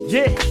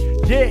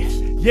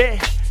Yeah.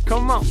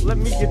 Come on, let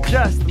me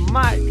adjust the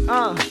mic.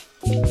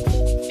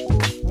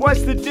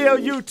 What's the deal,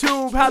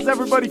 YouTube? How's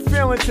everybody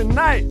feeling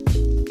tonight?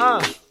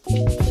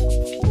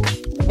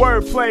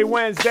 Wordplay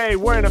Wednesday,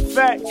 we're in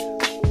effect.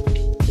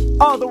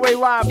 All the way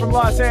live from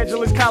Los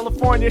Angeles,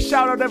 California.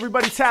 Shout out to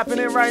everybody tapping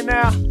in right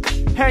now,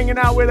 hanging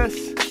out with us.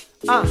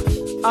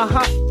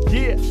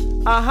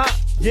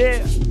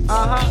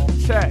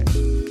 Check.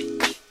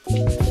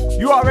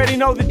 You already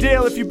know the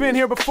deal if you've been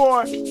here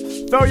before.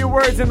 Throw your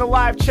words in the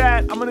live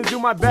chat. I'm gonna do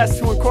my best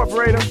to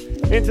incorporate them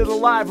into the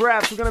live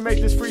raps. We're gonna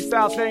make this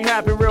freestyle thing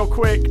happen real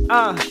quick.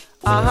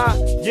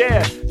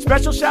 Yeah.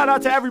 Special shout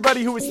out to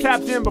everybody who was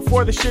tapped in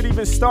before the shit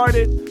even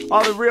started.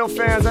 All the real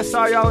fans, I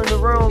saw y'all in the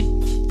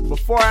room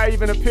before I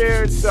even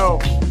appeared. So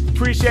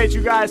appreciate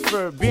you guys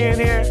for being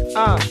here.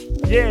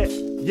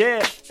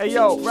 Yeah. Hey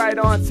yo, right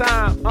on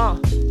time.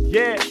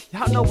 Yeah.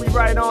 Y'all know we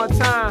right on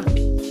time.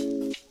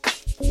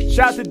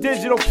 Shout to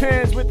Digital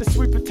Pins with the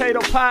sweet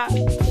potato pie.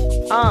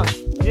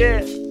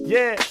 Yeah.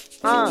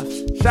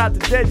 Shout to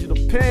Digital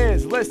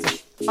Pins. Listen.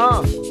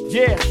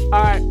 Yeah.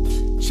 Alright.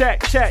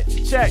 Check.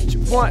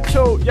 1,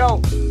 2,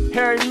 yo.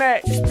 Harry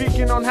Mack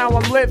speaking on how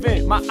I'm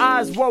living. My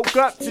eyes woke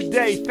up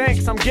today,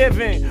 thanks I'm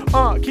giving.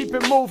 Keep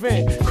it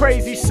moving,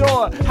 crazy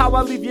sore. How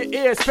I leave your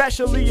ear,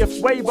 especially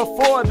if way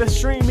before the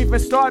stream even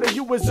started,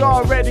 you was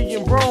already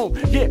in room.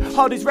 Yeah,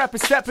 all these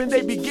rappers stepping,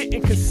 they be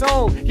getting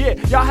consumed. Yeah,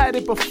 y'all had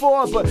it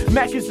before, but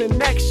Mac is the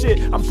next shit.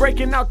 I'm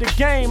breaking out the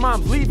game,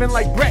 I'm leaving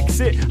like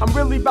Brexit. I'm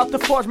really about to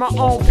forge my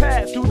own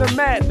path through the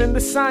math and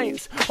the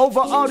science.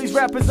 Over all these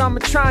rappers, I'm a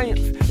triumph.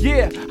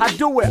 Yeah, I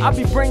do it, I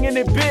be bringing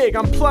it big.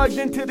 I'm plugged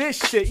into this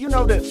shit. You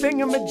know the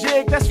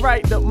thingamajig, that's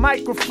right, the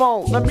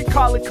microphone, let me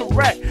call it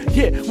correct.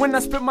 Yeah, when I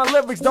spit my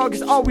lyrics, dog,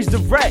 it's always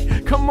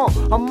direct. Come on,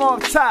 I'm on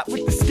top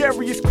with the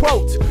scariest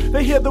quotes.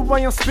 They hear the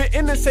way I'm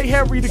spitting and say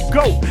Harry the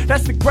GOAT.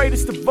 That's the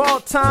greatest of all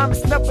time.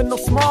 It's never no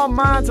small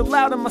minds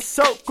allowed in my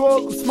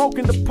circle. I'm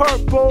smoking the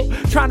purple,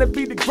 trying to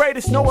be the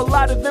greatest. Know a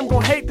lot of them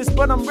gon' hate this,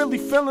 but I'm really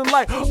feeling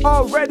like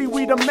already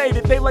we done made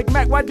it. They like,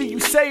 Mac, why do you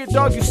say it,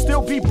 dog? You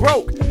still be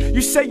broke.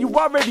 You say you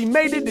already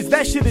made it, is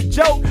that shit a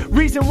joke?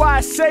 Reason why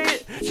I say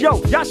it?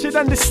 Yo, y'all should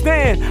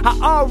understand, I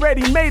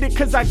already made it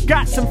cause I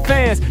got some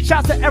fans.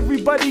 Shout to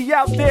everybody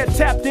out there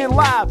tapped in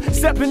live,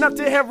 stepping up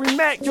to Harry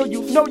Mack, yo,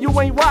 you know you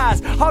ain't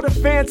wise. All the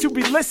fans who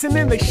be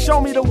listening, they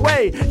show me the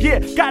way. Yeah,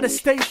 gotta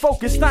stay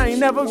focused, I ain't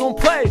never gonna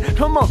play.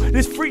 Come on,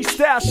 this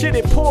freestyle shit,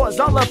 it pours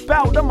all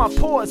about on my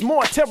pores.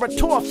 More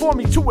territory for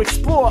me to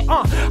explore.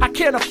 I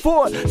can't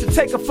afford to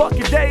take a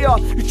fucking day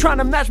off. You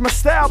tryna match my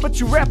style, but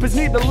you rappers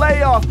need to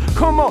lay off.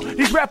 Come on,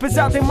 these rappers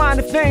out their mind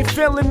if they ain't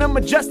feeling them.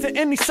 Adjust to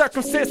any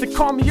circumstance, they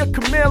call me a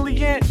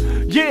chameleon.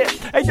 Yeah,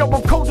 hey yo,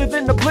 I'm colder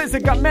than the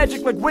blizzard. Got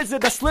magic like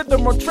wizard, I slither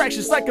on tracks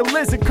just like a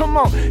lizard. Come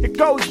on, it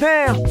goes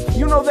down,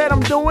 you know that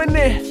I'm doing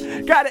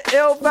it. Got an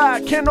ill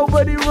vibe, can't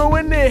nobody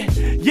ruin it.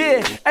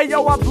 Yeah, hey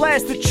yo, I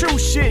blast the true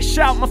shit.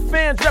 Shout my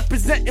fans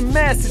representing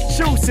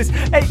Massachusetts.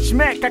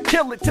 H-Mac, I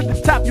kill it to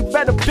the top, you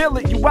better bill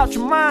it. You out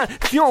your mind,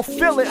 if you don't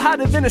feel it,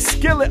 hotter than a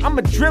skillet.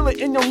 I'ma drill it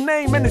in your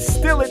name and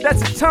instill it,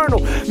 that's eternal.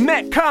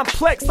 Mac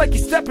complex like you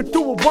stepping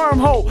through a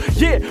wormhole.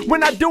 Yeah,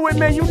 when I do it,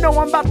 man, you know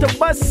I'm about to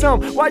bust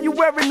some. Why you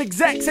wearing the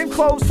exact same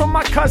clothes from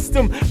my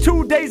custom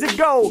 2 days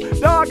ago?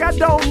 Dog, I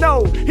don't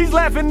know. He's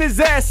laughing his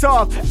ass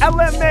off.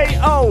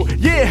 LMAO.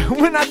 Yeah,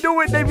 when I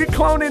do it, they be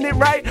cloning it,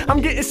 right?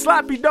 I'm getting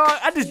sloppy, dog.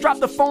 I just dropped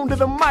the phone to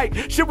the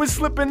mic. Shit was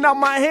slipping out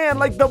my hand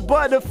like the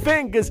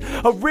butterfingers.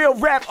 A real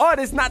rap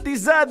artist, not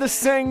these other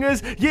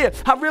singers. Yeah,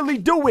 I really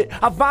do it.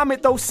 I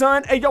vomit though,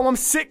 son. Hey, yo, I'm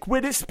sick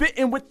with it.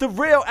 Spitting with the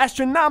real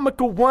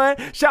astronomical one.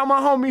 Shout my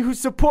homie who's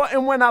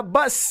supporting when I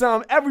bust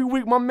some. Every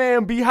week, my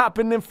man be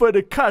hopping in for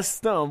the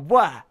custom.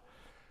 Why?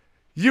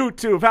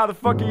 YouTube, how the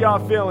fuck are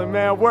y'all feeling,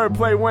 man?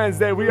 Wordplay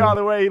Wednesday, we all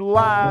the way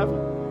live.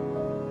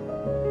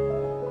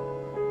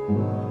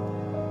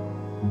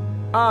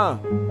 How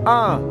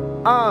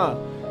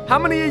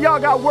many of y'all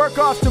got work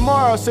off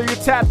tomorrow so you're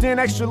tapped in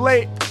extra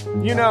late?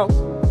 You know,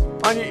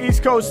 on your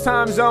East Coast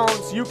time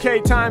zones,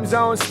 UK time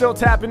zones, still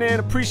tapping in.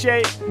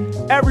 Appreciate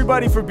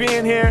everybody for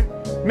being here,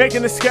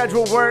 making the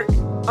schedule work.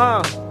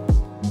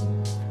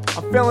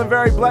 I'm feeling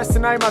very blessed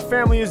tonight. My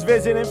family is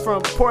visiting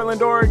from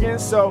Portland, Oregon,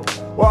 so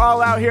we're all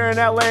out here in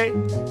LA,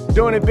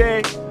 doing it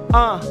big.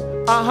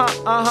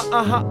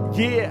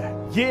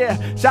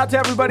 Yeah. Shout out to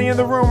everybody in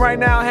the room right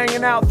now,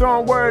 hanging out,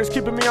 throwing words,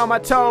 keeping me on my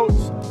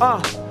toes.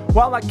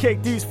 While I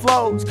kick these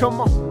flows,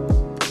 come on.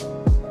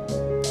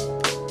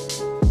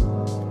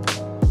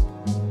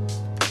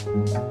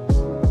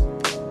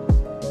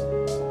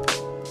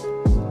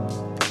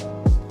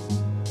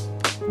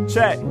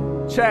 Check.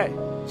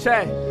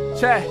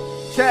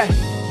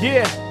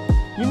 Yeah,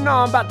 you know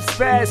I'm about to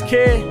spaz,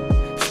 kid.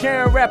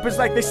 Scaring rappers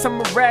like they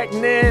some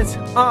arachnids.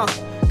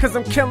 Cause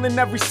I'm killing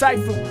every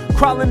cipher.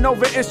 Crawling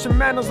over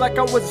instrumentals like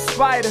I was a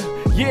spider.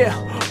 Yeah,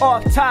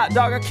 off top,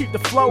 dog, I keep the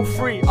flow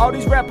free. All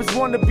these rappers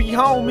wanna be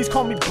homies,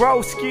 call me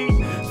broski.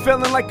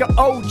 Feeling like an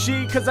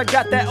OG, cause I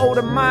got that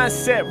older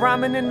mindset.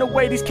 Rhyming in the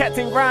way these cats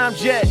ain't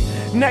rhymes yet.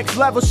 Next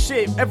level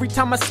shit, every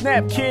time I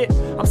snap, kid.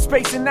 I'm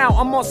spacing out,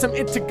 I'm on some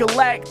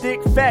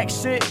intergalactic fact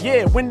shit.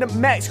 Yeah, when the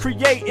max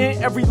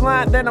creating, every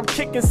line that I'm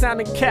kicking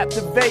sounding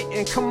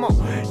captivating. Come on,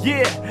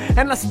 yeah,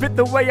 and I spit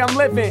the way I'm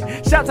living.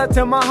 Shouts out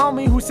to my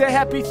homie who said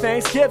happy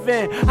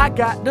Thanksgiving. I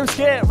got them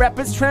scared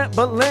rappers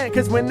trembling,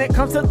 cause when it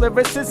comes to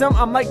lyricism,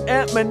 I'm like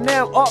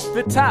Eminem off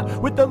the top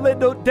with a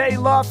little day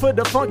law for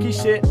the funky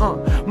shit.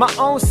 My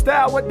own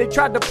style, what they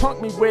tried to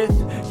punk me with.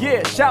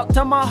 Yeah, shout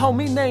to my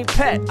homie named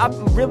Pat.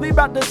 I'm really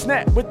about to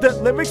snap with the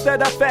lyrics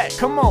that I fat.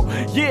 Come on,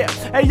 yeah.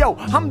 Hey yo,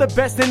 I'm the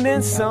best and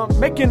then some.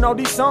 Making all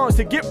these songs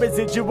to get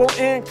residual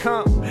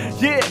income.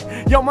 Yeah,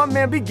 yo, my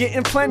man be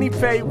getting plenty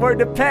paid. Word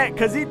to Pat,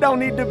 cause he don't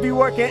need to be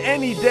working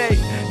any day.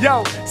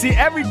 Yo, see,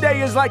 every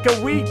day is like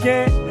a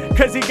weekend,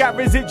 cause he got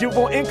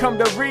residual income,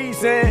 the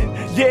reason.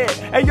 Yeah,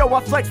 hey yo,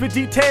 I flex with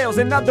details.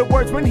 In other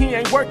words, when he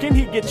ain't working,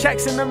 he get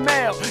checks in the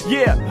mail.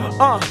 Yeah,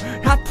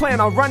 I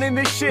plan on running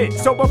this shit,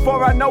 so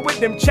before I know it,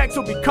 them checks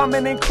will be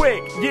coming in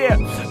quick. Yeah,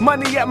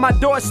 money at my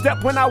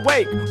doorstep when I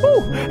wake.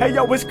 Woo, hey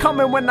yo, it's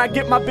coming when I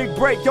get my big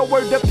break. Yo,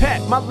 word to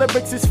Pat, my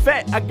lyrics is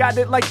fat. I got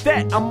it like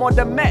that. I'm on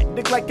the mat,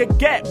 look like a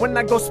gat when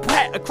I go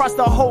splat across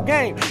the whole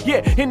game.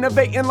 Yeah,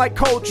 innovating like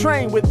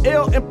Coltrane with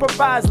ill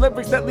improvised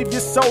lyrics that leave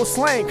your soul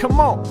slain. Come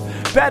on,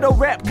 battle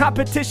rap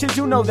competitions,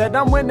 you know that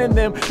I'm winning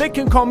them. They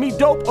can call me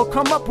dope or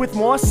come up with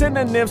more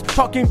synonyms.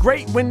 Talking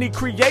great when they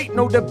create,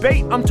 no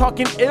debate. I'm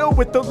talking ill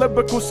with the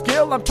lyrical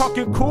skill. I'm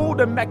talking cool,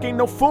 the Mac ain't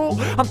no fool.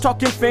 I'm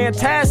talking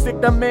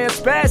fantastic, the man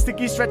spastic.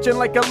 He's stretching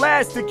like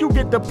elastic, you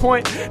get the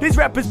point. These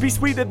rappers be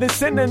sweeter than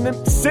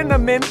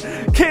cinnamon.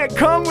 Can't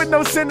come with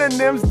no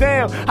synonyms,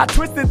 damn. I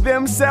twisted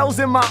them cells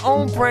in my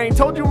own brain.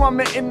 Told you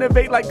I'ma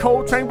innovate like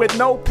Coltrane with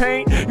no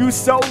pain. You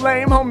so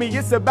lame, homie,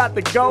 it's about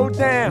to go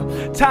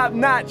down. Top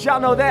notch, y'all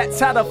know that's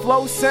how the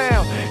flow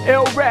sound.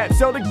 Ill rap,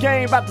 so the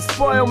game about to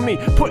spoil me.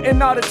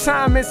 Putting all the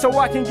time in so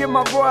I can get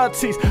my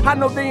royalties. I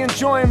know they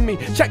enjoying me.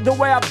 Check the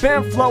way I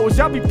bend flows.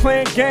 Y'all be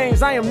playing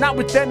games. I am not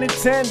with that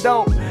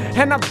Nintendo.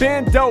 And I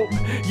been dope.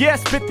 Yeah,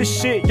 spit the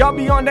shit. Y'all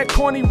be on that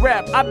corny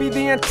rap. I be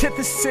the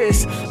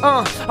antithesis.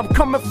 I'm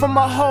coming from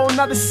a whole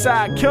nother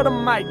side. Kill the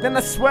mic, then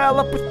I swell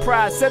up with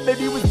pride. Said that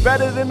he was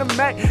better than the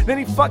Mac, then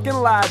he fucking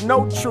lied.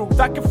 No truth,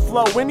 I can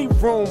flow any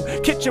room.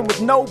 Kitchen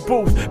with no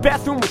booth,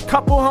 bathroom with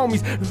couple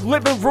homies,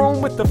 living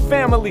room with the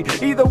family.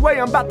 Either way,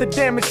 I'm about to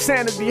damage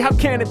sanity. How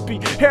can it be?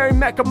 Harry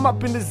Mack, I'm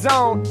up in the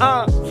zone.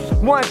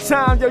 One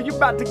time, yo, you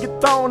about to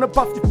get thrown up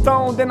off your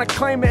throne. Then I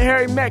claim that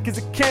Harry Mack is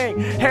a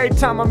king. Every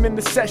time I'm in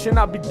the session,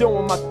 I'll be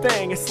doing my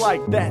thing. It's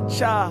like that,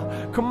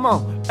 child. Come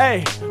on,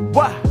 hey,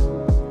 why?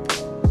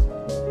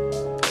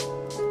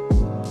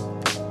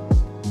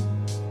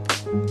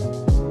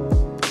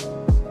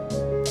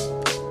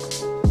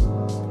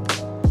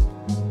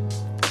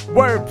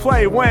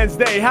 Wordplay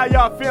Wednesday. How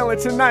y'all feeling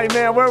tonight,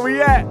 man? Where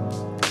we at?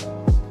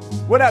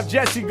 What up,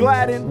 Jesse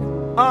Gladden?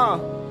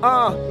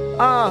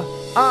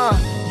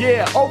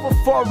 Yeah, over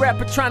 4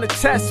 rapper trying to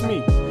test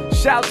me.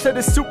 Shout to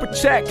the super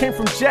chat, came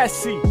from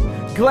Jesse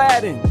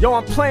Gladden. Yo,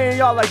 I'm playing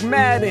y'all like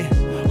Madden.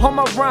 All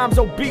my rhymes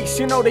obese,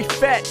 you know they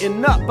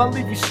fatten up. I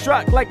leave you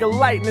struck like a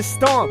lightning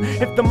storm.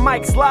 If the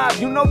mic's live,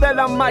 you know that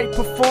I might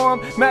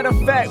perform. Matter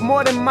of fact,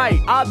 more than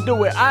might, I'll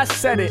do it, I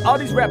said it. All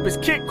these rappers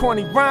kick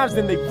corny rhymes,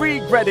 then they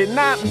regret it,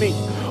 not me.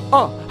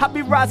 I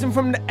be rising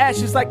from the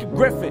ashes like a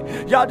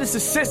griffin. Y'all just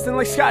assisting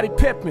like Scottie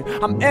Pippen.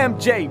 I'm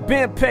MJ,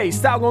 Ben Pay,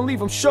 style gon' leave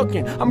 'em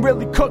shookin'. I'm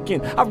really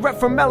cooking. I rep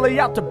from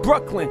LA out to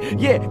Brooklyn.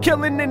 Yeah,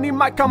 killing any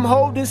mic I'm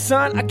holding,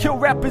 son. I kill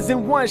rappers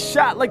in one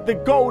shot like the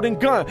Golden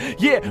Gun.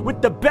 Yeah,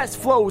 with the best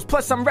flows.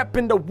 Plus I'm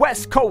repping the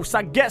West Coast.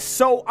 I guess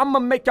so. I'ma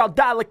make y'all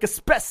die like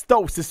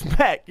asbestos. It's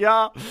back,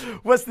 y'all.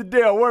 What's the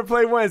deal?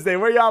 Wordplay Wednesday.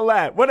 Where y'all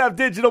at? What up,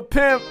 Digital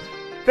Pimp?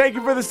 Thank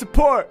you for the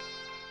support.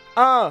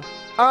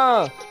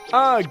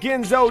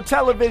 Ginzo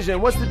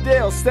Television, what's the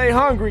deal? Stay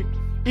hungry.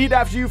 Eat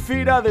after you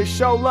feed others,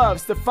 show love,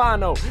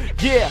 Stefano.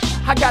 Yeah,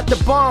 I got the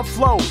bomb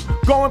flow.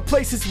 Going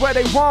places where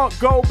they won't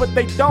go, but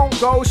they don't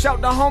go.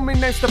 Shout the homie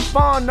named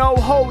Stefano,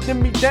 holding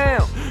me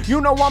down.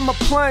 You know I'm a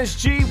plunge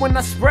G. When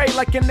I spray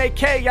like an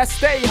AK, I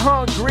stay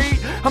hungry.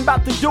 I'm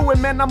about to do it,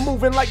 man, I'm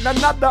moving like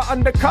another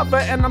undercover.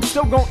 And I'm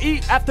still gonna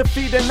eat after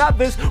feeding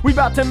others. We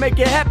about to make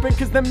it happen,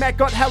 cause the Mac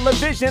got hella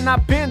vision. I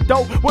been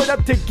dope, what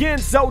up to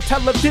Ginzo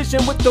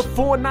Television. With the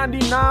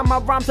 499, my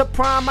rhymes are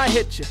prime, I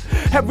hit you.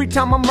 Every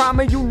time I'm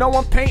rhyming, you know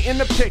I'm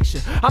painting a picture.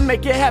 I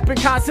make it happen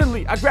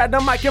constantly. I grab the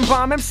mic and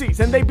bomb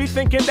MCs, and they be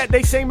thinking that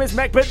they same as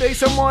Mac, but they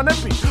some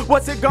wannabe.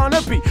 What's it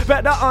gonna be?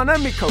 Better honor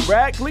me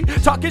correctly.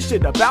 Talking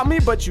shit about me,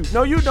 but you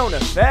know you don't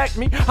affect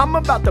me. I'm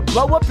about to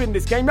blow up in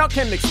this game, y'all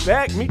can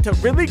expect me to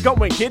really go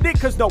and get it,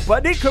 cause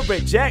nobody could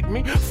reject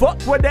me.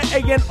 Fuck what the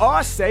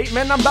A&R say,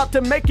 man, I'm about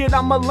to make it.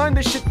 I'ma learn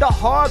this shit the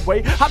hard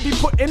way. I be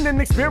putting in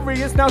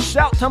experience, now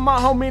shout to my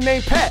homie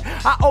named Pat.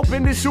 I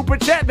opened this super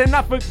chat, then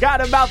I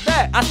forgot about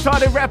that. I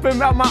started rapping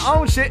about my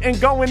own shit and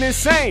going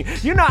insane.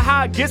 You know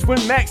how it gets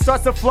when Mac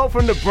starts to flow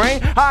from the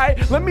brain.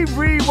 Alright, let me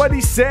read what he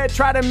said,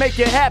 try to make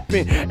it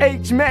happen.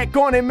 H Mac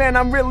on it, man,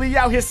 I'm really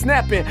out here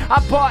snapping. I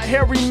bought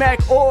Harry Mack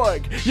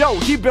org. Yo,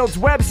 he builds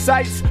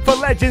websites for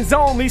legends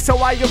only, so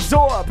I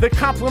absorb the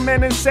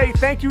compliment and say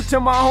thank you to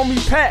my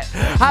homie Pat.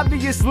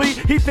 Obviously,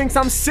 he thinks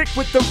I'm sick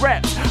with the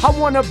reps. I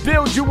wanna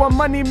build you a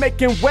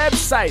money-making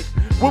website.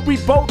 Will we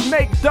both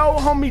make dough,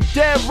 homie?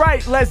 Dead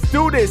right, let's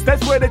do this.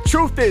 That's where the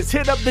truth is.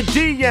 Hit up the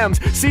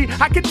DMs. See,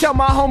 I can tell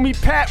my homie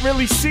Pat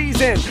really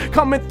seasoned,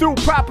 coming through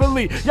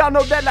properly. Y'all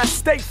know that I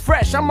stay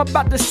fresh. I'm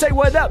about to say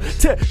what up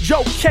to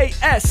Joe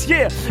KS.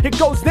 Yeah, it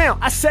goes down.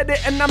 I said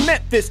it and I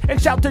meant this.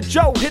 And shout to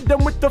Joe, hit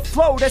them with the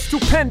flow that's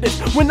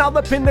stupendous. When all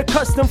up in the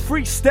custom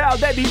freestyle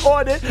that he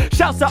ordered.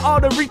 Shouts to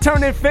all the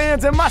returning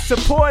fans and my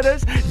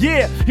supporters.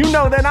 Yeah, you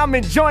know that I'm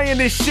enjoying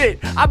this shit.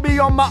 I be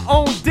on my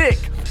own dick.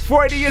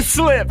 Freudian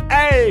slip,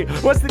 ayy,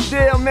 what's the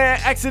deal, man?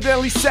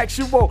 Accidentally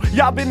sexual.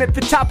 Y'all been at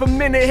the top a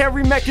minute.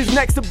 Harry Mack is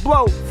next to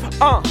blow.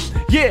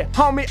 Yeah,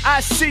 homie,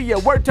 I see ya.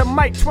 Word to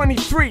Mike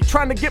 23,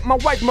 trying to get my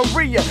wife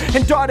Maria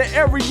and daughter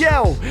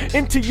Ariel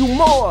into you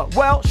more.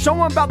 Well, show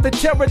 'em about the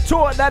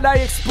territory that I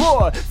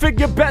explore.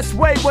 Figure best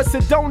way was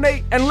to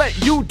donate and let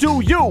you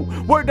do you.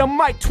 Word to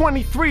Mike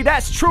 23,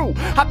 that's true.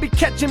 I be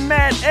catching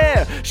mad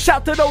air.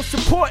 Shout to those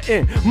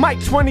supporting.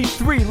 Mike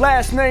 23,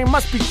 last name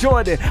must be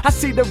Jordan. I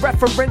see the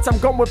reference, I'm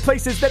going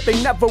places that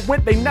they never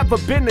went, they never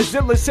been. As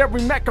ill as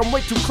Harry Mack, I'm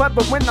way too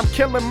clever. When I'm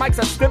killing mics,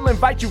 I still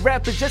invite you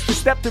rappers just to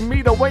step to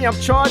me the way I'm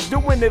charged.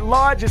 Doing it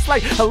large, it's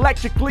like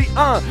electrically,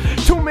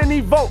 too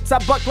many votes, I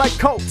buck like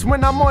Colts.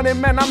 When I'm on it,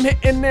 man, I'm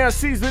hitting there,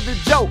 Caesar the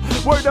joke.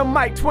 Word of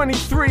Mike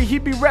 23, he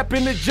be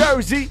repping the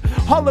Jersey.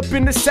 All up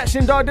in the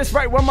session, dog, that's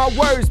right where my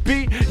words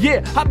be.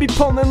 Yeah, I be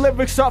pulling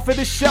lyrics off of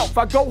the shelf.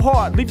 I go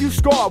hard, leave you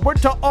scarred.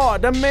 Word to R,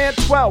 the man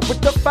 12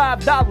 with the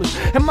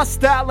 $5. And my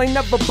style ain't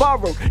never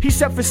borrowed. He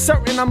said for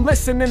certain I'm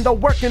listening, though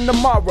working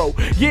tomorrow.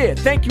 Yeah,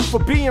 thank you for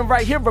being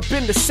right here up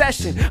in the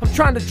session. I'm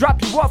trying to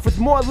drop you off with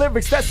more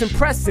lyrics that's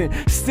impressing.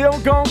 Still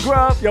gon'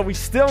 grub, yo, we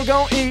still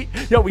gon' eat.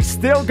 Yo, we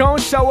still gon'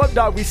 show up,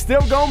 dog, we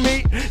still gon'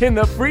 meet in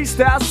the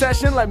freestyle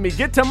session. Let me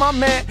get to my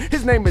man.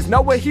 His name is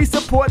Noah, he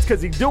supports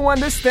cause he do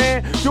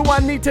understand. Do I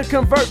need to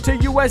convert to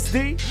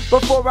USD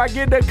before I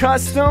get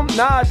accustomed?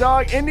 Nah,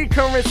 dog, any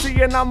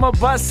currency and I'ma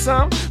bust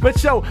some.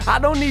 But yo, I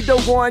don't need to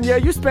warn ya,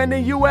 you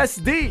spending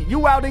USD.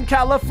 You out in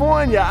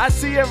California, I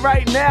see it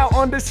right now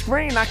on the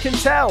screen, I can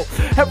tell.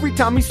 Every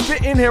time he's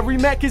spitting, Harry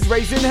Mack is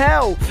raising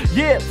hell.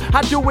 Yeah,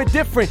 I do it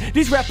different.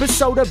 These rappers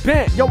soda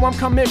bent. Yo, I'm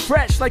coming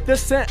fresh like the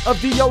scent of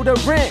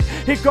deodorant.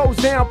 It goes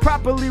down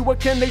properly, what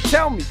can they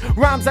tell me?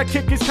 Rhymes I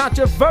kick is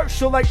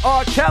controversial like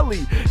R.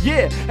 Kelly.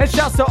 Yeah, and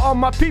shouts to all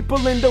my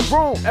people in the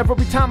room.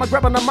 Every time I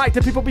grab on the mic,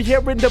 the people be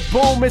hearing the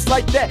boom. It's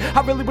like that,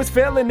 I really was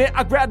feeling it.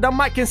 I grabbed the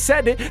mic and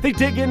said it. They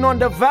digging on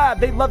the vibe,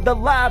 they love the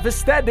live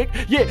aesthetic.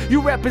 Yeah, you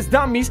rappers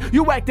dummies,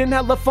 you acting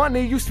hella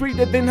funny. You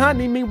sweeter than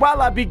honey,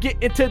 meanwhile I be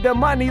getting to the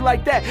money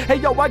like that. Hey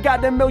yo, I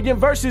got a million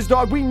verses,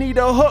 dog, we need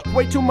a hook.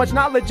 Way too much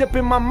knowledge up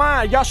in my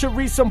mind, y'all should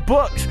read some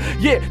books.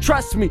 Yeah,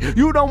 trust me,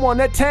 you don't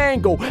wanna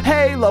tangle.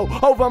 Halo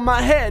over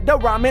my head, the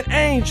rhyming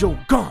angel,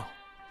 gone.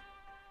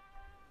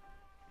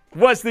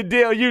 What's the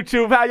deal,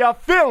 YouTube? How y'all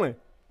feeling?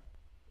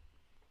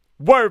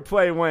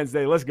 Wordplay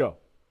Wednesday, let's go.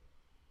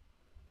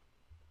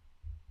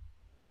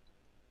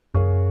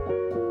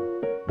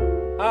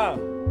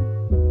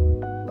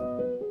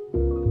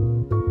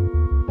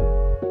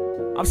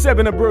 I'm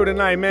sipping a brew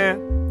tonight,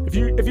 man. If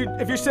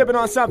you're sipping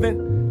on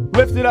something,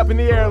 lift it up in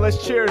the air.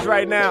 Let's cheers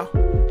right now,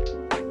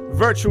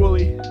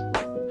 virtually,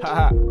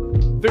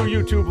 through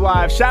YouTube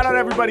Live. Shout out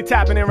everybody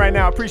tapping in right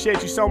now.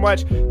 Appreciate you so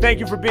much. Thank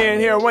you for being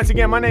here. Once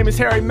again, my name is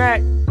Harry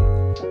Mack.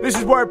 This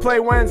is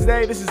Wordplay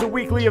Wednesday. This is a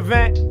weekly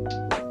event.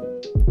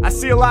 I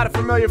see a lot of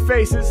familiar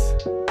faces,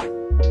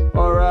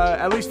 or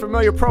at least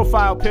familiar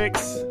profile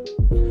pics.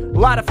 A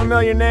lot of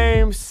familiar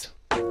names.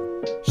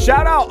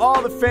 Shout out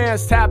all the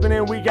fans tapping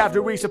in week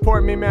after week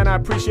supporting me, man. I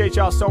appreciate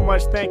y'all so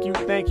much. Thank you,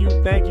 thank you,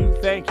 thank you,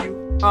 thank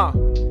you.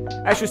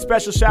 Extra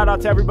special shout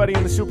out to everybody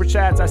in the super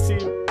chats. I see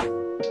you.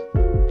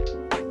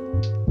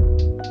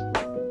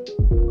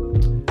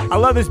 I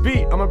love this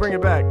beat. I'm gonna bring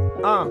it back.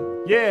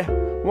 Yeah,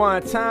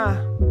 one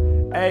time.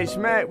 H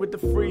Mac with the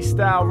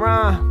freestyle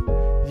rhyme.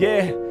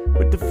 Yeah,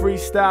 with the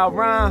freestyle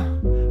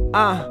rhyme.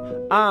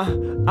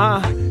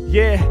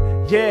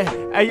 Yeah.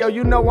 Hey yo,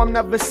 you know I'm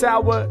never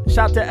sour.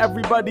 Shout to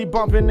everybody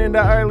bumping in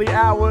the early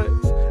hours.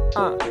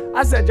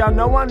 I said y'all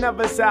know I'm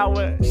never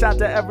sour. Shout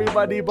to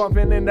everybody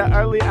bumping in the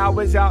early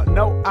hours. Y'all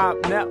know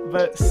I'm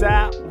never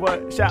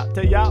sour. Shout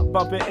to y'all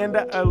bumping in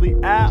the early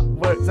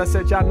hours. I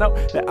said y'all know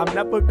that I'm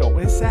never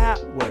going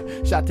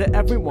sour. Shout to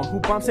everyone who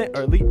bumps in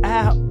early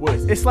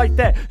hours. It's like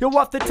that. Yo,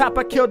 off the top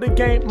I kill the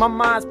game. My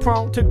mind's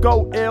prone to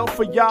go ill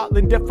for y'all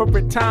in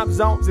different time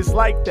zones. It's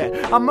like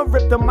that. I'ma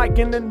rip the mic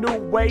in a new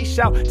way.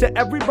 Shout to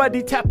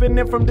everybody tapping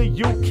in from the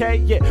UK.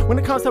 Yeah, when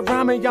it comes to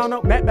rhyming, y'all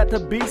know Matt about to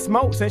beast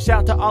most. And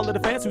shout to all of the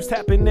fans who who's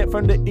tapping it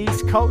from the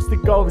East Coast.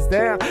 It goes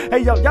down. Hey,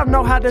 yo, y'all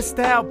know how the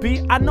style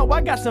be. I know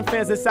I got some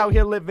fans that's out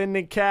here living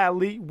in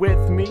Cali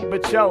with me.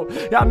 But yo,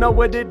 y'all know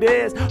what it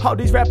is. All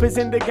these rappers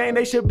in the game,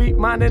 they should be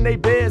minding they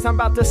biz. I'm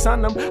about to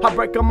sun them. I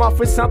break them off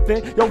with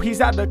something. Yo,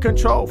 he's out of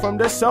control from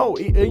the soul.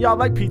 Eating y'all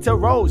like pizza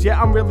rolls.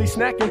 Yeah, I'm really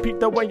snacking. Peep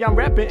the way I'm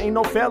rapping. Ain't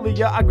no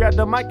failure. I grab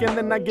the mic and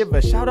then I give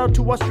a shout out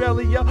to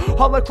Australia.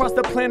 All across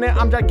the planet,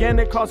 I'm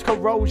gigantic, cause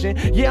corrosion.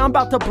 Yeah, I'm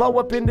about to blow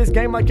up in this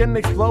game like an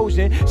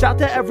explosion. Shout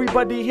to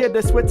everybody here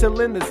to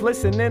Switzerland that's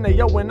listening. Hey,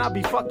 yo, when I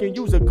be fucking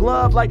use a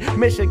glove like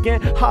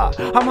Michigan. Ha,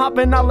 I'm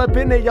hopping all up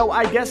in it, yo,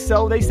 I guess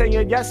so. They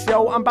saying yes,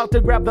 yo. I'm about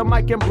to grab the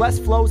mic and bless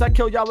flows. I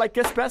kill y'all like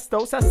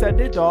asbestos. I said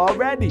it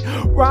already.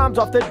 Rhymes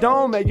off the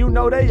dome, and you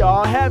know they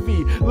all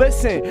heavy.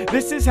 Listen,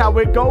 this is how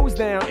it goes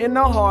down in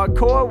a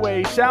hardcore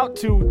way. Shout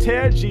to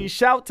Terji,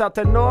 shout out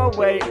to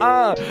Norway.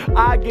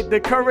 I get the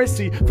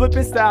currency,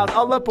 flipping styles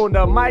all up on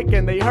the mic,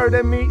 and they heard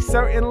me.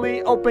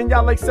 Certainly open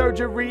y'all like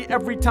surgery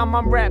every time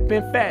I'm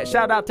rapping fat.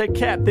 Shout out to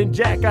Captain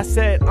Jack. I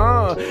said,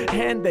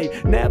 and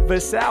they never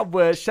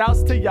sour.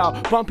 Shouts to y'all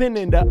bumping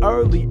in the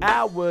early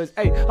hours.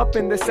 Hey, up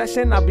in the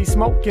session, I be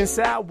smoking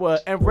sour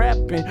and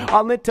rapping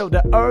all until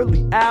the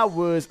early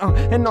hours.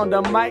 And on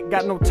the mic,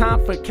 got no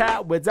time for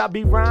cowards. I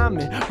be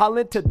rhyming all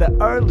into the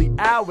early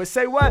hours.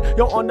 Say what?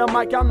 Yo, on the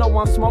mic, y'all know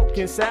I'm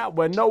smoking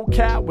sour. No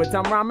cowards.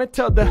 I'm rhyming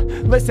till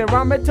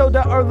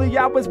the early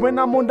hours. When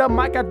I'm on the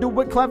mic, I do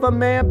it clever,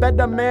 man.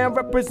 Better man.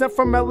 Represent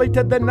from LA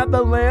to the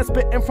Netherlands.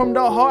 Spitting from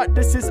the heart.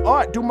 This is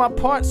art. Do my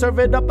part. Serve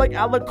it up like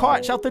a la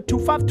carte. Shout the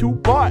 252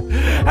 Bart.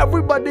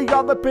 Everybody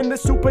all up in the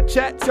super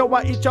chat. So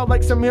I eat y'all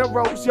like some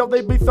heroes. Yo,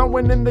 they be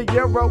throwing in the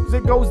euros.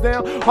 It goes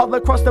down all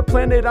across the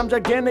planet. I'm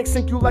gigantic.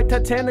 Sink you like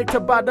Titanic to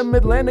bottom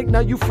Atlantic. Now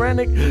you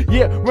frantic.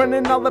 Yeah,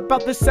 running all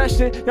about the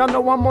session. Y'all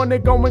know I'm on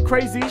it going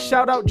crazy.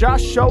 Shout out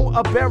Josh Show,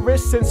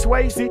 Aberis, and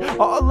Swayze.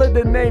 All of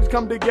the names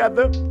come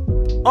together.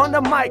 On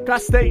the mic, I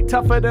stay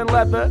tougher than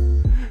leather.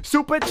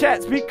 Super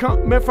chats be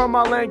coming from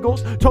all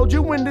angles. Told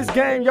you in this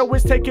game, yo,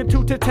 it's taking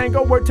two to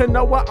tango. Word to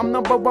Noah, I'm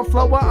number one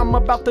flower. I'm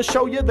about to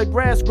show you the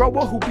grass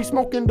grower who be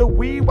smoking the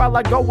weed while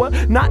I go a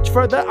notch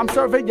further. I'm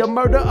serving your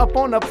murder up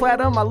on a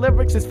platter. My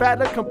lyrics is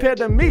fatter compared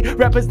to me.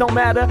 Rappers don't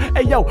matter.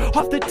 Hey, yo,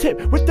 off the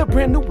tip with the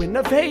brand new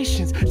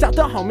innovations. Shout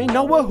to homie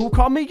Noah who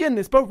called me an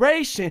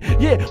inspiration.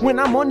 Yeah, when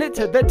I'm on it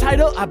to the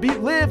title, I be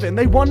living.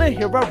 They wanna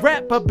hear a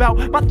rap about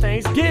my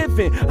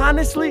Thanksgiving.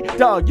 Honestly,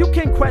 dog, you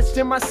can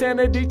question my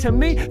sanity. To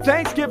me,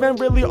 Thanksgiving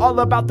really all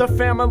about the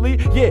family.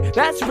 Yeah,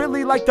 that's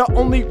really like the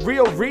only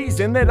real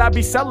reason that I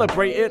be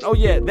celebrating. Oh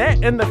yeah,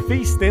 that and the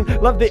feasting.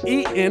 Love the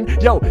eating.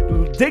 Yo,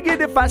 dig it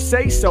if I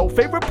say so.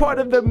 Favorite part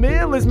of the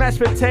meal is mashed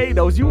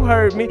potatoes. You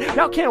heard me.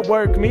 Y'all can't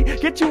work me.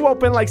 Get you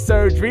open like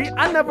surgery.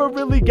 I never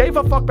really gave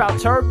a fuck about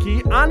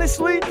turkey.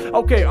 Honestly,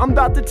 okay, I'm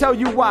about to tell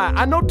you why.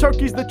 I know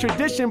turkey's the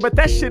tradition, but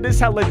that shit is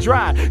hella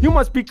dry. You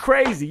must be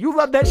crazy. You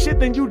love that shit,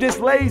 then you just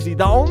lazy.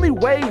 The only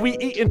way we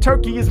eatin'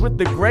 turkey is with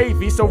the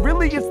gravy. So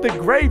really it's the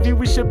gravy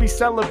we should be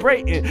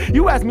celebrating.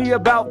 You asked me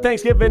about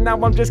Thanksgiving,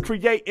 now I'm just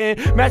creating.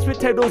 Mashed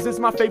potatoes is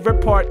my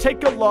favorite part.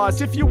 Take a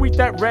loss if you eat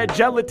that red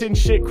gelatin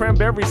shit,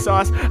 cranberry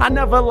sauce. I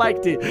never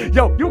liked it.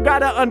 Yo, you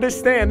gotta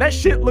understand, that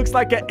shit looks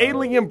like an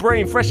alien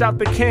brain fresh out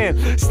the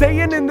can.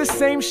 Staying in the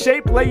same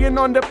shape, laying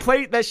on the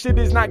plate, that shit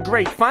is not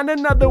great. Find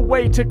another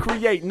way to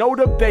create, no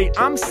debate.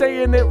 I'm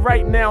saying it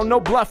right now,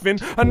 no bluffing.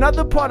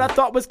 Another part I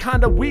thought was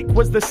kinda weak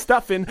was the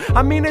stuffing.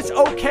 I mean, it's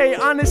okay,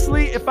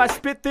 honestly, if I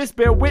spit this,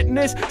 bear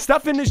witness.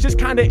 Stuffing is just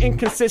kinda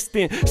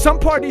inconsistent. Some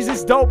parties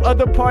is dope,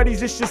 other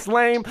parties it's just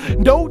lame.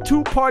 No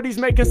two parties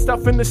making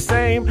stuffing the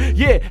same.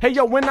 Yeah, hey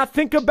yo, when I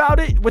think about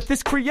it, with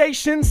this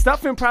creation,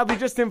 stuffing probably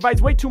just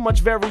invites way too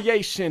much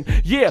variation.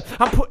 Yeah,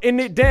 I'm putting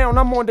it down,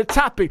 I'm on the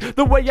topic.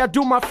 The way I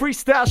do my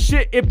freestyle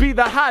shit, it be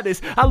the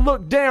hottest. I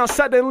look down,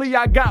 suddenly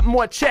I got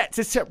more chats.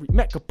 It's Harry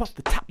Mack up off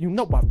the top, you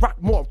know I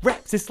rock more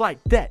raps. It's like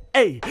that,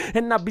 ayy.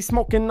 And I be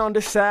smoking on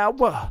the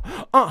sour,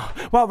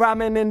 while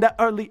rhyming in the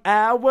early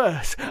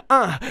hours.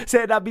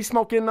 Said I be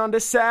smoking on the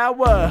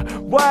sour.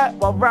 What?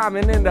 While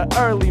rhyming in the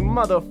early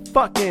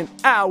motherfucking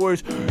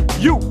hours.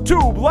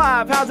 YouTube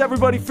Live, how's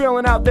everybody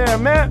feeling out there,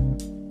 man?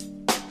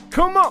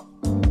 Come on.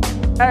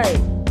 Hey.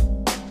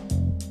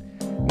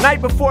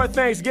 Night before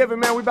Thanksgiving,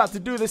 man, we about to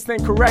do this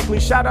thing correctly.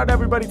 Shout out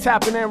everybody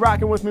tapping in,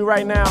 rocking with me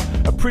right now.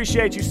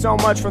 Appreciate you so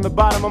much from the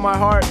bottom of my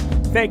heart.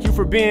 Thank you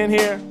for being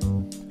here.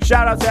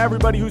 Shout out to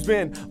everybody who's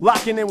been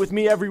locking in with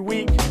me every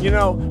week. You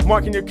know,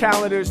 marking your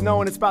calendars,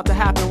 knowing it's about to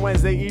happen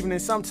Wednesday evening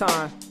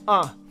sometime.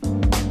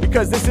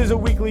 Because this is a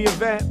weekly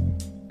event.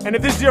 And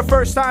if this is your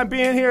first time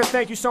being here,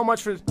 thank you so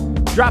much for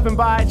dropping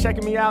by,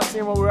 checking me out,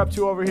 seeing what we're up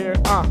to over here.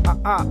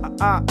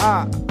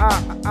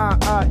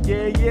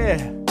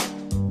 Yeah.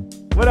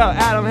 What up,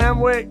 Adam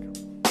Hemwick?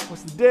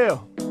 What's the deal?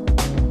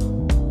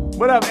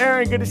 What up,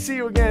 Aaron? Good to see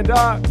you again,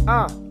 dog.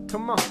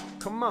 Come on.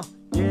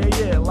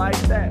 Yeah, like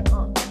that.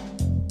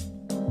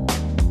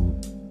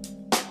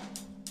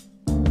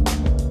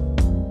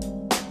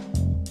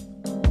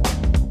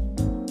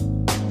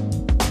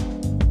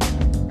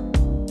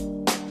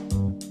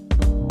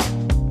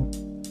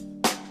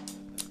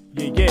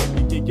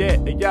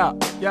 yeah,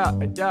 yeah,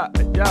 yeah,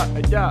 yeah,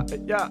 yeah,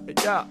 yeah,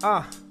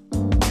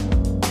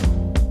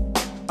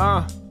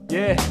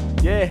 yeah,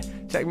 yeah.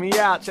 Check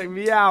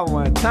me out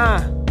one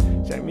time.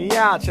 Check me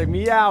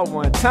out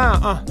one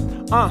time.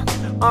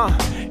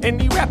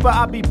 Any rapper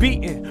I be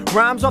beating,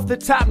 rhymes off the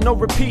top, no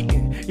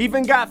repeating.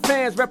 Even got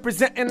fans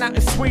representing out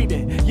in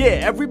Sweden.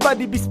 Yeah,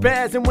 everybody be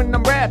spazzing when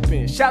I'm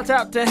rapping. Shouts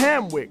out to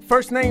Hamwick,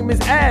 first name is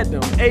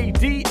Adam.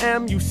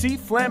 ADM, you see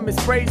phlegm is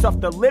sprays off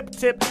the lip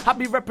tip. I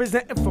be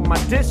representing for my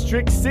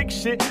district, sick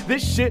shit.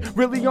 This shit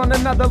really on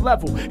another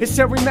level. It's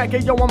Harry Mack,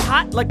 yo, I'm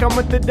hot like I'm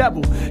with the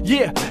devil.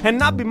 Yeah,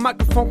 and I be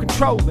microphone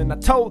controlling. I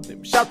told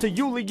him, shout to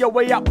Julio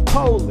way out in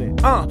Poland.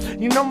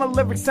 You know my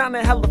lyrics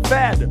sounding hella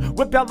fatter.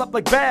 Whip out up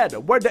like batter,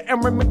 word to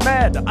Emery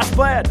McMadder. I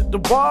splattered the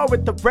wall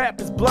with the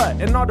rapper's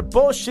blood and all the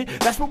bullshit.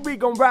 That's what we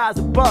gon' rise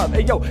above.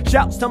 Hey yo,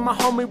 shouts to my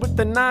homie with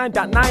the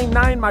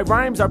 9.99. My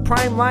rhymes are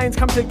prime lines,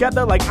 come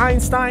together like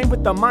Einstein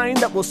with the mind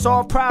that will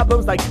solve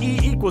problems like E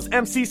equals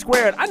MC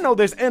squared. I know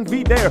there's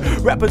envy there.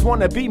 Rappers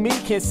wanna be me,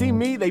 can't see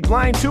me, they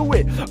blind to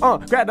it.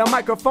 Grab the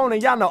microphone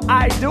and y'all know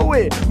I do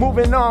it.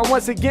 Moving on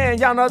once again,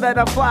 y'all know that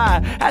I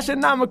fly.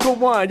 Astronomical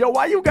one, yo,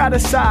 why you gotta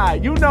sigh?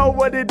 You know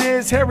what it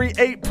is, Harry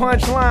 8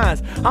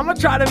 punchlines. I'ma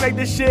try to make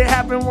this shit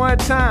happen one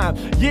time.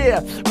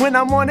 Yeah, when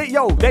I'm on it,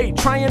 yo, they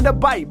trying to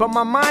bite, but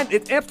my mind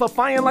is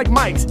amplifying like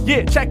mics.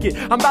 Yeah, check it,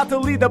 I'm about to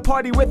lead the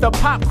party with a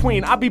pop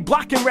queen. I be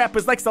blocking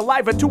rappers like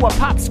saliva to a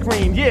pop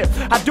screen. Yeah,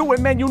 I do it,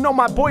 man, you know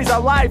my boys are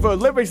liver.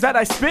 Lyrics that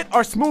I spit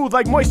are smooth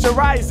like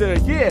moisturizer.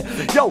 Yeah,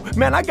 yo,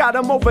 man, I got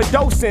them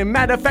overdosing.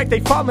 Matter of fact, they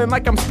falling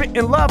like I'm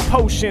spitting love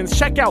potions.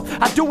 Check out,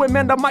 I do it,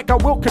 man, the mic, I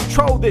will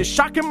control this.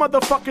 Shocking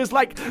motherfuckers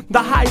like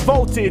the high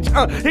voltage.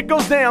 It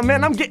goes down,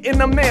 man, I'm getting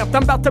them amped.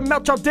 I'm about to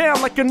melt y'all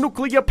down like a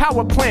nuclear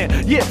power plant.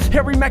 Yeah,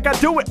 Harry Mack, I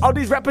do it. All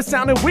these rappers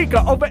sounding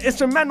weaker. Over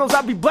instrumentals,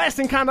 I be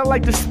blasting kinda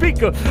like the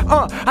speaker.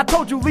 I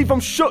told you, leave them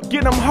shook,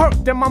 get them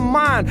hurt. Then my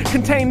mind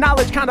contain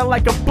knowledge kinda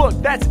like a book.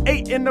 That's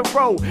 8 in a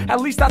row, at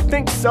least I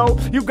think so.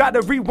 You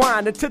gotta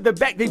rewind and to the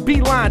back they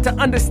beeline to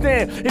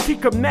understand if he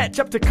could match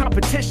up to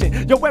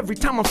competition. Yo, every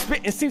time I'm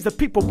spitting, seems that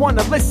people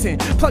wanna listen.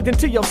 Plugged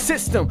into your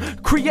system,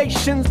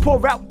 creations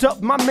pour out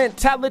of my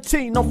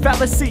mentality. No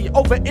fallacy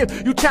over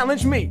if you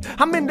challenge me.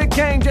 I'm in the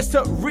game just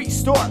to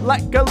restore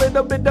like a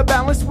little bit of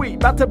balance. We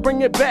about to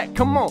bring it back,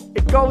 come on,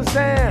 it goes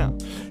down.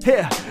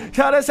 Yeah,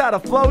 yo, that's how the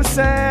flow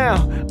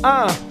sound.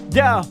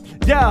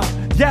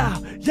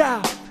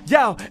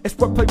 Yo, it's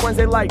Wordplay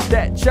Wednesday like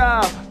that,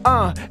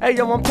 y'all. Hey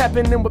yo, I'm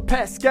tapping in with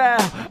Pascal.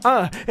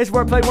 It's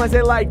Wordplay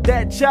Wednesday like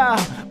that,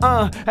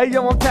 y'all. Hey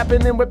yo, I'm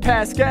tapping in with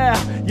Pascal.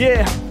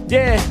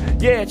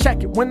 Yeah,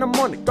 check it when I'm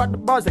on it. Got the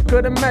bars I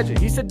couldn't measure.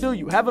 He said, do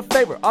you have a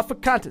favor? Offer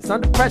contents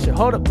under pressure.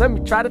 Hold up, let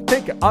me try to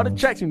think of all the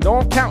tracks you know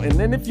I'm counting.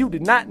 And if you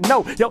did not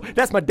know, yo,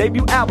 that's my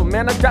debut album,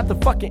 man. I dropped the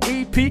fucking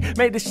EP,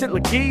 made this shit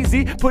look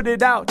easy. Put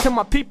it out to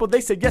my people,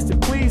 they said yes,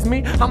 it pleased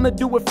me. I'ma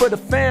do it for the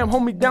fam,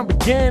 hold me down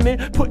beginning.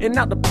 Putting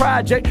out the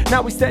project,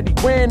 now we steady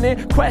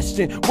winning.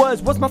 Question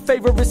was, what's my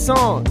favorite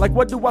song? Like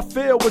what do I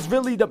feel was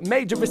really the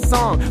majorest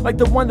song? Like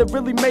the one that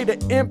really made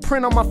an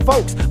imprint on my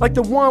folks. Like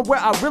the one where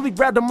I really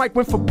grabbed the mic,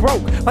 went for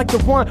broke. Like the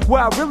one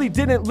where I really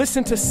didn't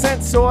listen to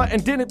censor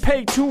and didn't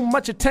pay too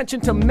much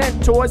attention to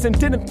mentors and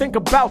didn't think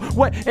about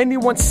what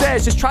anyone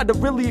says, just tried to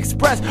really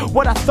express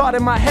what I thought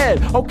in my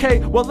head. Okay,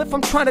 well if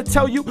I'm trying to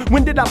tell you,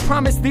 when did I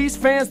promise these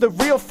fans the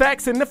real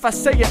facts? And if I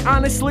say it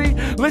honestly,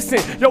 listen,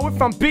 yo,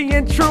 if I'm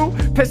being true,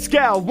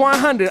 Pascal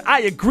 100,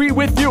 I agree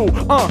with you.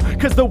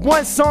 Cause the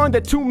one song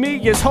that to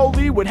me is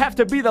holy would have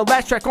to be the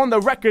last track on the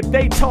record,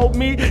 they told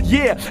me.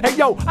 Yeah, hey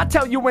yo, I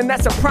tell you and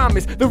that's a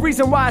promise. The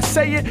reason why I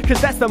say it, cause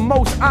that's the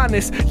most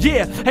honest.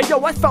 Yeah, hey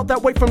yo, I felt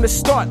that way from the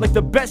start. Like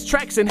the best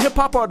tracks in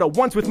hip-hop are the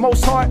ones with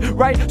most heart,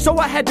 right? So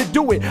I had to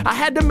do it, I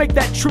had to make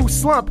that true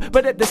slump.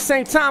 But at the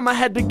same time, I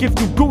had to give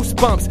you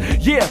goosebumps.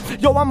 Yeah,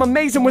 yo, I'm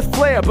amazing with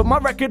flair, but my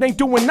record ain't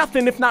doing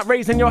nothing if not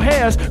raising your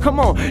hairs. Come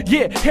on,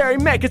 yeah, Harry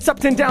Mack, it's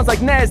ups and downs like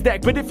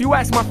NASDAQ. But if you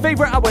ask my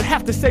favorite, I would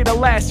have to say the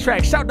last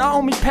track. Shout to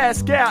homie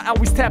Pascal,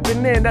 always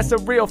tapping in, that's a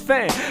real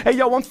fan. Hey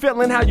yo, I'm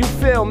feeling how you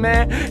feel,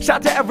 man.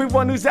 Shout to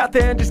everyone who's out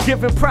there and just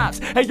giving props.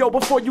 Hey yo,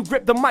 before you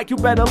grip the mic, you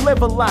better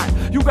live a lot.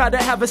 You gotta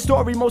have a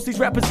story, most these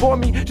rappers bore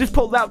me. Just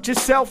pull out your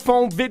cell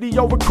phone,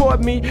 video,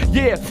 record me.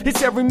 Yeah,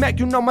 it's Harry Mack,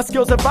 you know my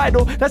skills are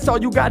vital. That's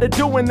all you gotta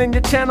do and then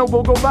your channel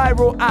will go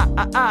viral.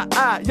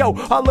 Yo,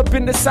 all up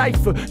in the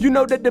cypher. You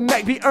know that the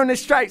Mac be earning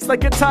stripes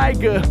like a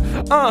tiger.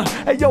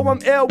 Hey yo, I'm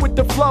ill with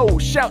the flow.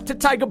 Shout to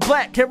Tiger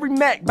Black, Harry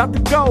Mack, about to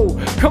go.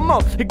 Come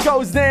on, it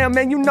goes down,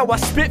 man, you know I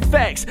spit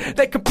facts.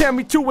 They compare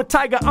me to a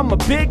tiger, I'm a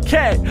big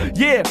cat.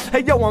 Yeah,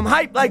 hey yo, I'm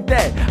hyped like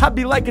that. I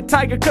be like a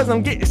tiger cause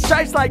I'm getting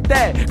stripes like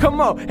that.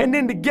 Come on, and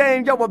in the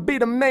game, yo, I be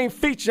the main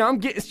feature. I'm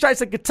getting stripes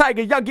like a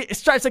tiger, y'all getting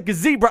stripes like a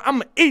zebra.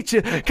 I'ma eat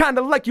you,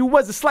 kinda like you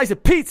was a slice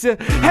of pizza.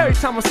 Every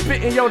time I'm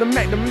spitting, yo, to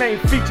make the main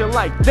feature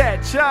like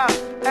that, y'all.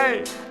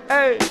 Hey.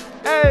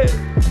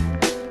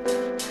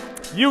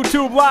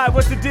 YouTube Live,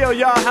 what's the deal,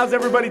 y'all? How's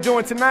everybody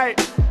doing tonight?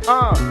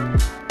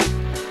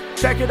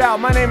 Check it out,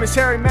 my name is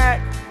Harry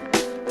Mack.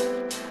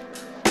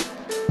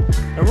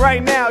 And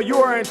right now, you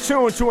are in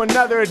tune to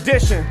another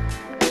edition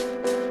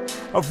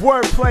of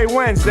Wordplay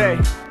Wednesday.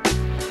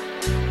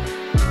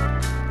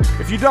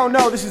 If you don't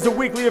know, this is a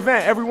weekly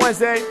event. Every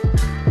Wednesday,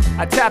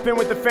 I tap in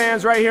with the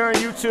fans right here on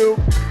YouTube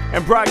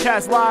and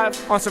broadcast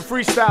live on some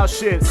freestyle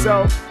shit.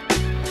 So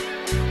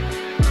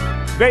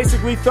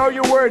basically, throw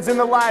your words in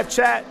the live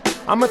chat.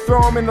 I'ma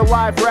throw them in the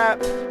live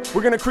rap.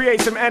 We're gonna create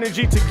some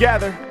energy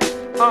together,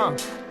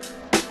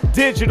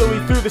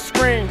 digitally through the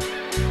screen.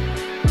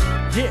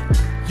 Yeah.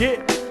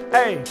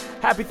 Hey,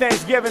 happy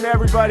Thanksgiving to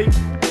everybody,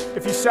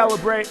 if you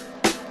celebrate.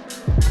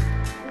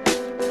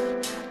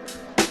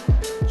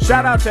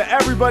 Shout out to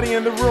everybody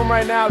in the room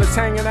right now that's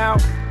hanging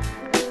out.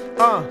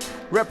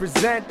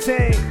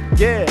 Representing,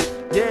 yeah,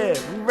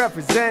 we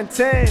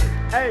representing,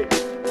 hey.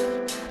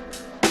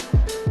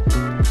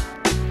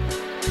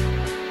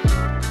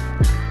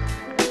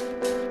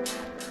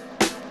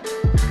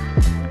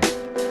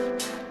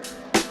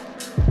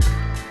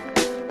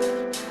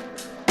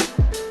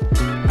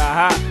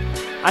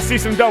 I see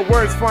some dope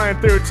words flying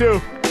through too.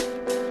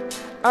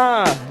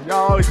 Y'all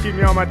always keep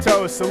me on my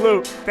toes.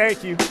 Salute.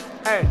 Thank you.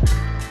 Hey.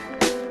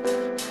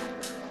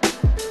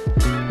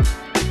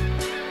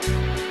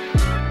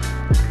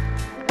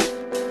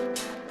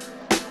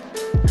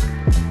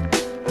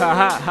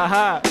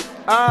 Ha.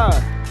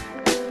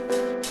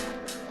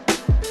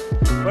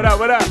 What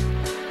up?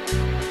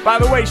 By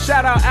the way,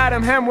 shout out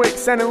Adam Hemwick,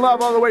 sending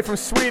love all the way from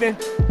Sweden.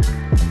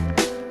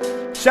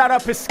 Shout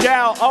out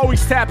Pascal,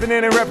 always tapping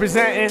in and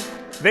representing.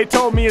 They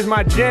told me it's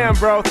my jam,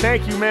 bro.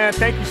 Thank you, man.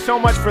 Thank you so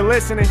much for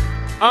listening.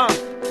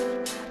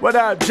 What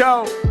up,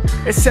 Joe?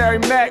 It's Harry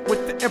Mack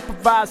with the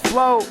improvised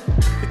flow.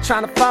 They're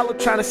trying to follow,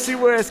 trying to see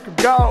where it could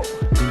go.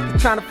 They're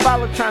trying to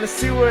follow, trying to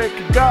see where it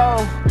could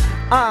go.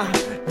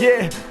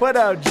 Yeah. What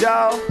up,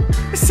 Joe?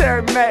 It's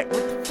Harry Mack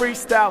with the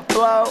freestyle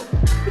flow.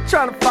 They're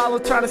trying to follow,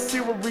 trying to see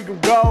where we can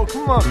go.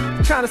 Come on,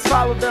 they're trying to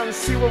follow them and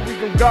see where we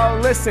can go.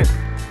 Listen,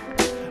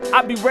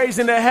 I be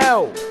raising the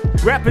hell.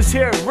 Rappers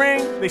hear it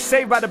ring, they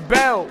say by the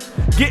bell.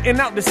 Getting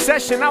out the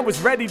session, I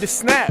was ready to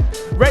snap.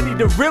 Ready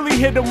to really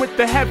hit them with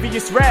the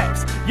heaviest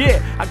raps.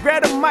 Yeah, I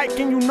grab a mic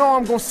and you know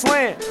I'm gon'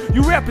 slam.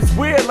 You rappers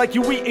weird like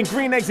you eating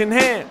green eggs and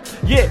ham.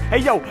 Yeah, hey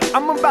yo,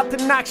 I'm about to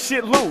knock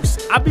shit loose.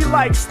 I be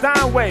like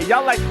Steinway,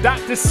 y'all like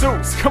Dr.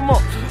 Seuss. Come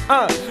on,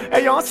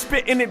 hey yo, I'm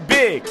spitting it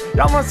big.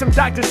 Y'all want some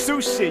Dr.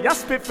 Seuss shit, y'all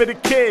spit for the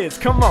kids.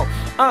 Come on,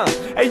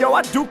 hey yo,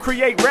 I do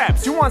create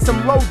raps. You want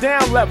some low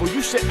down level,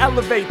 you should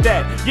elevate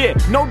that. Yeah,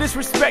 no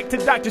disrespect to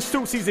Dr.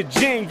 Seuss, he's a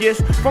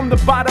genius. From the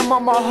bottom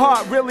of my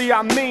heart, really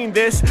I mean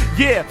this.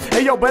 Yeah,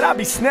 hey yo, but I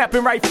be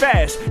snapping right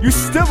fast. You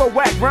still a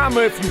whack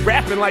rhymer if you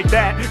rapping like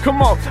that.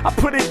 Come on, I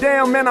put it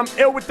down, man, I'm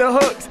ill with the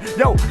hooks.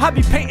 Yo, I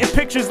be painting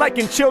pictures like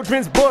in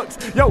children's books.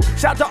 Yo,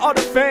 shout to all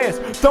the fans,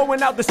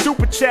 throwing out the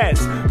super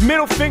chats.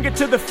 Middle finger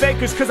to the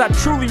fakers, cause I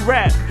truly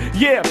rap.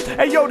 Yeah,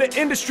 hey yo, the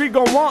industry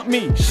gon' want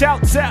me.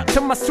 Shouts out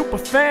to my super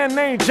fan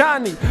named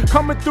Johnny,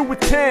 coming through with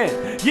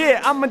 10.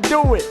 Yeah, I'ma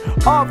do it,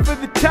 all for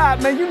the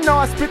top, man, you know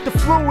I spit the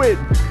fluid.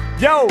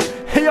 Yo,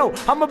 hey yo,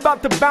 I'm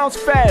about to bounce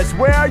fast.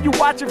 Where are you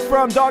watching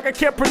from, dog? I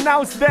can't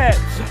pronounce that.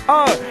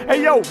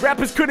 Hey yo,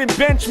 rappers couldn't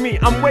bench me.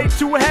 I'm way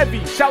too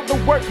heavy. Shout the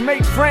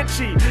workmate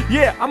Frenchie.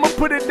 Yeah, I'ma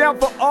put it down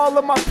for all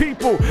of my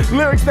people.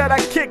 Lyrics that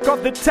I kick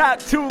off the top,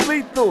 too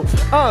lethal.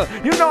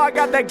 You know I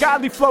got that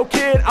godly flow,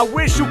 kid. I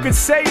wish you could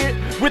say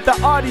it with the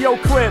audio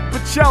clip.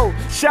 But yo,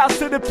 shouts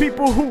to the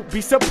people who be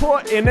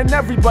supporting and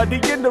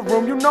everybody in the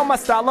room. You know my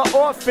style of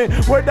orphan.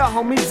 Word the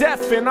homies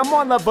effing. I'm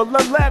on level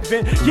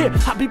 11. Yeah,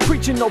 I be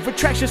preaching over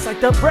tracks just like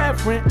the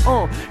Reverend.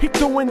 He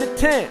threw in the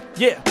 10.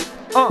 Yeah.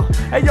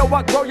 Hey yo,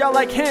 I grow y'all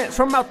like hands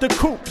from out the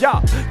coop.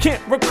 Y'all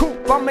can't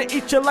recoup, I'ma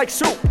eat you like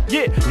soup.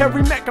 Yeah,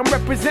 Harry Mack, I'm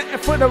representing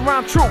for the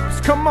rhyme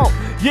troops. Come on,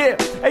 yeah.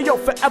 Hey yo,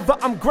 forever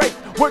I'm great.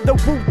 We're the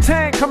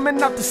Wu-Tang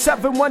coming out the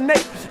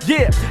 718.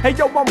 Yeah, hey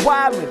yo, I'm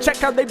wildin'. Check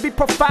how they be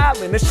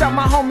profiling. And shout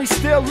my homies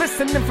still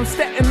listening from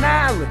Staten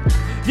Island.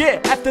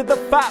 Yeah, after the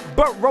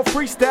 5-borough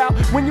freestyle,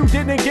 when you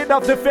didn't get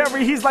off the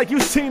ferry, he's like,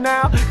 you see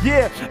now?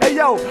 Yeah, hey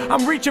yo,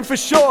 I'm reaching for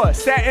sure.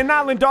 Staten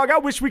Island, dog, I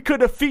wish we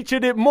could have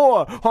featured it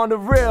more. On the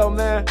real,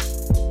 man.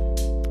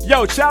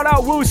 Yo, shout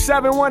out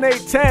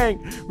Woo718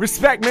 Tang.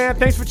 Respect, man.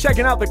 Thanks for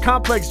checking out the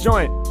Complex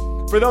joint.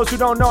 For those who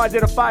don't know, I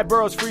did a 5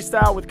 boroughs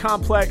freestyle with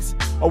Complex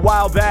a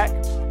while back.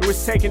 It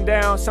was taken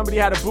down. Somebody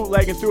had a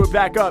bootleg and threw it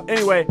back up.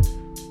 Anyway,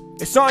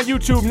 it's on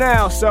YouTube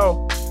now,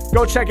 so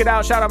go check it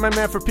out. Shout out my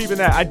man for peeping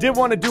that. I did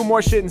want to do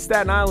more shit in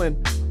Staten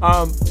Island,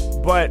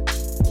 but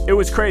it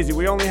was crazy.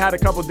 We only had a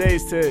couple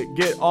days to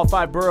get all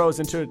 5 boroughs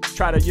and to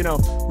try to, you know,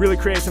 really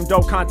create some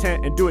dope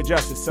content and do it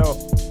justice. So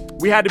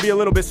we had to be a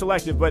little bit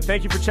selective, but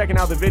thank you for checking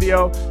out the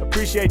video.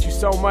 Appreciate you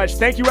so much.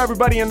 Thank you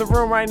everybody in the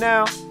room right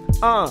now.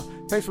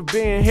 Thanks for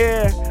being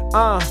here.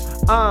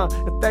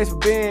 And thanks for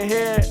being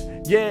here.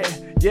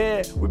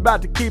 Yeah, we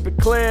about to keep it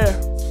clear.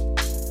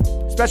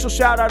 Special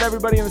shout out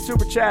everybody in the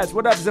super chats.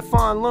 What up,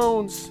 Zafon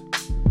Loons?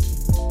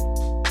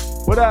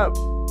 What up,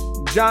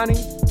 Johnny?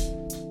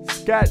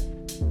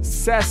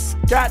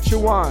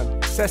 Saskatchewan.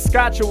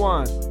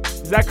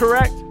 Is that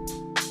correct?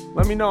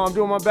 Let me know. I'm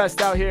doing my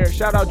best out here.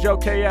 Shout out Joe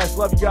KS.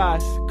 Love you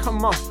guys.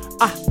 Come on.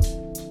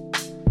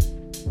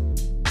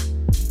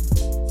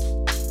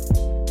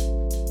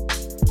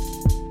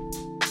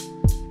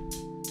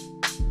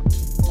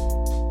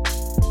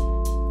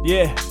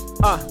 Yeah,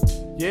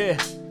 yeah,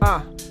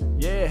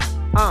 yeah,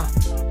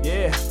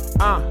 yeah,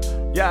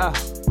 yeah.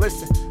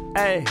 Listen,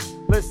 hey,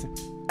 listen,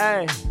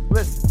 hey,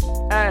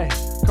 listen, hey,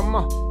 come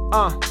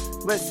on,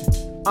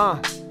 listen,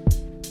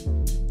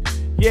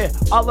 yeah,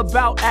 all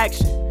about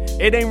action.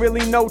 It ain't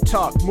really no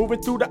talk,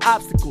 moving through the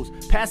obstacles,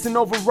 passing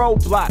over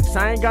roadblocks.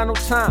 I ain't got no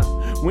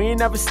time, we ain't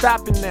never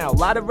stopping now. A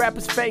lot of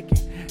rappers faking,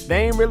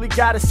 they ain't really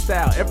got a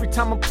style. Every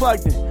time I'm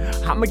plugged in,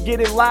 I'ma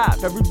get it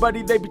live.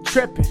 Everybody, they be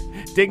tripping,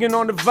 digging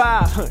on the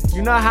vibe.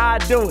 You know how I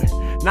do it.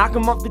 Knock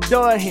 'em off the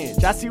door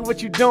hinge. I see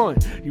what you doing.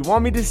 You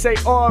want me to say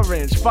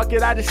orange? Fuck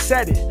it, I just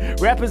said it.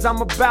 Rappers, I'm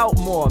about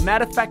more.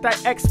 Matter of fact, I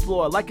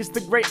explore like it's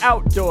the great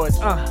outdoors.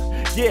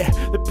 Yeah,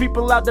 the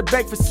people out there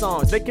beg for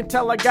songs. They can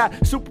tell I got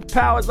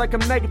superpowers like a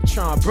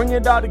Megatron. Bring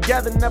it all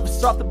together, never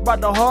soft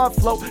about the hard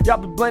flow. Y'all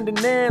be blending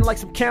in like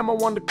some camo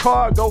on the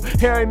cargo.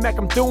 Harry Mack,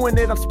 I'm doing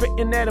it. I'm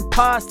spitting at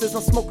imposters.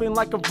 I'm smoking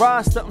like a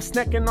roster. I'm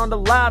snacking on the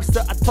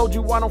lobster. I told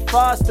you I don't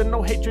foster.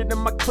 No hatred in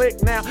my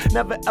clique now.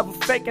 Never ever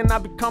faking. I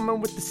be coming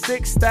with the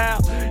sick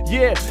style.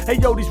 Yeah, hey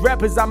yo, these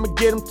rappers, I'ma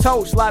get them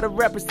toast. A lot of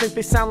rappers think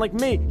they sound like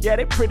me. Yeah,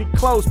 they pretty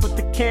close, but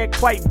they can't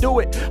quite do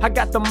it. I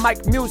got the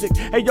mic music.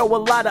 Hey yo, a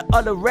lot of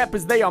other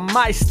rappers, they are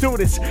my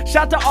students.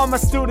 Shout to all my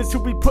students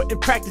who be putting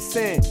practice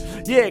in.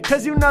 Yeah,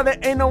 cause you know there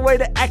ain't no way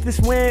to act this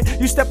win.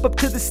 You step up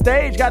to the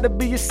stage, gotta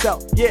be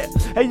yourself. Yeah,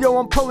 hey yo,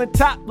 I'm pulling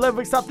top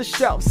lyrics off the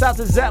shelf. South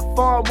to Zap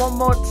Farm, one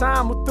more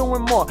time, we're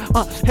doing more.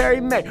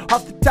 Harry Mack,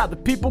 off the top, the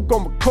people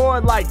gon'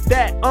 record like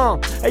that.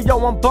 Hey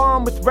yo, I'm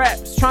bomb with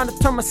raps, trying to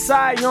turn my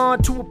side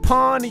on to a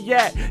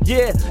Pontiac.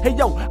 Yeah, hey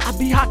yo, I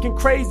be hocking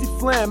crazy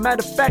flam.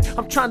 Matter of fact,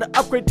 I'm trying to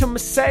upgrade to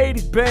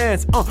Mercedes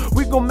Benz.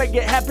 We gon' make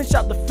it happen,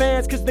 shout the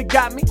fans, cause they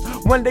got me.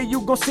 One day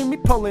you gon' see me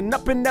pulling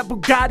up in that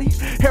Bugatti.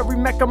 Harry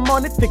Mack, I'm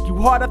on it, think you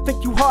hard, I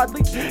think you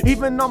hardly.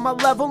 Even on my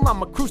level,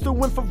 I'm a cruise to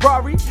win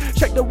Ferrari.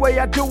 Check the way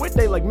I do it,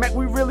 they like, Mac,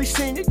 we really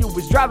seen it. You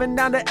was driving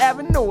down the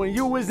avenue and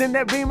you was in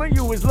that Beamer.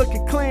 You was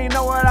looking clean,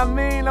 know what I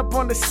mean, up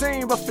on the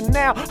scene. But for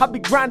now, I be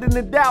grinding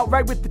it out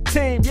right with the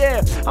team.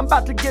 Yeah, I'm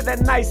about to get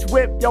that nice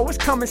whip, yo, it's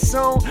coming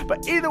soon.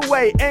 But either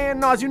way,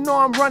 A&Rs, you know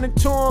I'm running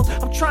to them.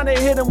 I'm trying to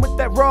hit them with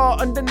that raw,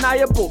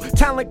 undeniable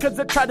talent, cause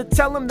I try to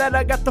tell them that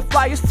I got the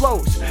flyest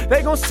flows.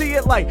 They gon' see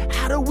it like,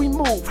 how do we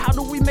move? How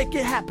do we make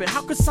it happen?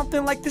 How could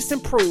something like this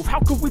improve? How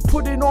could we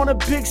put it on a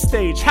big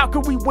stage? How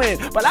could we win?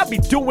 But I be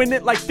doing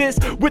it like this,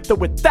 with or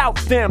without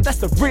them. That's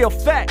the real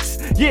facts.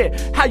 Yeah,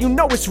 how you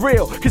know it's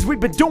real? Cause we've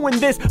been doing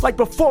this like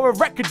before a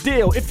record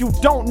deal. If you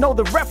don't know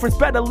the reference,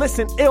 better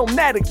listen.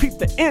 Illmatic, peep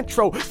the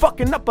intro.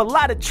 Fucking up a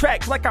lot of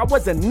tracks like I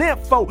was an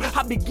info.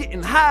 I be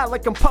getting high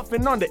like I'm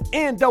puffing on the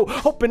endo.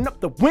 Open up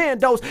the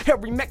windows.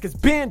 Harry Mack has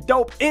been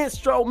dope.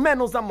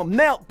 Instrumentals, I'm a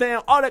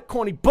meltdown. All that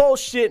corny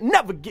bullshit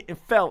never getting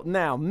felt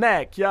now.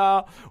 Mac,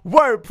 y'all.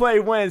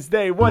 Wordplay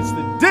Wednesday, what's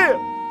the deal?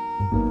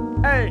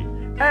 Hey,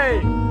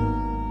 hey.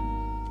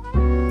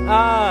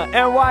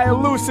 NY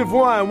Elusive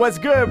One, what's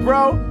good,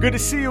 bro? Good to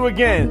see you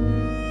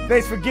again.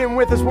 Thanks for getting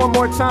with us one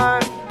more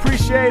time.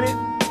 Appreciate it.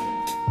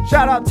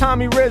 Shout out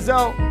Tommy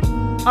Rizzo.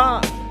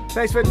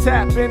 Thanks for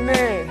tapping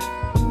in.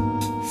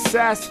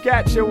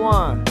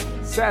 Saskatchewan.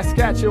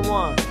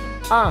 Saskatchewan.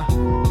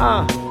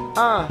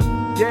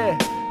 Yeah.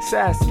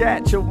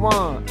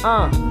 Saskatchewan.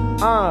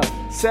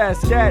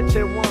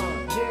 Saskatchewan.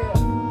 Yeah.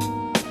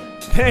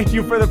 Thank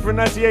you for the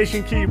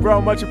pronunciation key, bro.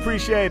 Much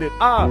appreciated.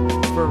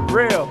 For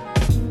real.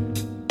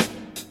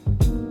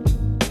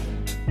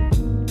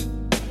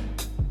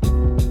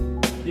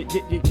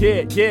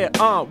 Yeah,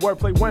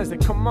 Wordplay Wednesday,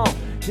 come on.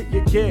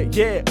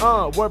 Yeah,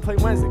 Wordplay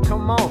Wednesday,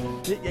 come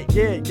on.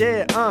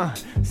 Yeah,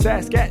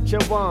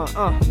 Saskatchewan,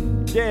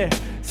 yeah,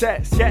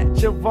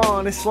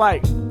 Saskatchewan. It's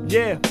like,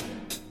 yeah,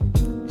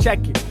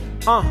 check it,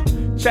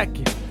 check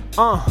it,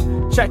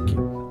 check it.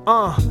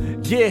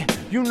 Yeah,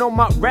 you know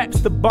my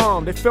rap's the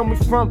bomb. They feel me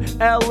from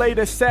LA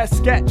to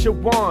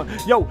Saskatchewan.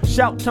 Yo,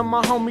 shout to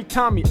my homie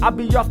Tommy, I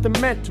be off the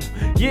mental.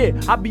 Yeah,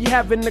 I be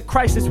having a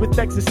crisis with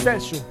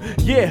existential.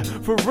 Yeah,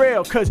 for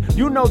real, cause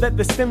you know that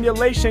the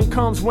stimulation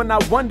comes when I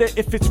wonder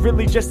if it's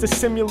really just a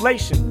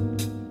simulation.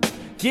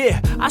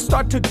 Yeah, I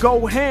start to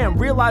go ham,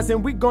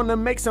 realizing we gonna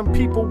make some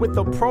people with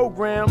a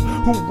program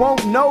who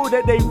won't know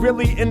that they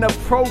really in a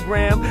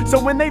program. So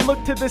when they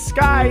look to the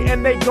sky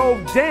and they go,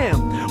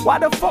 damn, why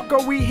the fuck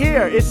are we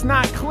here? It's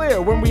not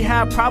clear. When we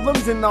have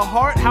problems in the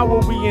heart, how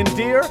will we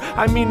endure?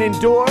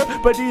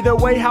 But either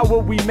way, how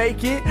will we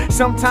make it?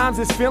 Sometimes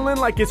it's feeling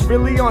like it's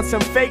really on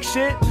some fake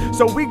shit.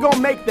 So we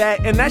gon' make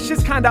that, and that's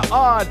just kinda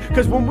odd.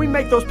 Cause when we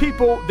make those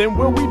people, then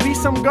will we be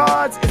some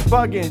gods? It's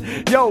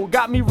bugging. Yo,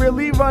 got me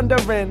really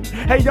wondering.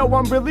 Hey yo,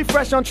 I'm really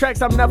fresh on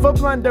tracks, I'm never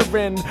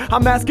blundering.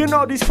 I'm asking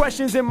all these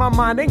questions in my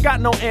mind, ain't got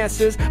no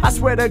answers. I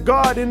swear to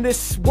God, in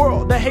this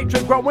world, the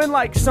hatred growing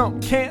like some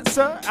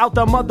cancer out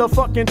the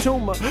motherfucking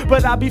tumor.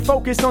 But I be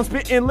focused on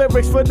spitting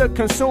lyrics for the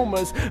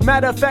consumers.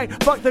 Matter of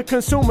fact, fuck the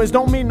consumers,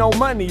 don't mean no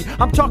money.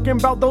 I'm talking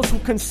about those who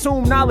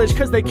consume knowledge,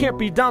 cause they can't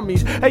be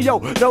dummies. Hey yo,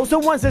 those the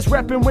ones that's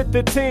repping with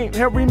the team.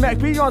 Harry Mack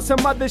be on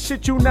some other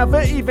shit you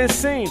never even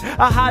seen.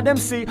 I hide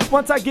MC,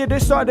 once I get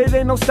it started,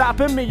 ain't no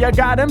stopping me. I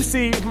got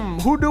MC,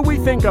 who do we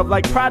think of,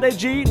 like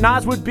Prodigy,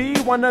 Nas would be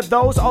one of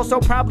those, also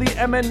probably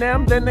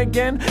Eminem. Then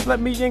again, let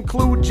me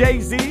include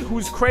Jay-Z,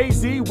 who's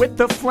crazy with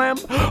the phlegm.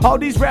 All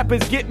these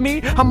rappers get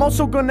me. I'm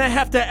also gonna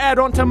have to add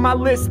on to my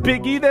list,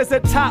 Biggie. There's a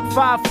top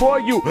 5 for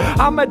you.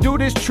 I'ma do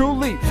this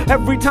truly.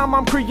 Every time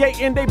I'm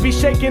creating, they be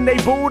shaking they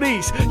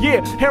booties.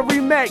 Yeah, Harry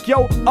Mack,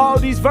 yo, all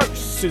these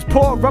verses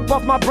pour up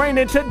off my brain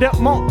into the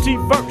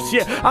multiverse.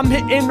 Yeah, I'm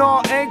hitting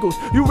all angles.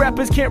 You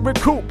rappers can't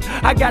recoup.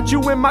 I got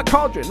you in my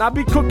cauldron. I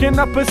be cooking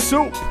up a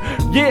soup.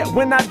 Yeah,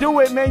 when I do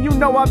it, man, you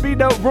know I be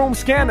the room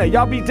scanner.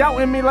 Y'all be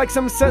doubting me like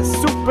some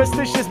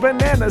superstitious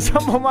bananas.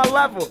 I'm on my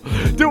level.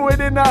 Do it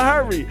in a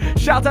hurry.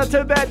 Shout out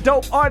to that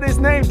dope artist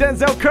named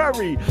Denzel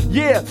Curry.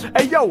 Yeah,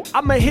 hey yo,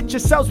 I'ma hit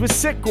yourselves with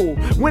sickle.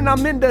 When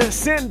I'm in the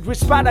sandwich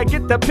spot, I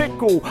get the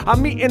pickle.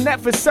 I'm eating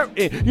that for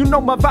certain. You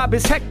know my vibe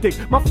is hectic.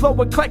 My flow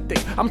eclectic.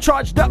 I'm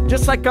charged up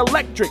just like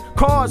electric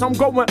cars. I'm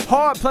going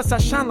hard, plus I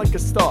shine like a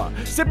star.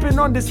 Sipping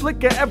on this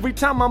liquor every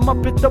time I'm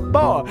up at the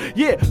bar.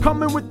 Yeah,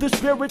 coming with the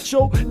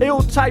spiritual,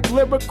 ill type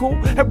lyrical.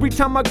 Every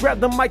time I grab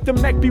the mic, the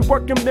Mac be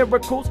working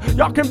miracles.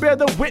 Y'all can bear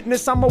the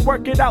witness. I'ma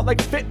work it out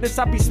like fitness.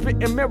 I be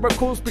spitting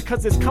miracles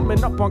because it's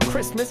coming up on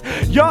Christmas.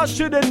 Y'all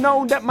should've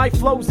known that my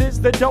flows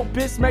is the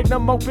dopest.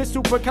 Magnum opus,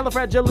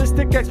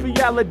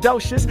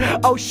 supercalifragilisticexpialidocious.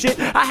 Oh shit,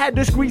 I had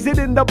to squeeze it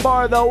in the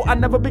bar though. I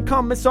never be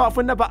coming soft.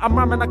 Whenever I'm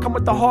rhyming, I come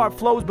with the hard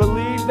flows.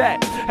 Believe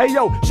that. Hey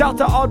yo, shout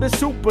to all the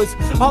supers,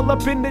 all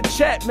up in the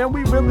chat, man.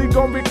 We really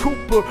gon'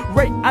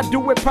 recuperate. I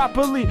do it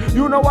properly.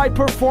 You know I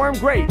perform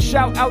great.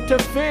 Shout out to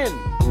Finn.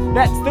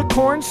 That's the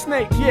corn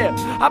snake, yeah.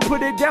 I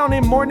put it down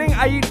in morning,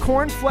 I eat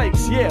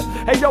cornflakes, yeah.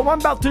 Hey yo, I'm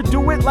about to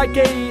do it like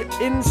a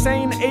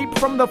insane ape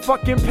from the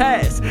fucking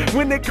past.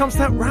 When it comes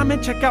to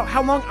rhyming, check out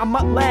how long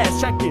I'ma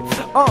last. Check it,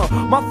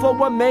 my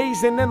flow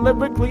amazing and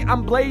lyrically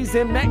I'm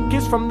blazing. Mac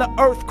is from the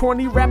earth,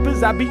 corny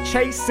rappers I be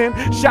chasing.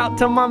 Shout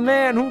to my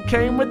man who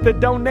came with the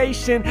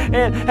donation.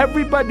 And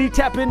everybody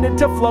tapping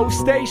into flow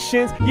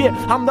stations. Yeah,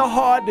 I'm the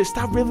hardest,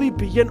 I really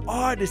be an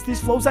artist. These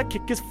flows I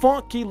kick is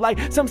funky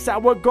like some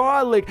sour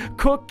garlic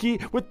cookie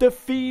with the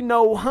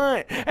pheno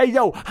hunt. Hey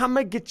yo,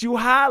 I'ma get you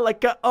high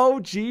like a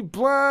OG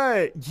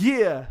blunt.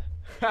 Yeah.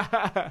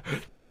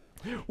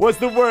 What's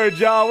the word,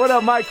 y'all? What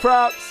up, Mike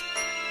Crops?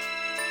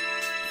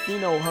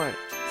 Pheno hunt.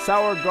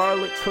 Sour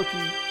garlic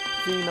cookie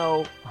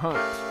pheno hunt.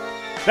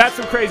 That's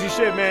some crazy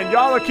shit, man.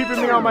 Y'all are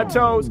keeping me on my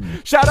toes.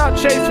 Shout out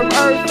Chase from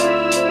Earth.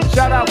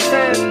 Shout out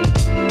Finn.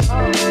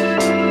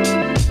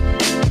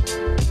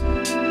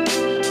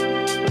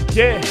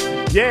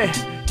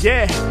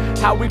 Yeah.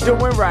 How we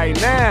doing right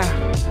now?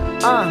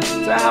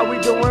 So how we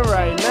doing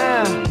right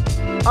now?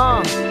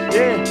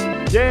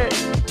 Yeah.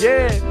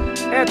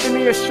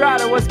 Anthony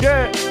Estrada, what's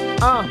good?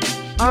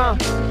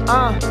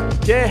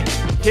 Yeah.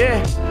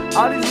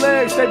 All these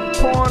lyrics, they be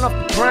pouring off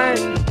the brain.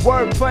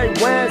 Wordplay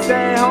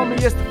Wednesday, homie,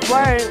 it's the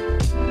flame.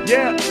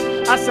 Yeah,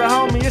 I said,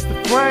 homie, it's the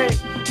flame.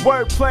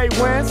 Wordplay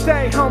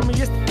Wednesday, homie,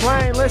 it's the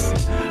flame. Listen,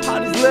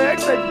 all these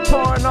lyrics, they be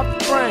pouring off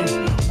the brain.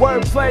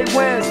 Wordplay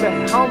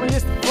Wednesday, homie,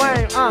 it's the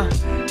flame.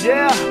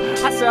 Yeah,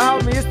 I said,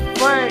 homie, it's the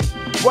flame.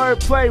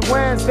 Wordplay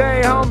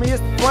Wednesday, homie,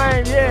 it's the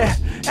flame, yeah.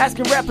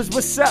 Asking rappers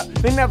what's up,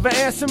 they never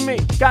answer me.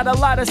 Got a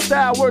lot of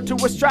style, word to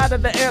Estrada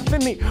the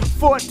Anthony.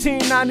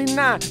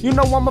 $14.99, you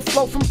know I'ma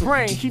flow from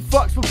brain. He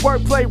fucks with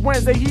Wordplay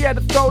Wednesday, he had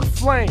to throw the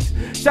flames.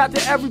 Shout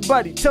to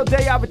everybody, till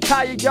day I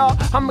retire, y'all.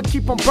 I'ma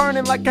keep on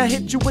burning like I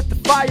hit you with the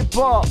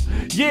fireball.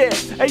 Yeah,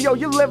 hey yo,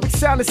 your lyrics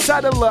sounded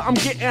subtler. I'm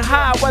getting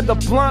high, whether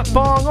blunt,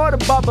 bong, or the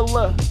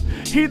bubbler.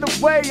 Either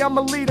way,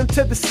 I'ma lead them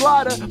to the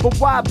slaughter. But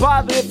why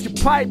bother if your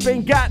pipe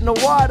ain't got no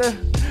water?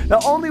 The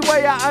only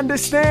way I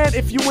understand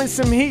if you in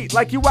some heat,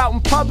 like you out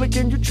in public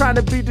and you trying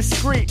to be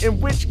discreet.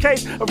 In which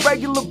case, a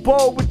regular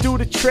bowl would do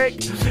the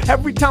trick.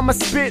 Every time I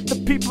spit, the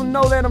people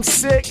know that I'm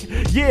sick.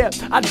 Yeah,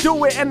 I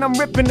do it and I'm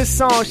ripping the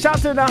song. Shout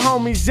to the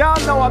homies, y'all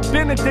know I've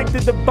been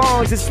addicted to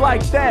bongs. It's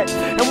like that.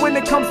 And when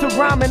it comes to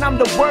rhyming, I'm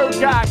the word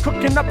guy.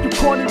 Cooking up you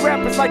corny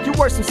rappers like you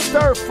were some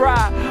stir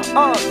fry.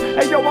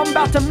 Hey yo, I'm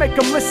about to make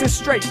them listen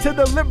straight to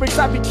the lyrics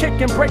I be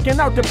kicking, breaking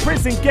out the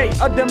prison gate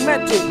of the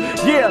mental.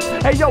 Yeah,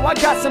 hey yo, I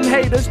got some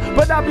haters,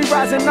 but I be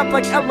rising up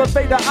like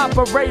elevator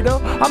operator.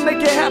 I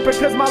make it happen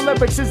cause my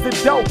lyrics is the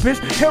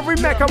dopest. Harry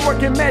Mack, I'm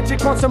working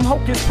magic on some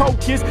hocus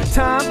pocus.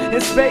 Time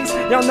and space,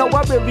 y'all know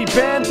I really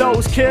band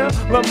those. Kill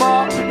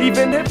Lamar,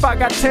 even if I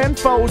got 10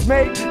 foes.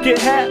 Make it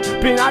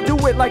happen, I do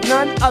it like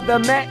none other.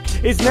 Mac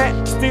is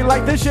nasty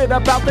like the shit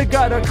about the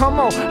gutter. Come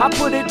on, I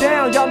put it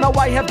down, y'all know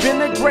I have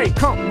been a great.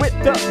 Come with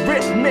the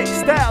rhythmic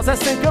styles that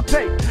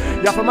syncopate.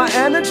 Y'all for my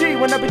energy,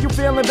 whenever you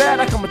feeling bad,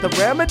 I come with the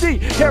remedy.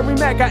 Harry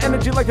Mack got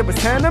energy like it was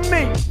 10 of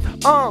me.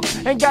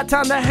 Ain't got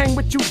time to hang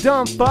with you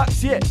dumb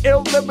fucks. Yeah,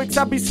 ill lyrics,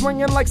 I be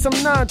swinging like some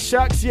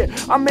nunchucks.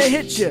 Yeah, I'ma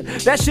hit ya,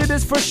 that shit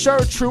is for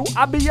sure true.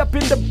 I be up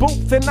in the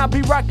booth and I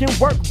be rocking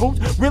work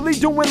boots. Really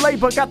doing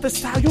labor, got the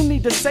style you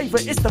need to savor.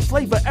 It's the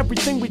flavor,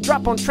 everything we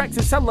drop on tracks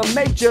is hella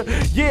major.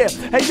 Yeah,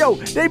 hey yo,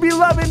 they be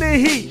loving the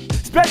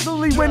heat.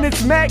 especially when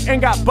it's Mac and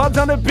got Bubs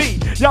on the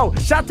beat. Yo,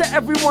 shout to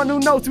everyone who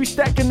knows we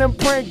stacking them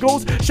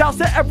Pringles. Shouts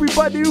to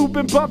everybody who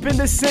been bumping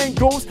the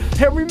singles.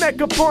 Harry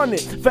Mack up on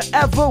it,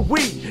 forever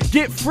we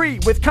get free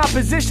with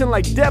composition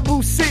like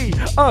Debussy.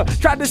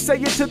 Tried to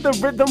say it to the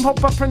rhythm,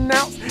 hope I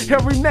pronounce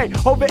Harry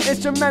Mack. Over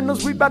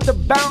instrumentals, we about to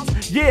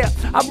bounce. Yeah,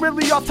 I'm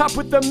really off top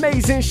with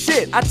amazing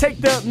shit. I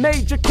take the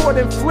major chord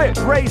and flip,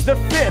 raise the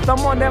fifth. I'm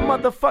on that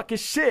motherfucking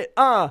shit.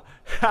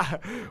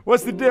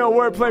 What's the deal?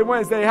 Wordplay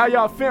Wednesday. How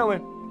y'all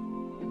feeling?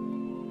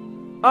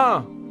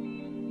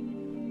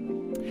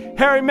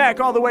 Harry Mack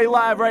all the way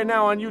live right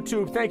now on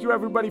YouTube. Thank you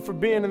everybody for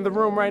being in the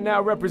room right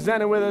now,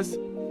 representing with us.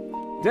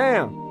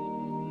 Damn.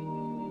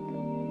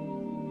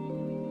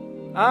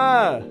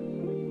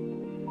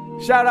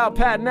 Shout out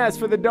Pat Ness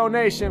for the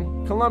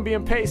donation.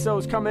 Colombian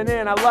pesos coming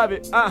in. I love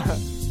it.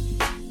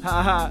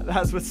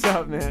 That's what's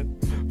up, man.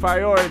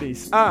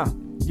 Priorities.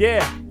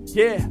 Yeah.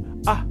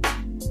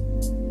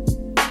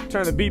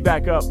 Turn the beat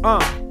back up.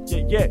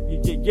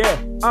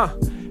 Yeah.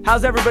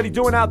 How's everybody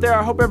doing out there?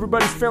 I hope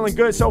everybody's feeling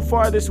good so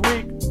far this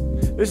week.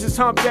 This is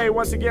Hump Day.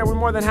 Once again, we're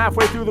more than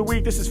halfway through the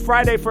week. This is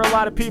Friday for a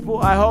lot of people,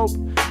 I hope.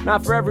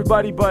 Not for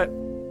everybody, but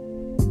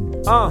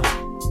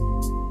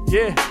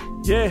yeah.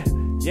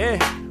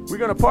 We're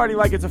gonna party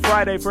like it's a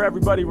Friday for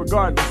everybody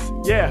regardless.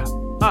 Yeah.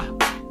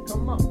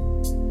 Come on.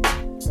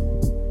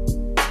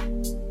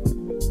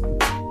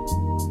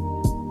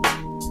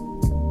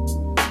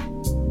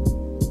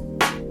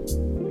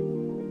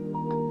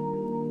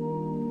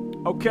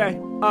 Okay.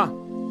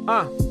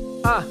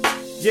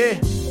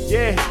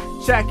 Yeah.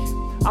 Check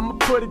it. I'ma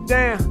put it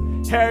down.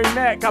 Harry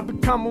Mack, I be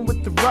coming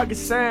with the rugged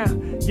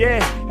sound.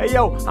 Yeah, hey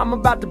yo, I'm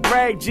about to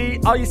brag, G.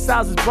 All your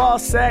styles is ball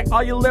sack,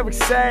 all your lyrics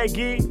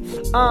saggy.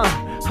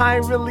 I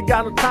ain't really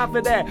got no time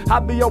for that. I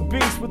be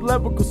obese with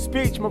lyrical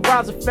speech, my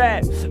rhymes are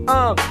fat.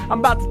 I'm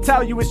about to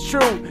tell you it's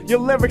true. Your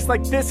lyrics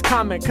like this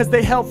comment, cause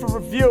they held for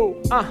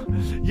review.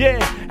 Yeah,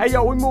 hey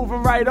yo, we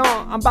moving right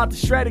on. I'm about to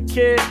shred it,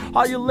 kid.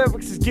 All your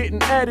lyrics is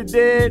getting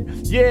edited.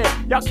 Yeah,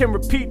 y'all can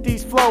repeat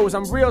these flows.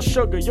 I'm real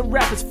sugar, your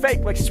rap is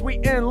fake like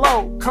sweet and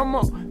low. Come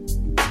on.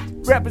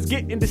 Rappers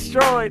getting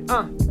destroyed,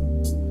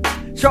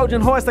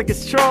 Trojan horse like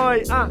it's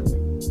Troy,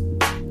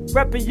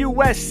 Reppin'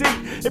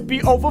 USC, it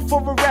be over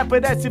for a rapper,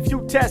 that's if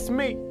you test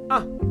me,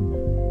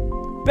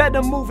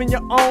 Better move in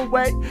your own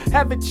way,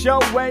 have it your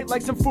way,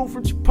 like some food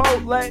from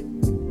Chipotle.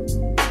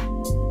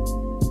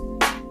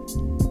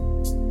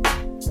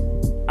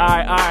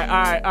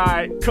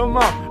 Alright, come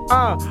on.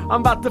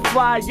 I'm about to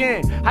fly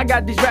in. I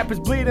got these rappers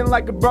bleeding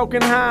like a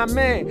broken hind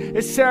man.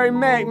 It's Harry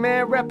Mack,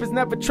 man. Rappers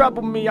never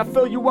trouble me. I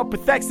fill you up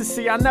with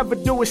ecstasy. I never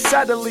do it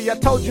subtly. I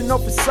told you no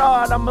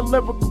facade. I'm a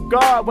lyrical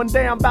god. One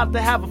day I'm about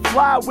to have a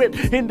fly whip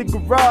in the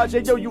garage.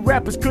 Hey, yo, you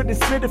rappers couldn't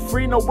spit it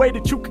free. No way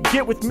that you could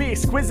get with me.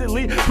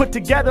 Exquisitely put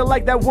together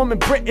like that woman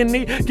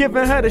Brittany.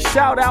 Giving her the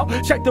shout out.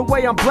 Check the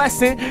way I'm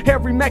blessing.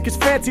 Harry Mack is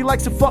fancy like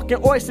some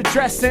fucking oyster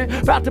dressing.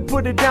 About to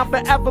put it down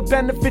forever.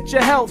 Benefit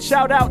your health.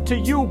 Shout out to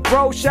you,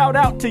 bro. Shout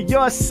out to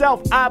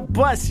yourself. I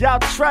bust, y'all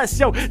trust.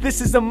 Yo,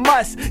 this is a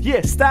must.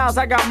 Yeah, styles,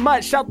 I got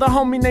much. Shout the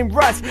homie named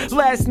Russ.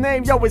 Last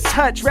name, yo, it's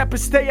Hutch.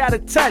 Rappers stay out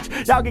of touch.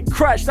 Y'all get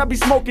crushed. I be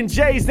smoking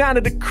J's down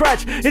to the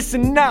crutch. It's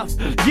enough.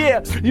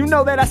 Yeah, you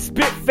know that I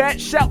spit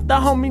fat. Shout the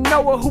homie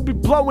Noah who be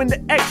blowing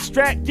the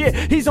extract. Yeah,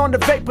 he's on the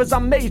vapors.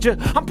 I'm major.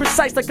 I'm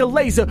precise like a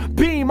laser.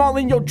 Beam all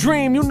in your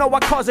dream. You know I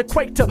cause a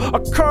quake to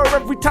occur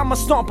every time I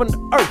stomp on the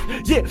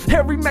earth. Yeah,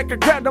 Harry Mack, I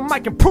grab the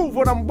mic and prove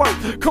what I'm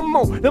worth. Come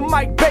on, the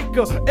Mike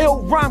Baker,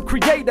 ill rhyme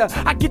creator.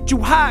 I get you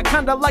high,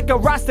 kinda like a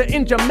roster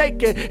in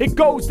Jamaica. It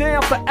goes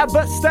down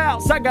forever.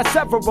 Styles, I got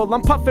several.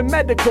 I'm puffing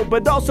medical,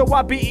 but also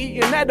I be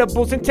eating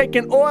edibles and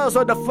taking oils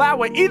or the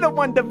flower. Either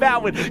one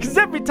devoured. Cause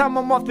every time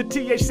I'm off the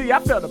THC, I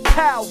feel the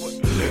power.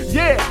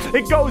 Yeah,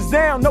 it goes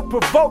down, no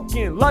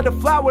provoking. Love the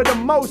flower the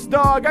most,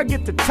 dog. I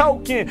get the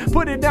token.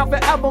 Put it down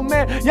forever,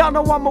 man. Y'all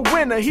know I'm a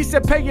winner. He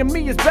said paying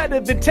me is better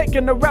than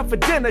taking her out for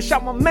dinner.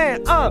 Shout my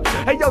man,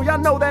 Hey yo, y'all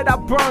know that I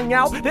brung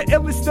out the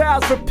illest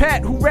styles for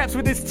Pat, who raps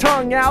with his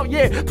tongue out.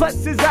 Yeah,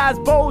 plus his eyes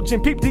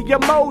bulging. Peep the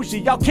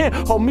emoji. Y'all can't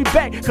hold me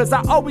back, cause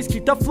I always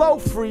keep the flow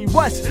free.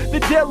 What's the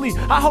dilly?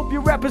 I hope you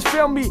rappers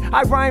feel me.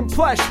 I rhyme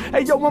plush.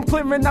 Hey yo, I'm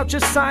clearing out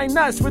your sign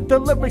us with the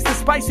lyrics that's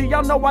spicy.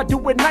 Y'all know I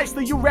do it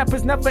nicely. You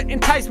rappers never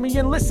entice me.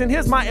 And listen,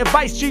 here's my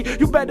advice, G.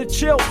 You better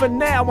chill for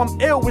now. I'm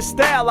ill with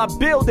style. I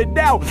build it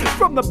out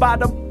from the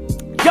bottom.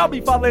 Y'all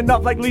be falling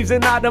off like leaves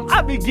in autumn.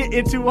 I be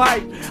getting too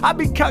hype. I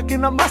be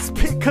cucking on my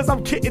spit cause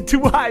I'm getting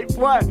too hype.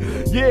 What?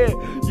 Yeah.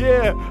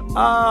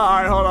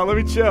 Alright, hold on, let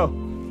me chill.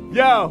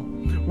 Yo,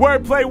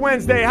 Wordplay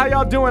Wednesday. How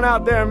y'all doing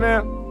out there,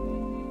 man?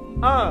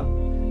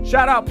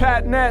 Shout out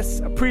Pat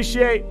Ness.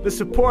 Appreciate the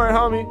support,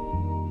 homie.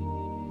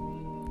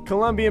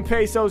 Colombian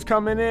pesos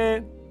coming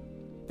in.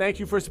 Thank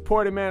you for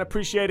supporting, man.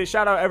 Appreciate it.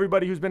 Shout out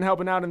everybody who's been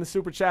helping out in the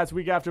super chats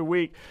week after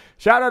week.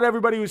 Shout out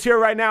everybody who's here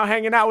right now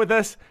hanging out with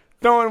us,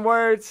 throwing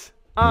words.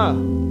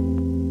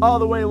 All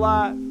the way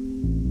live.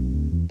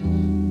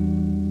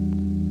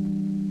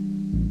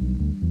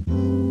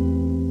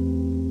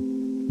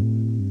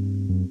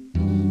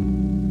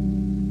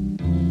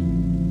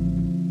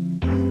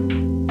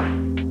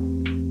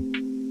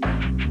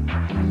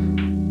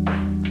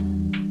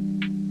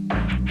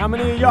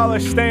 many of y'all are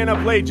staying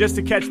up late just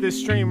to catch this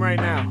stream right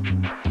now?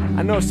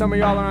 I know some of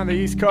y'all are on the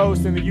East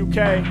Coast in the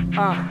UK.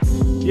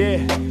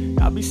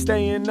 Yeah, I'll be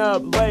staying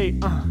up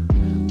late.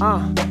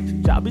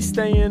 Y'all be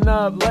staying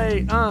up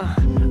late.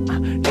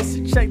 Just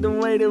to check the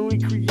way that we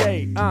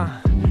create.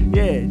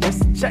 Yeah,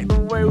 just to check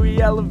the way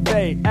we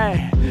elevate.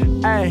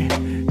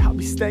 I'll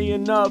be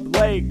staying up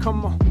late.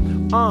 Come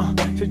on.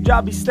 So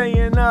y'all be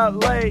staying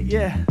up late.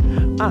 Yeah.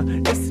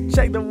 Just to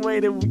check the way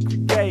that we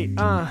create.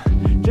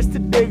 Just to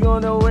dig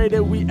on the way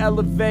that we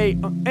elevate.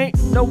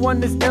 Ain't no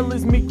one as ill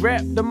as me.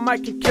 Grab the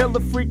mic and kill a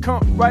free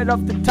comp right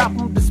off the top.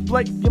 I'm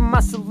displaying my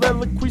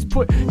soliloquies.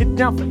 Put it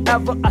down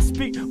forever. I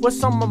speak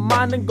what's on my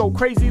mind and go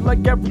crazy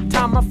like every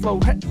time I flow.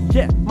 Hey,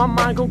 yeah, my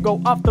mind gon'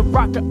 go off the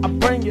rocker. I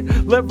bring it.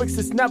 Lyrics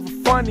is never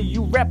funny.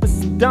 You rappers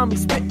some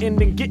dummies.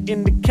 Spitting and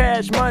getting the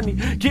cash money.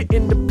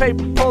 Getting the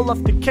paper. Pull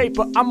off the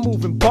caper. I'm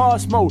moving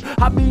boss mode.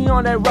 I be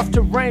on that rough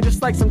terrain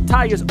just like some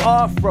tires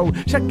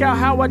off-road. Check out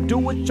how I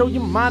do it. Show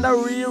your mind I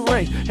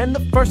rearrange. And the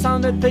first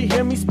time that they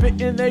hear me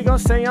spitting, they gon'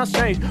 say I'm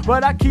strange.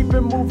 But I keep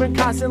it moving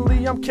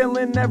constantly, I'm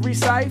killing every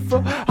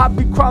cipher. I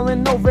be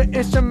crawling over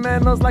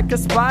instrumentals like a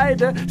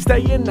spider.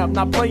 Staying up,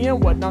 not playing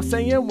what I'm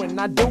saying when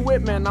I do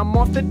it. Man, I'm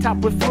off the top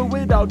with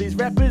fluid. All these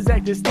rappers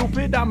acting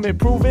stupid. I'm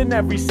improving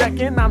every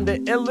second. I'm the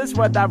illest,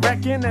 what I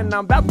reckon. And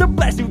I'm about to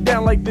blast you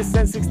down like this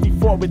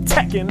N64 with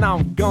Tekken.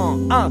 I'm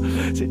gone.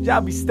 Said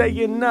y'all be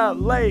staying up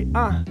late.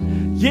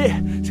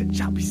 Yeah, said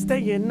y'all be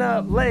staying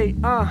up late.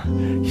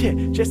 Yeah,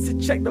 just to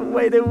check the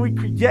way that we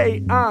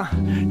create.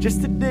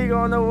 Just to dig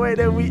on the way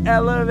that we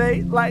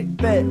elevate like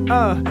that.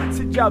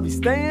 Said y'all be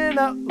staying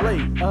up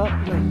late,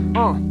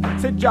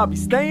 said y'all be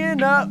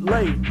staying up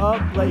late,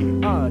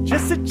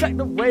 just to check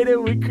the way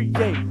that we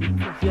create,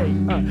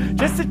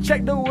 just to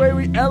check the way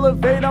we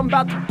elevate. I'm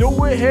about to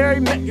do it, Harry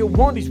Mack, you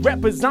want these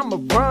rappers, I'm a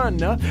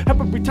runner.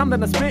 Every time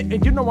that I spit,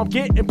 and you know I'm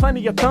getting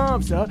plenty of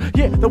thumbs up.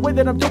 Yeah, the way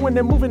that I'm doing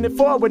it, moving it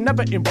forward,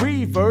 never in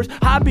reverse.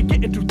 I be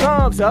getting 2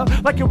 thumbs up,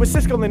 like it was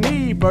Siskel and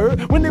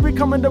Ebert. When they be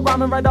coming to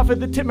rhyming right off of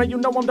the tip, man, you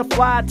know I'm the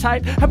fly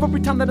type. Every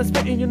time that I'm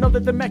spitting, you know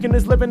that the Mackin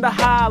is living the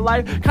high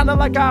life. Kinda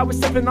like I was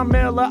sipping on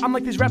Miller. I'm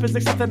like these rappers,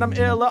 except that I'm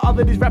iller. All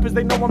of these rappers,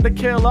 they know I'm the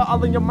killer.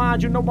 All in your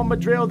mind, you know I'm a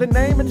drill. The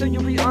name until you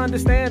be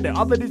understanding.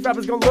 All of these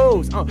rappers gon'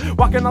 lose.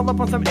 Walking all up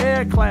on some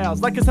air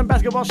clouds, like it's some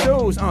basketball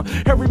shoes.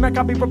 Harry Mack,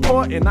 I be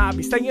reporting. I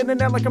be staying in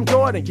there like I'm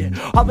Jordan.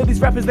 Yeah, all of these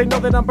rappers, they know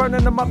that I'm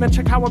burning them up. Man,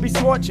 check how I be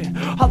scorching.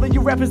 All of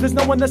you rappers, there's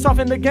no one that's off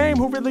in the game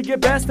who really get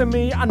best of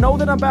me. I know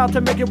that I'm about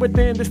to make it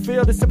within this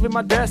field. It's simply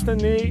my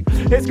destiny.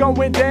 It's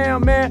going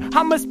down, man.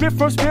 I'm a spit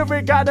from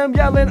spirit. Got them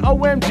yelling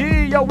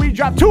OMG. Yo, we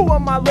dropped 2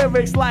 of my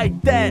lyrics like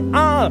that.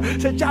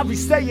 Said y'all be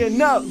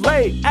staying up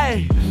late.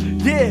 Ayy.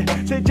 Yeah,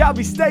 said y'all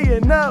be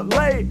staying up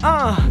late.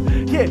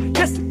 Yeah,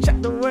 just to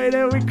check the way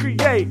that we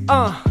create.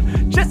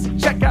 Just to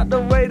check out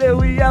the way that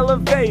we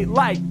elevate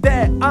like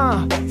that.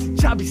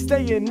 Said y'all be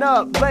staying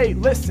up late.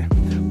 Listen.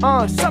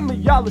 Some of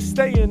y'all are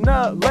staying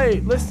up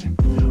late. Listen.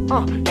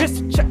 Just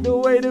to check the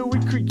way that we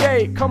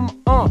create. Come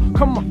on.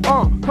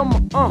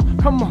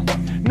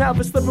 Now if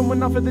it's slipping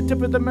when off at the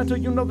tip of the mental,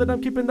 you know that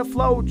I'm keeping the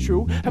flow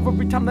true.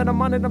 Every time that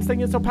I'm on it, I'm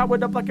staying so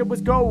powered up like it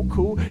was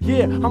Goku.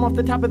 Yeah, I'm off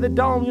the top of the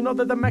dome, you know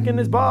that the Mackin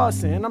is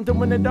bossing. I'm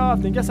doing it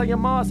often, yes I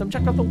am awesome.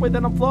 Check out the way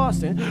that I'm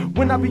flossing.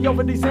 When I be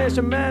over these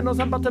instrumentals,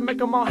 I'm about to make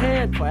them all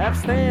hand clap.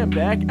 Stand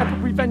back,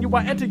 every venue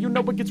I enter, you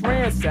know it gets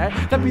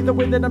ransacked. That be the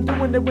way that I'm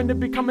doing it when it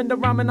be coming to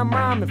rhyme and I'm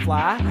rhyming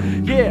fly.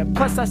 Yeah,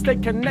 plus I stay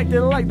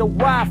connected like the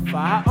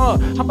Wi-Fi.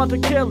 I'm about to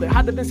kill it,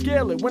 hotter than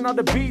Skillet when all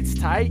the beats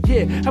tight.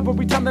 Yeah,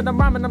 every time that I'm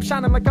rhyming, I'm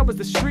shining like I was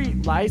the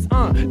street lights.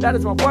 That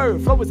is my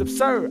word, flow is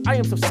absurd. I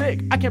am so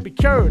sick, I can't be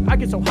cured. I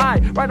get so high,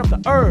 right off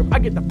the herb. I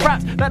get the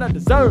props that I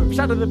deserve.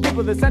 Shout out to the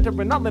people that's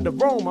entering all in the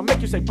room. I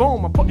make you say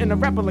boom. I'm putting a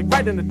rapper like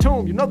right in the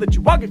tomb. You know that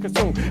you all get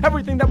consumed.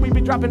 Everything that we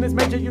be dropping is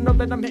major. You know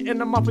that I'm hitting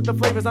them off with the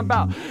flavors. I'm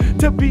about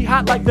to be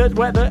hot like the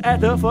weather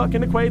at the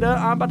fucking equator.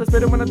 I'm about to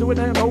spit it when I do it,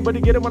 and nobody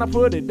get it when I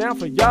put it down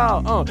for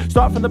y'all.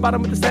 Start from the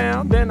bottom with the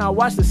sound, then I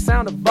watch the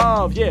sound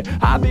evolve. Yeah,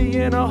 I be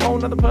in a whole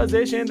nother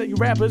position that you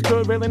rappers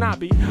could really not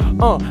be.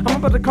 I'm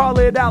about to call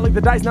it out like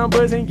the dice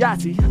numbers in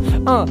Yahtzee.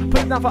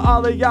 Put it down for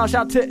all of y'all.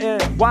 Shout to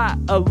NY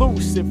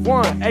Elusive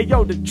One.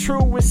 Ayo, the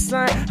truest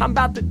son. I'm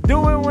about to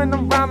do it when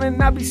I'm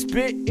rhyming. I be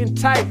spitting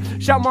tight.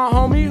 Shout my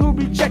homie who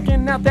be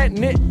checking out that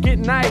Nick at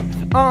night.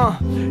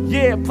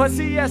 Yeah, plus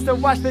he has to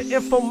watch the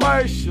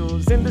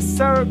infomercials in the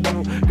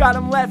circle. Got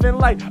him laughing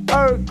like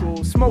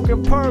Urkel,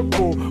 smoking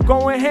purple,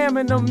 going ham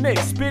in the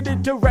mix. Spit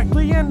it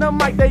directly in the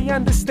mic. They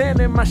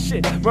understanding my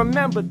shit.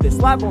 Remember this,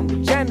 live on the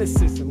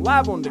Genesis and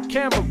live on the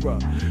camera.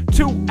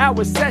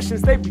 2-hour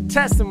sessions, they be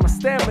testing my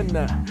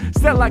stamina.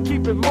 Still I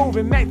keep it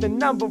moving, make the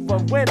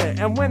 #1 winner.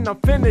 And when I'm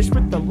finished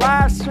with the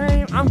live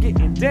stream, I'm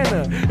getting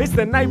dinner. It's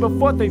the night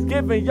before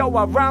Thanksgiving, yo,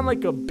 I rhyme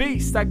like a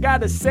beast. I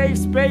gotta save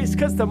space,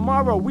 cause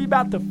tomorrow we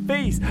bout to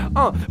feast.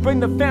 Bring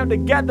the fam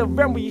together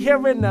when we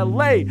here in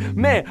LA.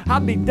 Man, I'll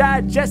be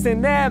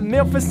digesting that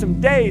meal for some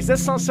days.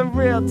 That's on some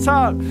real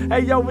talk.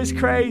 Hey yo, it's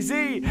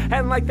crazy.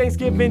 And like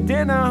Thanksgiving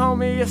dinner,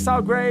 homie, it's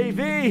all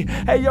gravy.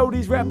 Hey yo,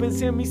 these rappers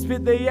hear me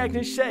spit, they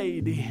acting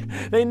shady.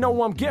 They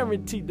know I'm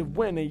guaranteed to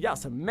win and y'all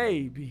some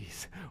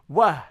maybes.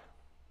 What?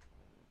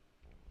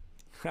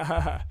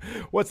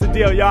 What's the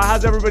deal, y'all?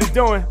 How's everybody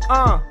doing?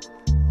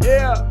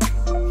 Yeah.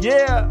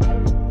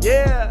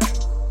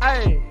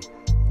 Hey.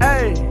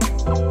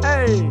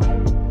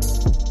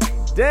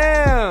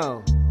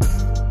 Damn.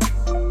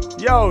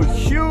 Yo,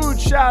 huge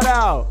shout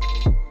out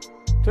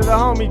to the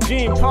homie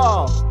Gene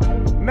Paul.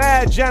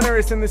 Mad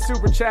generous in the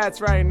super chats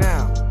right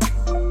now.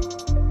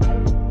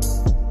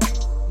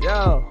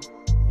 Yo.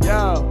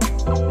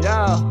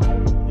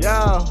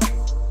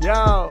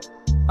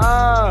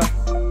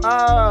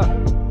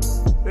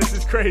 This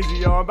is crazy,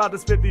 yo. I'm about to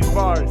spit these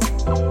bars.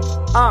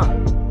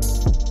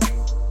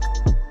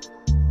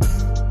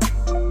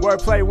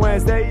 Wordplay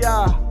Wednesday,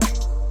 y'all.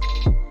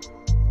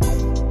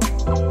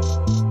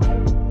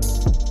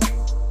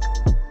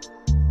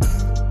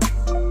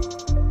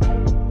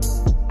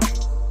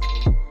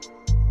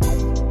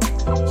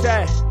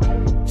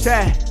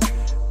 Check.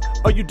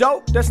 Oh, you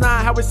dope? That's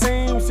not how it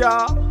seems,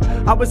 y'all.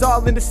 I was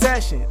all in the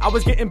session. I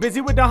was getting busy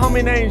with the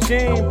homie named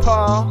Gene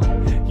Paul.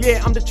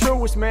 Yeah, I'm the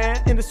truest,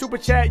 man. In the super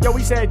chat, yo,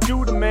 he said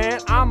you the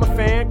man. I'm a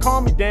fan,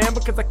 call me Dan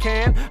because I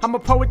can. I'm a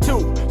poet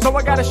too, so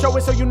I gotta show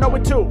it so you know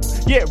it too.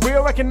 Yeah,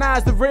 real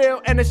recognize the real,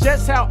 and it's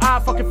just how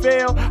I fucking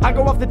feel. I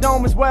go off the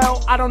dome as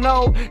well. I don't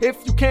know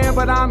if you can,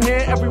 but I'm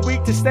here every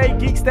week to stay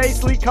geek, stay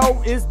sleek.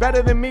 Hope is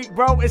better than me,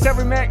 bro. It's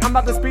every Mac. I'm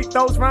about to speak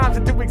those rhymes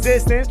into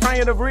existence,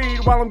 trying to read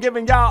while I'm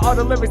giving y'all all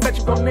the lyrics that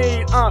you gon'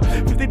 need.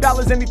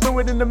 $50 and he threw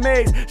it in the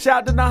mix. Shout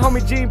out to the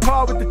homie Gene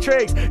Paul with the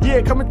tricks. Yeah,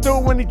 coming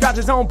through when he dropped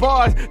his own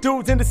bars.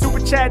 Dudes in the super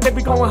chat, they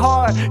be going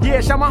hard. Yeah,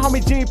 shout my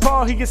homie Gene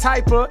Paul, he gets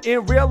hyper.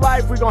 In real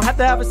life, we gon' have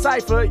to have a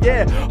cypher.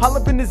 Yeah, all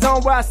up in the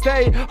zone where I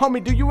stay.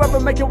 Homie, do you ever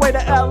make your way to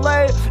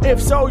LA? If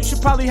so, you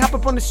should probably hop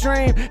up on the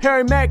stream.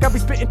 Harry Mack, I'll be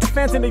spitting to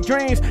fans in their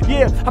dreams.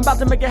 Yeah, I'm about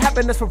to make it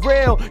happen, that's for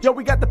real. Yo,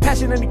 we got the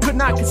passion and he could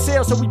not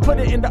conceal, so we put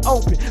it in the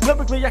open.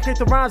 Lyrically, I create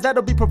the rhymes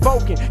that'll be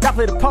provoking. Y'all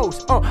play the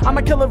post. I'm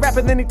a killer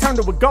rapper, then he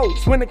turned to a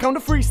ghost. When it come to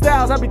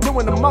freestyles, I be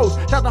doing the most.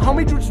 Shout the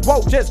homie Drew just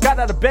woke, just got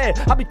out of bed.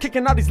 I be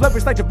kicking all these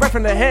lyrics like the breath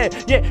in the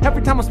head. Yeah,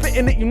 every time I'm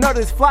spitting it, you know that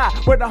it's fly.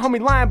 Word the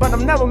homie lying, but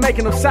I'm never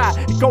making him sigh.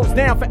 It goes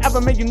down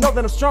forever, man, you know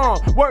that I'm strong.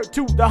 Word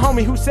to the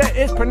homie who said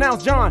it's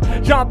pronounced John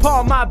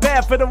Paul, my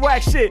bad for the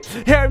whack shit.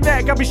 Harry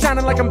Mack, I be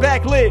shining like I'm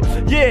backlit.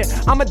 Yeah,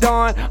 I'm a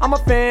Don, I'm a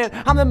fan,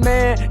 I'm the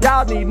man.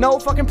 Y'all need no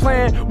fucking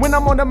plan. When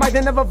I'm on the mic,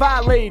 they never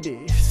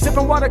violated.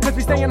 Sipping water cause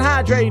we staying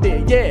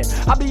hydrated. Yeah,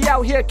 I be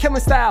out here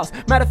killing styles.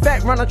 Matter of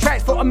fact, run on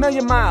tracks for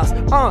 1,000,000 miles.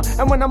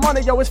 And when I'm on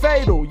it, yo, it's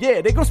fatal.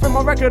 Yeah, they gon' spin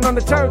my record on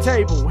the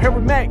turntable.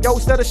 Harry Mack, yo,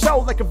 set a show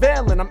like a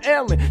villain. I'm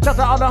ailing. Shout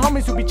to all the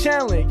homies who be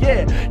chillin'.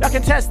 Yeah, y'all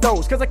can test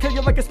those, cause I kill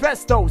you like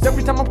asbestos.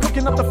 Every time I'm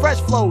cooking up the fresh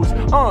flows.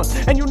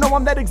 And you know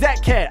I'm that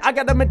exact cat. I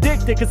got them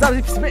addicted, cause I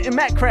be spitting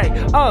Mac crack.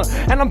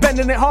 And I'm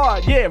bending it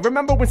hard. Yeah,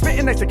 remember when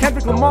spitting next to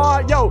Kendrick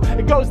Lamar? Yo,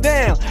 it goes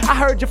down. I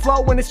heard your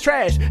flow when it's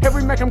trash.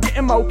 Harry Mack, I'm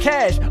getting more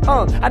cash.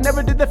 I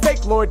never did the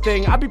fake lord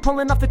thing. I be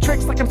pulling off the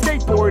tricks like I'm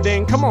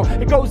skateboarding. Come on,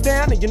 it goes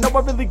down, and you know I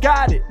really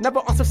got it. Never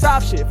on some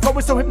soft shit. Flow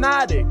is so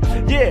hypnotic.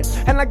 Yeah,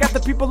 and I got the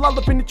people all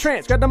up in the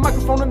trance. Grab the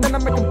microphone and then I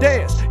make them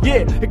dance.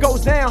 Yeah, it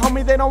goes down,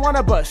 homie, they don't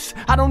wanna bust.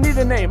 I don't need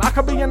a name, I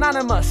could be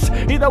anonymous.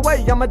 Either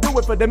way, I'ma do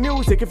it for the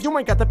music. If you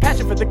ain't got the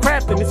passion for the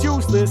craft, then it's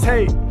useless.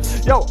 Hey,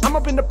 yo, I'm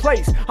up in the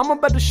place. I'm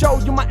about to show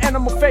you my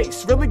animal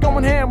face. Really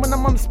going ham when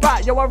I'm on the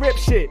spot. Yo, I rip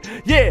shit.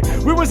 Yeah,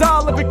 we was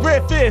all up at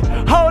Griffith.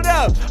 Hold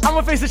up,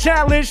 I'ma face a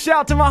challenge.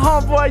 Shout to my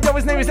homeboy, yo,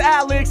 his name is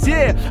Alex.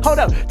 Yeah, hold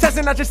up,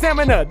 testing out your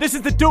stamina. This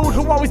is the dude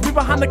who always be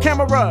behind the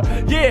camera.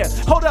 Yeah,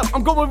 hold up,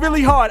 I'm going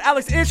really hard.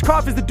 Alex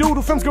Inchcroft is the dude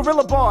who films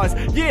Gorilla Bars.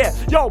 Yeah,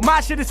 yo, my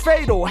shit is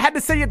fatal. Had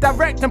to say it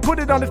direct and put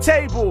it on the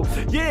table.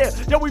 Yeah,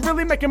 yo, we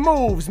really making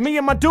moves. Me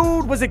and my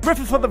dude was at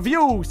Griffith for the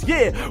views.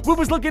 Yeah, we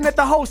was looking at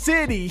the whole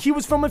city. He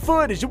was filming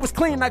footage, it was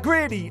clean, not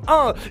gritty.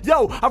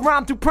 Yo, I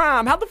rhymed through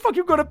prime. How the fuck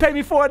you gonna pay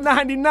me for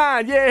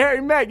 $1.99? Yeah,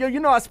 Harry Mack, yo, you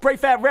know I spray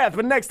fat raps,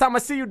 but next time I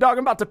see you, dog,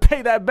 I'm about to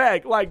pay that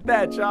back like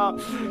that, y'all.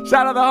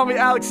 Shout out to the homie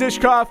Alex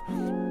Inchcroft.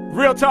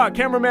 Real talk,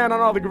 cameraman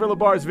on all the Gorilla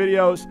Bars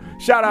videos.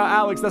 Shout out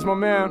Alex, that's my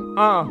man.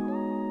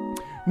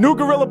 New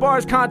Gorilla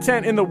Bars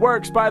content in the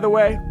works, by the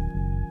way.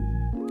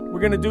 We're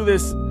gonna do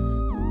this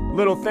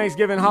little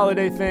Thanksgiving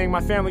holiday thing.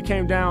 My family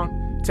came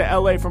down to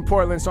LA from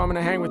Portland, so I'm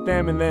gonna hang with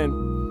them and then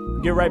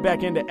get right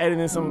back into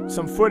editing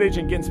some footage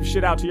and getting some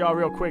shit out to y'all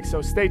real quick.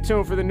 So stay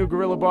tuned for the new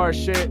Gorilla Bars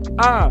shit.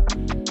 How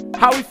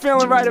we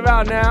feeling right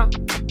about now?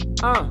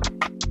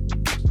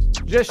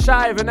 Just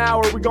shy of an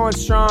hour, we going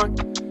strong.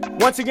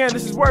 Once again,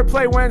 this is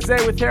Wordplay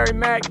Wednesday with Harry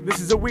Mack. This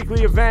is a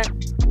weekly event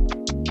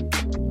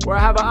where I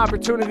have an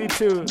opportunity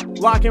to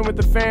lock in with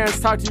the fans,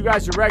 talk to you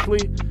guys directly.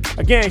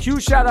 Again,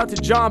 huge shout out to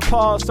John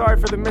Paul. Sorry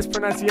for the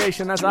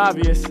mispronunciation, that's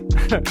obvious.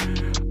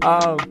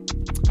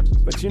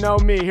 But you know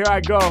me, here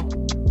I go,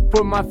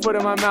 putting my foot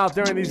in my mouth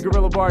during these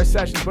Gorilla Bars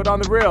sessions. But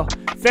on the real,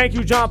 thank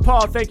you, John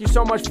Paul. Thank you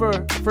so much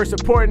for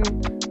supporting.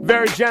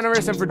 Very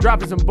generous, and for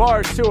dropping some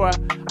bars too.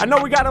 I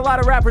know we got a lot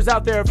of rappers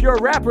out there. If you're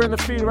a rapper in the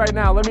feed right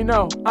now, let me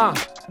know.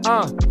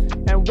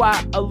 And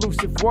why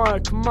Elusive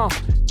One? Come on,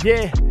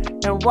 yeah.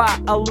 And why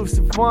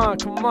Elusive One?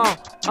 Come on,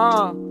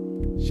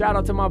 Shout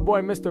out to my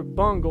boy, Mr.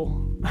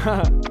 Bungle.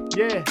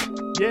 Yeah.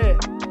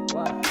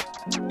 Wow.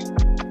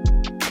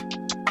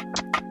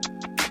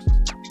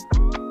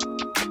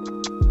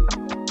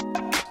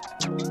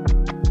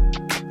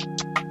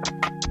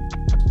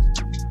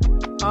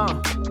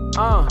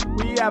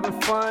 We having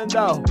fun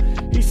though.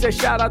 He said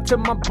shout out to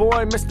my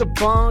boy Mr.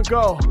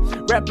 Bongo.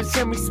 Rappers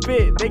hear me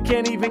spit, they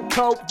can't even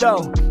cope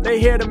though. They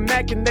hear the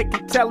Mac and they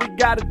can tell he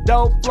got a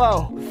dope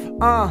flow.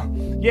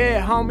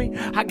 Yeah, homie,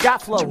 I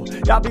got flow.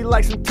 Y'all be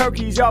like some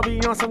turkeys, y'all be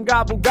on some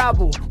gobble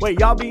gobble. Wait,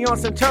 y'all be on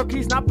some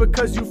turkeys? Not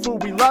because you fool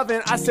we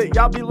lovin'. I said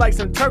y'all be like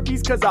some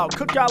turkeys, cause I'll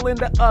cook y'all in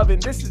the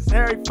oven. This is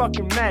Harry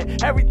fucking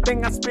Mack.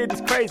 Everything I spit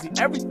is crazy.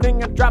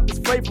 Everything I drop is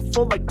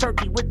flavorful like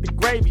turkey with the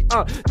gravy.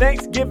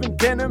 Thanksgiving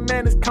dinner,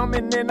 man, is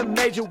coming in a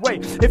major way.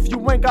 If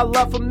you ain't got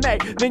love for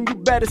Mac, then you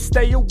better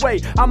stay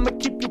away. I'ma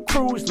keep your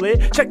crews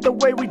lit. Check the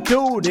way we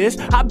do this.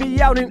 I be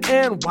out in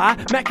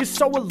NY. Mac is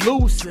so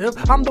elusive.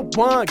 I'm the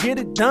one, get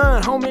it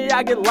done. Homie,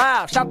 I get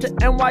live. Shout to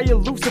NY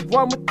Elusive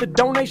One with the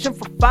donation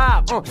for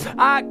 5.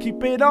 I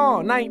keep it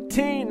on.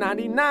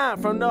 1999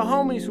 from the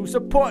homies who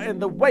supporting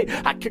the way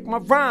I kick my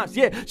rhymes.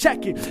 Yeah,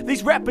 check it.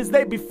 These rappers,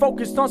 they be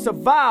focused on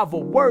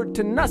survival. Word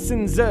to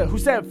Nussins, who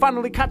said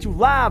finally caught you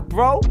live,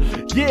 bro.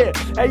 Yeah,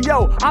 hey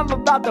yo, I'm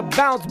about to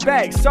bounce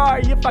back.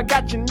 Sorry if I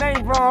got your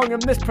name wrong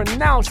and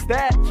mispronounced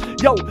that.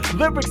 Yo,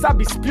 lyrics, I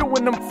be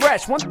spewing them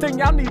fresh. One thing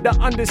y'all need to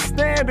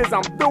understand is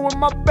I'm doing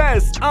my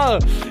best.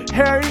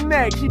 Harry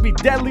Mack, he be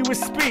deadly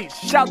with speech.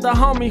 Shout the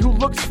homie who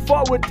looks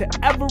forward to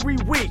every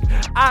week.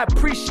 I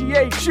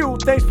appreciate you,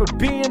 thanks for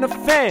being a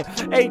fan.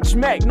 H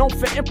Mac, known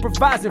for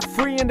improvising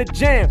free in the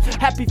jam.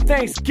 Happy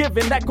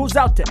Thanksgiving, that goes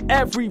out to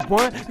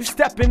everyone. You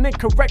stepping in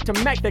correct to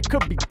Mac, that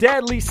could be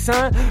deadly,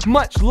 son.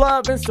 Much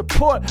love and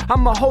support,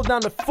 I'ma hold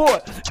down the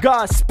fort.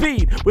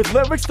 Godspeed, with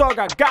lyrics, dog,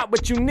 I got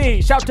what you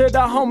need. Shout to the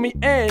homie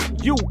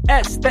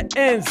N-U-S, the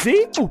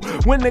N-Z. Ooh,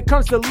 when it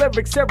comes to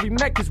lyrics, every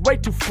Mac is way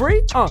too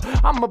free.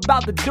 I'm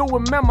about to do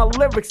it, man, my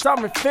lyrics are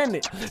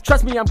infinite.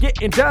 Trust me, I'm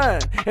getting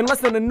done in less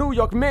than a New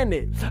York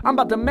minute. I'm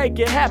about to make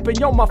it happen,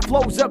 yo, my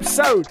flow's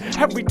absurd.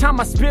 Every time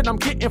I spit, I'm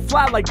getting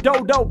fly like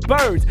dodo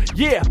birds.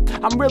 Yeah,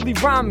 I'm really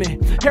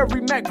rhyming.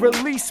 Harry Mack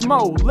release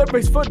mode.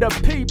 Lyrics for the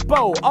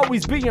people,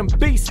 always be in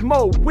beast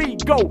mode. We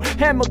go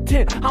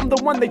Hamilton, I'm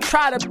the one they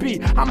try to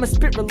be. I'ma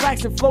spit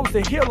relaxing flows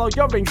to heal all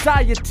your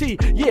anxiety.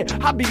 Yeah,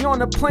 I be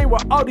on a plane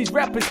where all these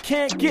rappers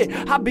can't get.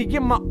 I be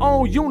in my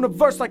own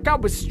universe like I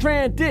was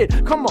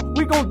stranded. Come on,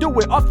 we gon' do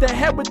it off the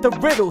head with the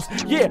riddles.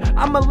 Yeah,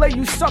 I'ma lay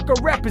you sucker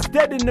rappers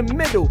dead in the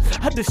middle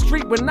of the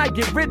street when I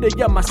get rid of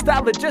ya. My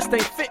style, it just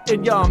ain't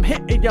fitting ya. I'm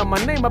hitting ya,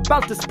 my name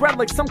about to spread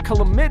like some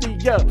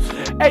chlamydia.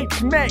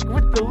 H Mac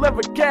with the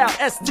lyrical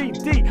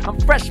STD. I'm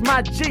fresh,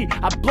 my G.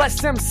 I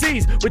bless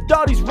MCs with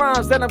all these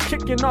rhymes that I'm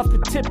kicking off the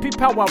tip. Peep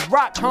how I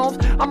rock, homes.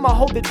 I'ma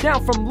hold it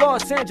down from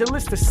Los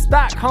Angeles to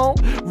Stockholm.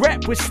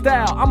 Rap with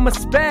style, I'ma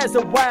spaz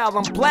a while.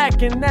 I'm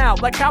blacking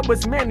out like I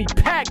was Manny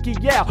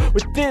Pacquiao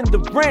within the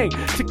ring.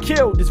 To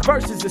kill, this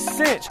verse is a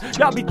cinch.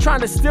 Y'all be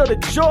trying to steal the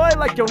joy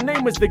like your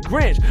name was the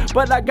Grinch.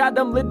 But I got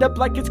them lit up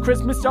like it's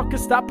Christmas. Y'all can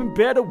stop and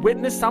bear the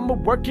witness. I'ma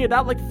work it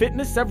out like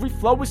fitness. Every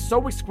flow is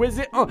so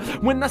exquisite.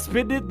 When I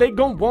spit it, they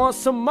gon' want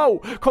some more.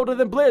 Colder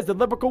than Blizz, the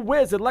lyrical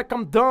wizard, like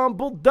I'm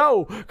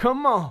Dumbledore.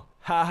 Come on.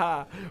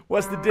 Haha.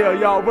 What's the deal,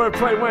 y'all?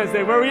 Wordplay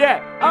Wednesday. Where we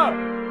at?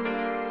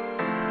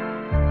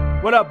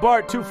 What up,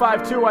 Bart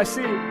 252? I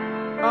see you.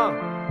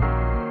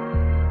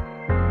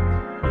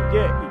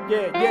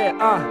 Yeah.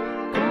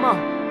 Come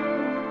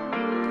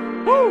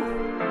on. Woo.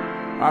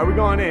 Alright, we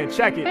going in.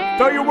 Check it.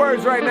 Throw your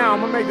words right now.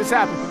 I'm gonna make this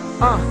happen.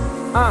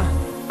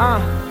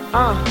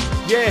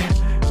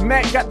 Yeah.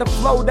 Mac got the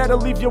flow that'll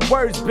leave your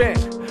words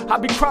bent. I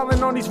be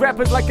crawling on these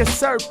rappers like a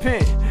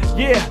serpent.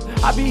 Yeah,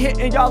 I be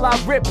hitting y'all,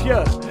 I rip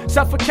ya.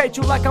 Suffocate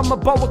you like I'm a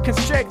boa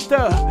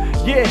constrictor.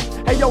 Yeah,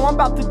 hey yo, I'm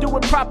about to do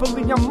it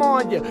properly, I'm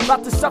on ya.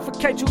 About to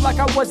suffocate you like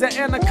I was an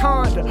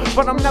anaconda.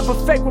 But I'm never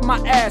fake with my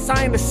ass,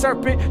 I ain't a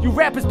serpent. You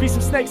rappers be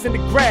some snakes in the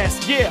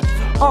grass, yeah.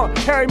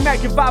 Harry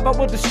Mack and vibe, I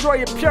will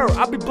destroy it pure.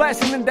 I be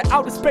blasting into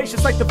outer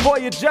spaces like the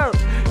Voyager.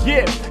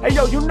 Yeah, hey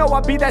yo, you know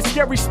I be that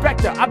scary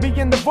specter. I be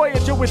in the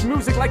Voyager with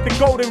music like the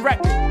Golden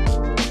Record.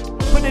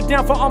 Put it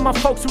down for all my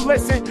folks who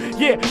listen.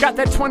 Yeah, got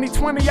that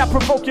 2020, I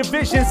provoke your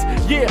visions.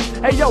 Yeah,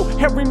 hey yo,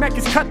 Harry Mack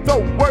is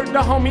cutthroat. Word to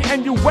homie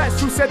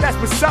NUS, who said that's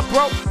what's up,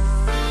 bro.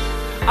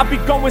 I be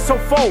going so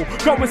full,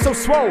 going so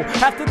swole.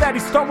 After that,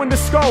 he's throwing the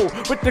skull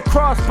with the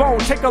crossbone.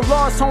 Take a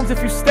loss, Holmes,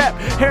 if you step.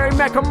 Harry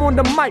Mack, I'm on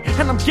the mic,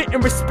 and I'm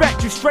getting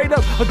respect. You straight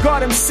up a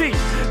God MC.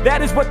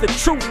 That is what the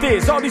truth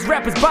is. All these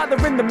rappers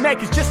bothering the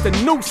Mac is just a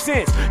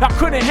nuisance. I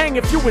couldn't hang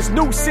if you was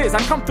nuisance.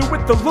 I come through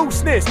with the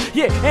looseness.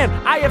 Yeah, and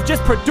I have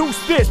just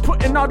produced this.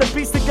 Putting all the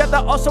beats together,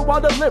 also all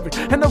the lyrics.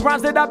 And the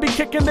rhymes that I be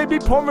kicking, they be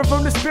pouring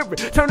from the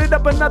spirit. Turn it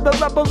up another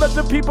level, let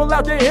the people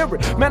out there hear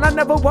it. Man, I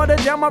never water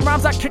down my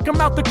rhymes, I kick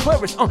them out the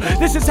clearest.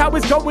 This this is how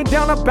it's going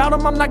down about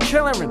them, I'm not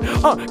killing.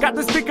 Got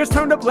the speakers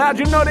turned up loud,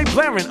 you know they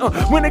blaring.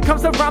 When it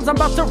comes to rhymes, I'm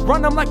about to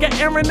run them like an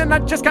errand. And I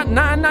just got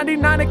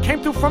 $9.99, it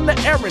came through from the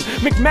errand.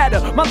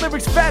 McMatter, my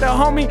lyrics fatter,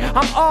 homie,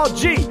 I'm all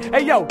G.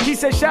 Hey yo, he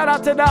said shout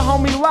out to that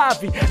homie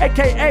Lavi,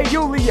 aka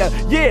Yulia.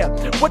 Yeah,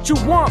 what you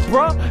want,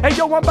 bro? Hey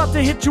yo, I'm about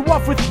to hit you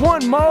off with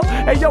one more.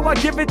 Hey yo, I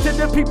give it to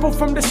the people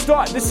from the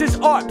start. This is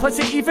art, plus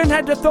it even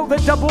had to throw the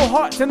double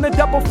hearts. And the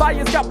double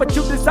fires got what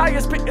you desire,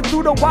 spitting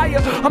through the wire.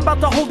 I'm about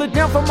to hold it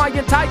down for my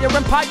entire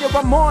empire,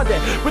 I'm on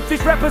that. With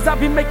these rappers I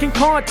be making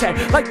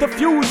contact, like the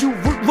fuse you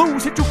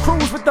lose, hit you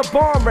cruise with the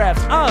bomb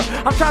raps.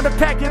 I'm trying to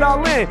pack it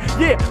all in,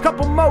 yeah,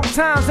 couple more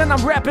times and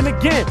I'm rapping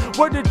again.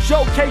 Word to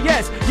Joe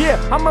KS, yeah,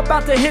 I'm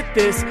about to hit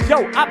this.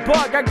 Yo, I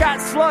bug, I got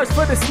slush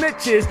for the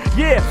snitches,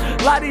 yeah,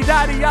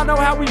 la-di-da-di, I know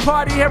how we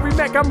party. Harry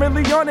Mack, I'm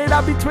really on it,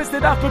 I be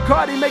twisted off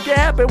Bacardi, make it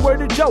happen. Word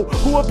to Joe,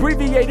 who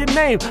abbreviated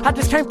name, I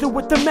just came through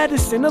with the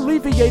medicine,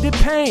 alleviated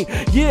pain.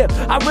 Yeah,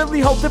 I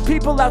really hope the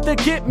people out there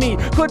get me.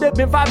 Could have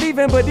been 5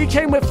 even, but he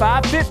came with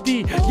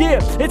 550. Yeah,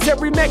 it's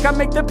Harry Mack, I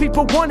make the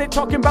people want it.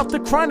 Talking about the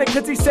chronic,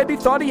 cause he said he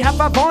thought he had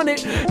 5 on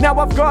it. Now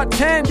I've got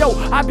 10, yo,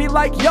 I be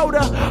like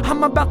Yoda.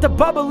 I'm about to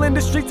bubble in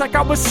the streets like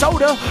I was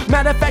soda.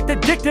 Matter of fact,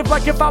 addictive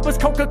like if I was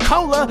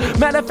Coca-Cola.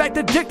 Matter of fact,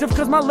 addictive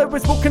cause my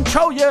lyrics will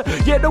control ya.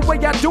 Yeah, the way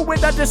I do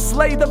it, I just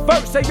slay the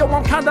verse. Say yo,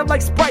 I'm kinda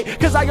like Sprite,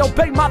 cause I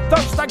obey my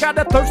thirst. I got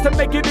a thirst to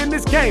make it in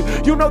this game.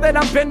 You know that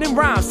I'm bending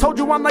rhymes. Told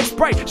you I'm like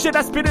Sprite, shit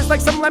I spit is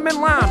like some lemon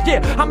lime.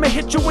 Yeah, I'ma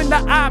hit you in the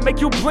eye, make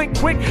you blink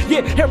quick.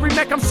 Yeah, Harry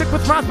Mack, I'm sick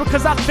with rhymes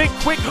because I think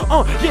quick.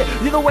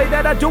 Yeah, the way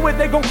that I do it,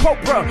 they gon'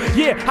 quote, bro.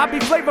 Yeah, I be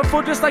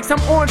flavorful just like some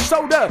orange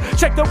soda.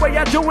 Check the way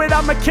I do it,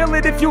 I'ma kill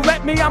it if you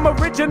let me. I'm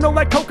original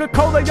like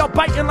Coca-Cola, y'all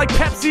biting like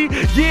Pepsi.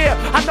 Yeah,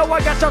 I know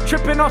I got y'all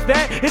tripping off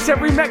that. It's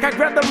Harry Mack, I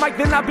grab the mic,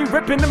 then I be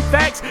ripping them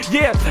facts.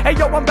 Yeah, hey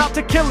yo, I'm about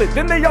to kill it.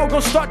 Then they all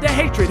gon' start the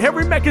hatred.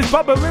 Harry Mack is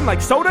bubbling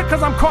like soda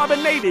cause I'm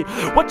carbonated.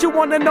 What you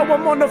wanna know,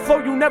 I'm on the flow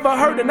you never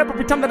heard. And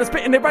every time that I'm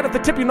spitting it right off the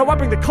tip, you know I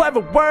bring the clever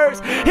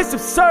words. It's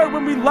absurd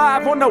when we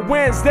live on a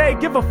Wednesday.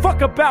 Give a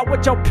fuck about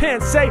what your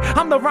pen say.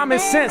 I'm the rhyming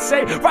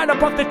sensei, right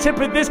up off the tip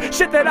of this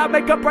shit that I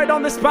make up right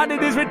on the spot.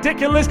 It is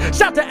ridiculous.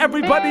 Shout to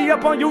everybody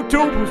up on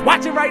YouTube who's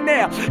watching right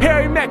now.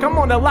 Harry Mack, I'm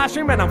on the live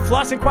stream and I'm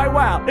flossing quite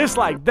wild. It's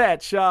like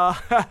that, y'all.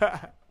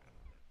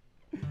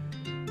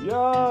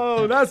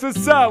 Yo, that's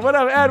what's up. What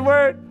up,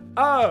 Edward?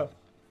 I'm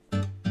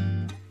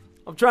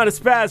trying to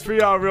spaz for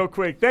y'all real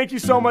quick. Thank you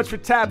so much for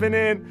tapping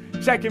in,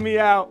 checking me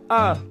out.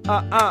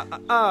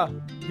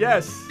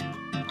 Yes.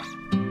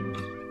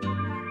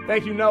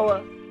 Thank you,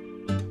 Noah.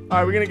 All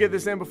right, we're gonna get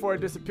this in before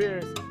it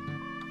disappears.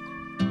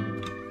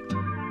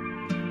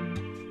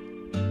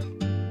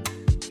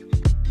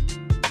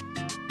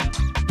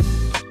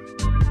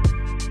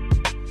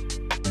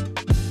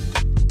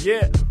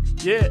 Yeah.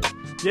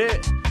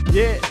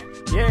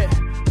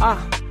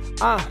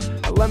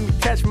 Let me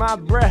catch my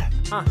breath.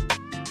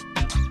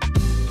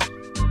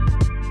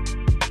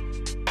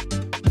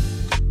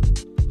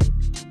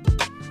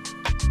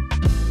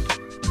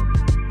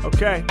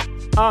 Okay.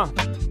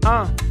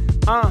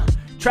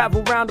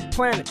 Travel around the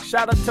planet.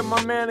 Shout out to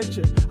my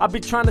manager. I be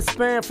trying to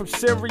span from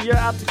Syria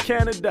out to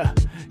Canada.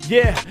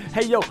 Yeah,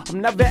 hey yo,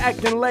 I'm never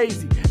acting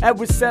lazy.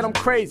 Edward said I'm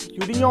crazy. You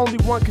the only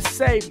one can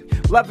save me.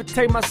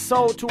 Levitate my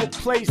soul to a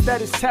place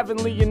that is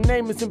heavenly. Your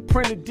name is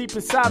imprinted deep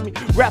inside me.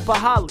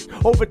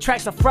 Rapaholic, over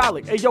tracks I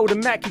frolic. Hey yo, the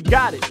Mac, you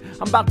got it.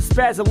 I'm about to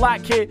spaz a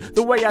lot, kid.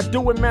 The way I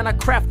do it, man, I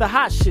craft the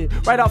hot shit.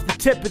 Right off the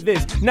tip of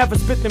this. Never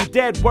spit them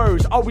dead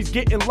words. Always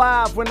getting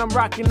live when I'm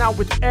rocking out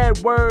with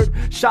Edward.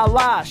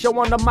 Shala, show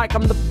on the mic,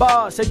 I'm the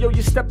boss. Hey yo,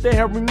 you step to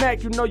Harry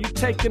Mack, you know you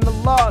taking the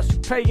loss. You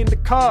paying the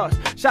cost.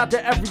 Shout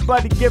to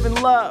everybody giving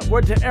love.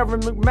 Word to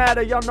Aaron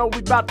McMatter, y'all know we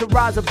about to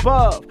rise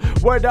above.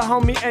 Word to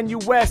homie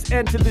NUS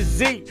and to the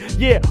Z.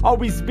 Yeah,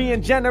 always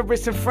being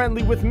generous and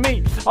friendly with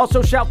me.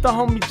 Also shout to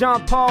homie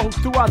John Paul who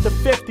threw out the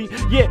 50.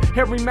 Yeah,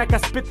 Harry Mack, I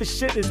spit the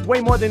shit, is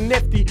way more than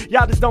nifty.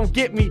 Y'all just don't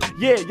get me.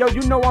 Yeah, yo, you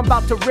know I'm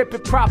about to rip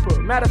it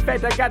proper. Matter of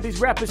fact, I got these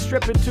rappers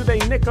stripping to they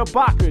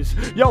knickerbockers.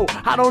 Yo,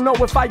 I don't know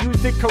if I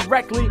used it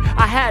correctly.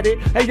 I had it.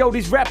 Hey yo,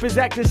 these rappers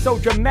acting so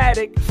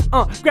dramatic.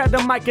 Grab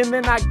the mic and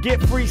then I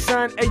get free,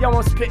 son. Hey yo,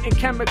 I'm spitting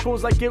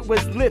chemicals like it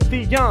was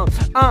lithium.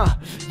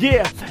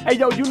 Yeah. Hey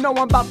yo, you know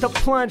I'm about to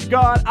plunge,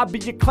 God. I be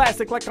your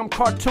classic like I'm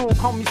cartoon,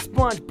 call me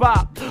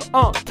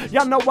SpongeBob.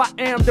 Y'all know I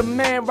am the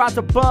man, rise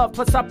above.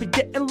 Plus I be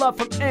getting love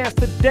from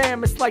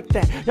Amsterdam. It's like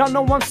that. Y'all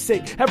know I'm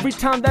sick. Every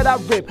time that I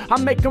rip,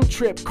 I make them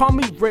trip. Call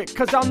me Rick,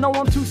 cause y'all know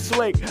I'm too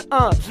slick.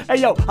 Hey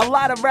yo, a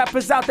lot of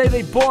rappers out there,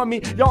 they bore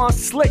me. Yo, I'm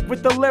slick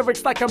with the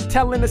lyrics like I'm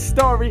telling a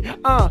story.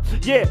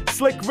 Yeah,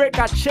 Slick Rick,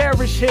 I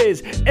cherish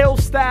his ill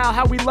style,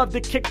 how we love to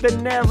kick the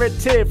the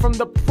narrative. From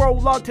the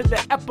prologue to the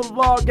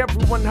epilogue,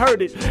 everyone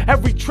heard it.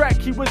 Every track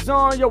he was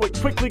on, yo, it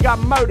quickly got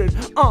murdered.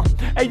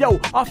 Hey yo,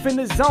 off in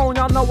the zone,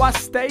 y'all know I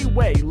stay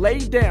way. Lay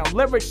down,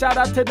 lyrics, shout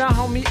out to the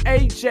homie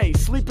AJ.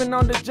 Sleeping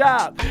on the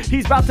job,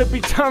 he's about to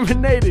be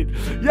terminated.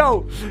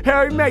 Yo,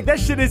 Harry Mack, that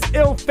shit is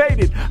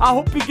ill-fated. I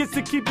hope he gets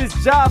to keep his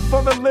job for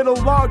a little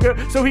longer,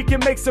 so he can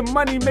make some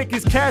money, make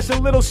his cash a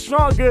little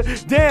stronger.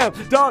 Damn,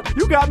 dog,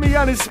 you got me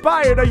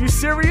uninspired. Are you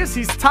serious?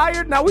 He's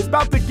tired, now he's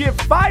about to get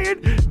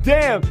fired?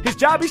 Damn, his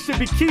job, he should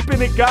be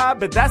keeping it, God,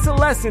 but that's a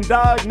lesson,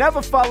 dog.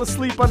 Never fall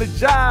asleep on the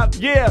job.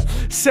 Yeah,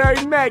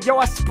 Harry Mack, yo,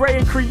 I spray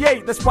and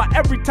create. That's why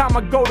every time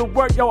I go to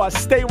work, yo, I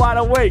stay wide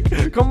awake.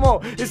 Come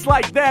on, it's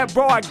like that,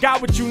 bro, I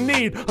got what you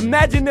need.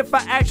 Imagine if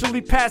I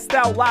actually passed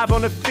out live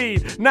on the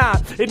feed. Nah,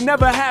 it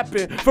never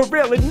happened. For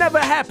real, it never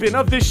happened.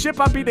 Of this ship,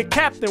 I be the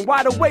captain,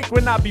 wide awake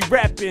when I be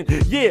rapping.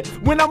 Yeah,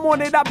 when I'm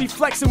on it, I be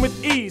flexing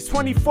with ease.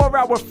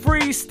 24-hour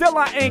free, still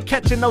I ain't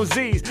catching no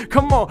Z's.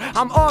 Come on,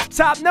 I'm off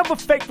top, never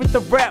fake with the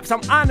raps.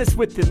 I'm honest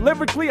with it.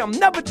 Lyrically, I'm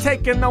never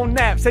taking no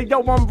naps. Hey,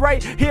 yo, I'm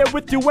right here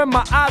with you when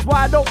my eyes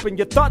wide open.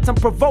 Your thoughts I'm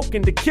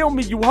provoking to kill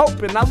me, you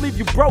hoping I leave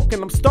you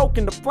broken. I'm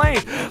stoking the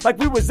flames like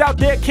we was out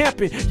there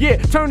camping. Yeah,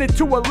 turn it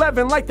to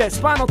 11 like that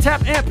Spinal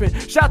Tap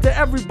amping. Shout to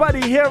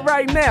everybody here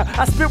right now.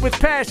 I spit with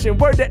passion.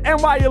 Word to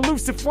NY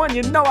Elusive One,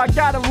 you know I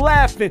got him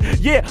laughing.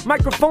 Yeah,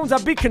 microphones,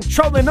 I be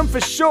controlling them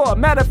for sure.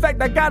 Matter of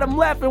fact, I got him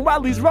laughing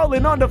while he's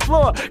rolling on the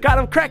floor. Got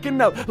him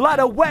cracking up. A lot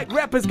of whack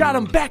rappers got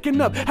him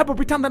backing up.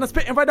 Every time that I'm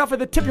spitting right off of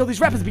the tip, yo,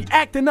 these rappers be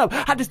acting up.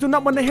 I just do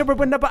not want to hear it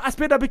whenever I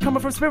spit. I be coming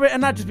from spirit,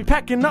 and I just be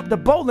packing up the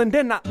bowl, and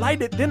then I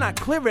light it, then I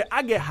clear it.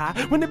 I get high.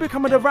 When it be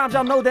coming to rhymes,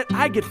 y'all know that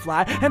I get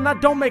fly. And I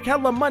don't make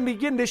hella money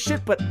in this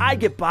shit, but I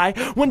get by.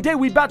 One day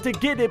we about to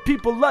get it.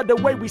 People love the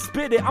way we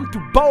spit it. I'm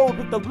too bold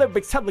with the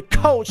lyrics, hella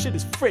cold. Shit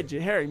is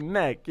frigid. Harry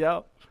Mack,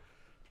 yo.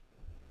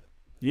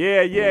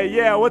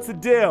 Yeah. What's the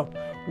deal?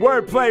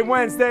 Wordplay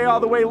Wednesday all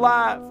the way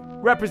live.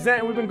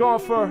 Representing. We've been going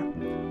for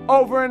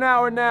over an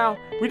hour now.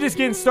 We're just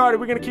getting started.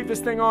 We're going to keep this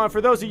thing on.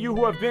 For those of you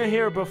who have been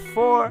here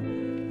before,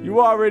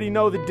 you already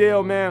know the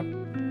deal, man.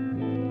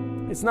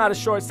 It's not a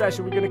short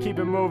session. We're going to keep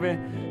it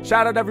moving.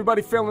 Shout out to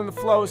everybody feeling the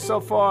flow so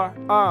far.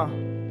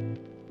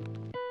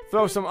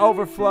 Throw some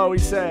overflow, he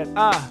said.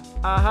 Yeah.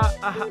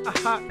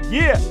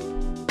 Yeah.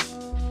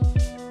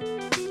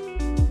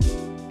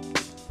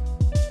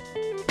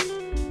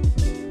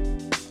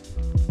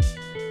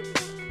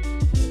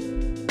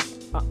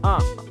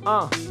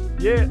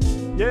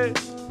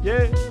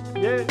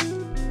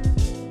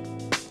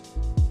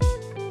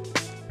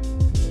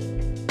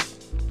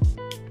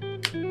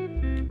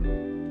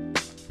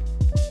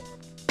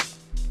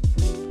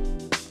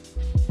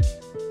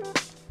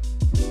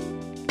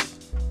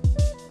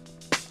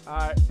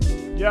 Alright,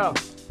 yo.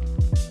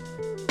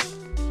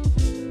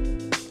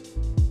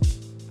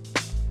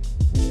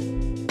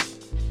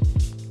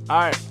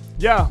 Alright,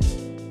 yo.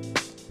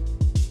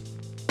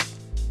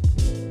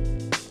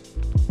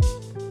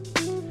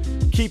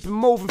 Keep it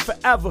moving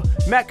forever.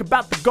 Mac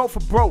about to go for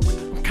broke.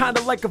 I'm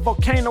kinda like a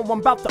volcano, I'm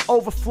about to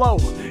overflow.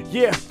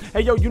 Yeah,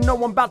 hey yo, you know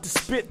I'm about to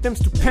spit them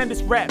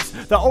stupendous raps.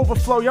 The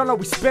overflow, y'all know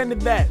we spending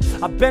that.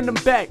 I bend them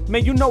back,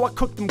 man, you know I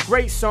cooked them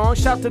great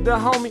songs. Shout to the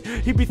homie,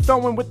 he be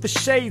throwing with the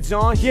shades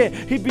on. Yeah,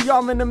 he be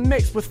all in the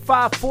mix with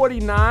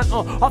 549.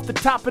 Off the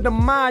top of the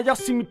mind, y'all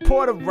see me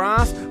pour the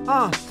rhymes.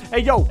 Hey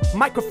yo,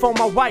 microphone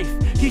my wife.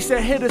 He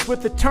said hit us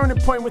with a turning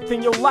point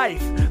within your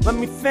life. Let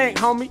me think,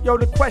 homie, yo,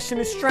 the question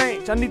is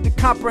strange. I need to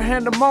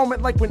comprehend a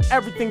moment like when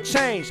everything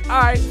changed.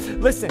 Alright,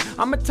 listen,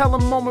 I'ma tell a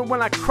moment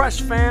when I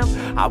crushed, fam.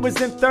 I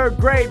was in 3rd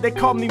grade, they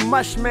called me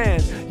Mush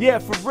Man. Yeah,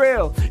 for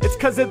real, it's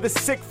cause of the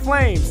sick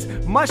flames.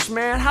 Mush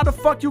Man, how the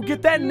fuck you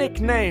get that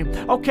nickname?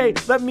 Okay,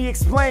 let me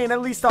explain,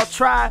 at least I'll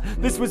try.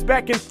 This was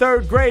back in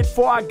 3rd grade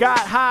before I got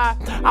high.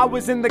 I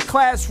was in the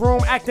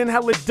classroom acting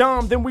hella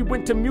dumb. Then we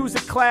went to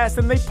music class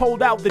and they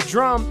pulled out the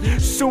drum.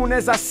 Soon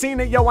as I seen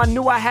it, yo, I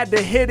knew I had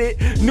to hit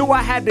it. Knew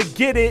I had to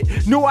get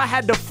it. Knew I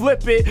had to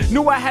flip it.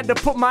 Knew I had to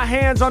put my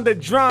hands on the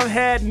drum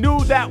head. Knew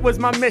that was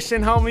my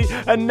mission, homie.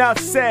 Enough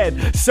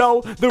said.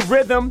 So the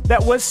rhythm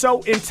that was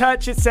so in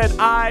touch, it said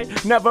I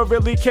never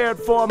really cared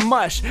for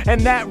mush.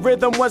 And that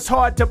rhythm was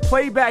hard to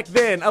play back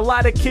then. A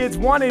lot of kids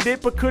wanted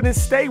it but couldn't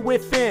stay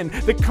within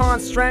the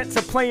constraints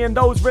of playing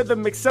those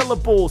rhythmic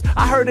syllables.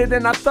 I heard it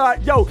and I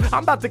thought, yo,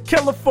 I'm about to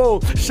kill a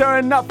fool. Sure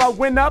enough, I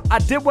went up, I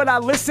did what I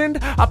listened.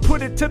 I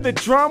put it to the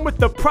drum with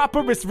the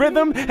properest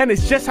rhythm, and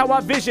it's just how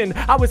I visioned.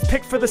 I was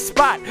picked for the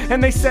spot,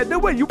 and they said the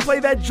way you play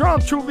that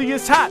drum truly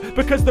is hot,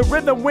 because the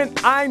rhythm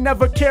went I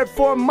never cared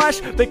for mush.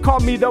 They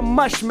called me the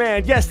Mush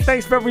Man. Yes,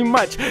 thanks very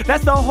much.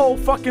 That's the whole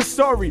fucking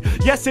story.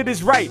 Yes, it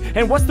is right.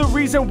 And what's the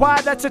reason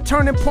why that's a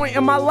turning point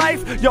in my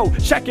life? Yo,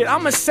 check it,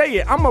 I'ma say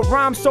it, I'ma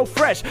rhyme so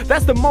fresh.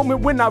 That's the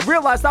moment when I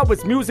realized I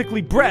was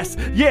musically blessed.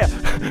 Yeah,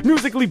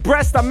 musically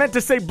blessed, I meant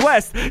to say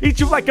blessed. Eat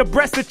you like a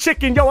breast of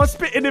chicken, yo, I'm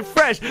spitting it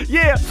fresh.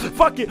 Yeah,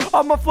 fuck it,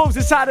 all my flows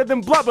inside of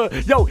than blubber.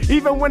 Yo,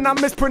 even when I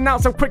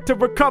mispronounce, I'm quick to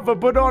recover.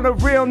 But on a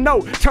real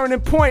note, turning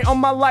point on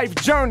my life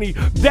journey.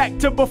 Back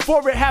to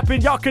before it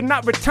happened, y'all could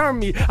not return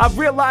me. I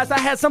realized I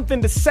had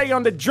something to say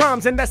on the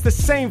drums, and that's the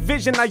same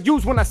vision I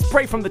use when I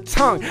spray from the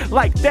tongue.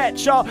 Like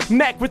that, y'all,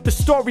 Mac with the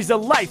stories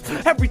of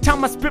life. Every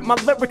time I spit my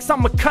lyrics,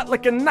 I'ma cut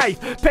like a knife.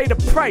 Pay the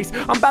price,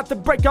 I'm about to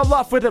break y'all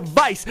off with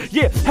advice.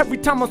 Yeah, every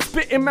time I'm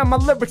spitting, man, my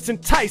lyrics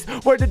entice.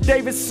 Word to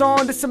David's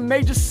song, this a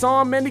major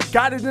song, man, he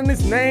got it in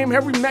his name.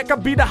 Harry Mack, I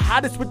be the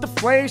hottest with the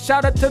flame.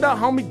 Shout out to the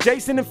homie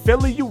Jason in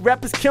Philly, you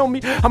rappers kill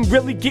me. I'm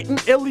really getting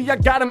illy, I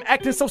got him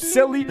acting so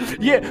silly.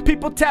 Yeah,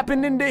 people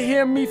tapping in to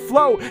hear me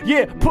flow.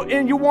 Yeah,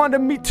 putting you on to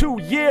me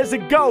 2 years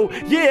ago.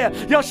 Yeah,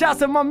 yo, shouts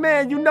to my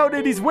man, you know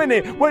that he's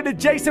winning. Word to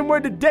Jason,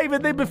 word to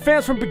David, they've been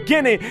fans from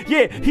beginning.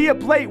 Yeah, he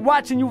up late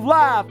watching you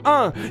live.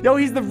 Yo,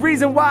 he's the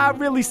reason why I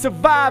really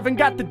survive and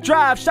got the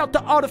drive. Shout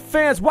to all the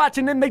fans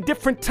watching in they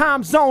different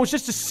time zones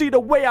just to see the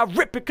way I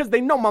rip it, cause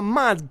they know my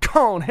mind's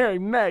gone. Harry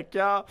Mack,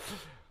 y'all.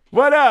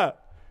 What up?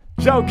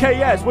 Joe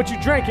KS, what you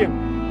drinking?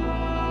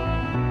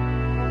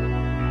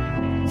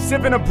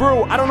 Sipping a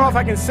brew. I don't know if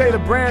I can say the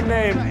brand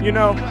name, you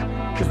know,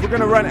 because we're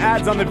gonna run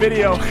ads on the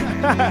video.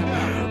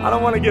 I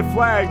don't want to get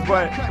flagged,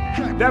 but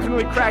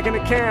definitely cracking the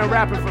can,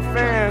 rapping for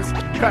fans,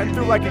 cutting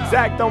through like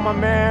Exacto, my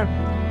man.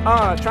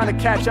 Trying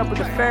to catch up with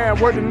the fan.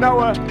 Word to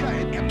Noah.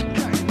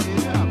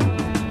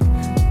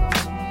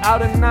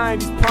 Out in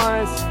 90s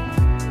puns.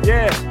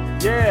 Yeah.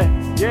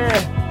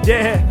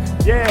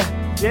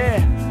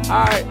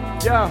 Alright,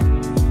 yo.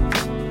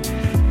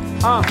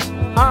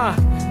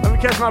 Let me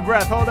catch my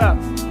breath, hold up.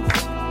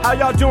 How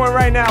y'all doing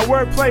right now?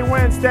 Wordplay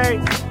Wednesday.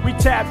 We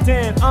tapped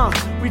in,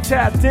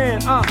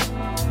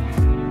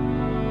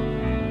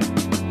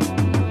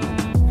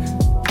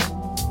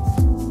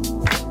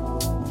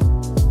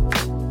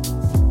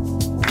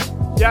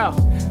 Yo.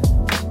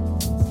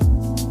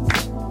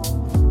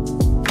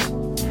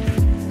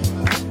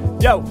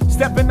 Yo,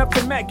 stepping up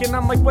to Mac and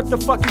I'm like, what the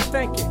fuck you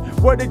thinking?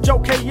 Word to Joe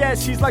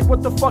KS, he's like,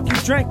 what the fuck you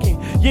drinking?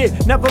 Yeah,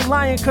 never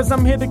lying cause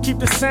I'm here to keep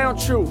the sound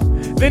true.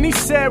 Then he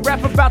said,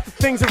 rap about the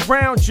things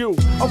around you.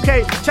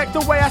 Okay, check the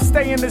way I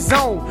stay in the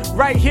zone.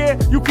 Right here,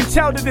 you can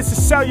tell that it's a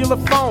cellular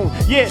phone.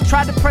 Yeah,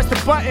 tried to press the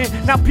button,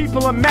 now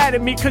people are mad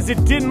at me cause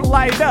it didn't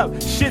light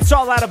up. Shit's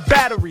all out of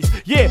batteries.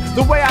 Yeah,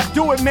 the way I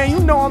do it, man, you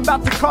know I'm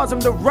about to cause him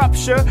to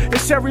rupture.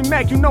 It's Harry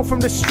Mack, you know from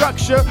the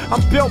structure,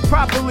 I'm built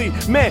properly.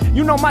 Man,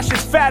 you know my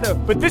shit's fatter,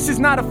 but this is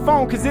not a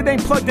phone cause it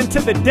ain't plugged into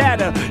the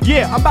data.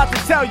 Yeah, I'm about to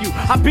tell you,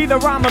 I be the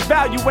rhyme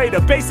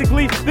evaluator.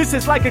 Basically, this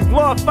is like a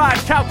glorified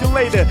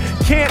calculator.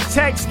 Can't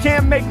text,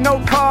 can't make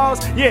no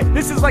calls. Yeah,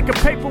 this is like a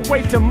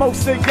paperweight to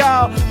most of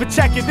y'all. But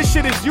check it, this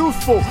shit is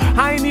useful.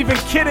 I ain't even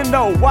kidding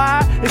though.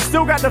 Why? It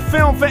still got the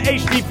film for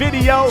HD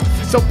video.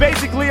 So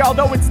basically,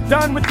 although it's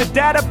done with the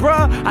data,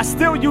 bruh, I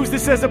still use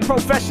this as a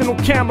professional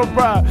camera,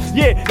 bruh.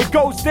 Yeah, it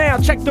goes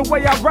down. Check the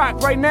way I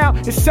rock right now.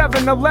 It's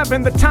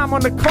 7-11, the time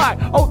on the clock.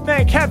 Oh,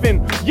 thank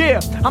heaven.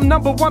 Yeah, I'm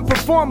 #1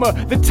 performer.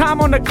 The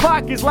time on the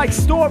clock is like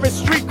store at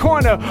street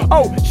corner.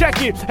 Oh,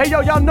 check it. Hey,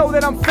 yo, y'all know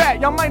that I'm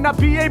fat. Y'all might not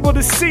be able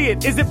to see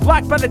it. Is it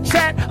blocked by the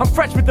chat? I'm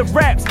fresh with the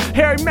raps.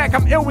 Harry Mack,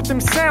 I'm ill with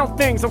them sound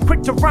things. I'm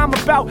quick to rhyme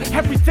about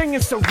everything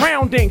in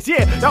surroundings.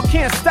 Yeah, y'all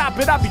can't stop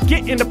it. I be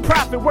getting the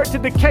profit. Word to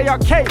the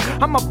KRK.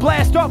 I'ma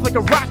blast off like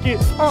a rocket.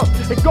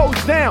 It goes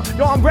down.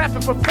 Yo, I'm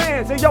rapping for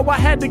fans. Hey, yo, I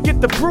had to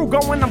get the brew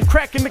going. I'm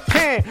cracking the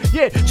can.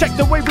 Yeah, check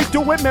the way we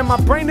do it, man. My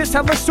brain is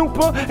hella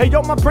super. Hey,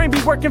 yo, my brain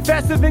be working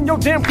faster than your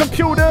damn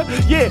computer.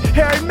 Yeah,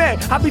 Harry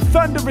Mack, I be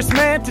thunderous,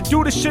 man. To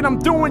do the shit I'm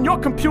doing, your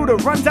computer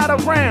runs out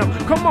of RAM.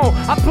 Come on,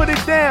 I put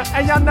it down,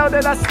 and y'all know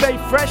that I stay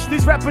fresh.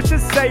 These rappers should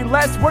say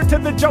less. Word to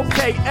the Joe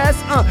KS.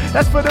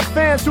 That's for the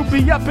fans who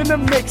be up in the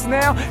mix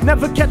now.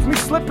 Never catch me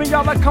slipping,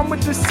 y'all. I come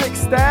with the 6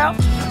 style.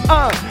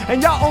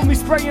 And y'all only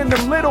spraying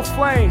them little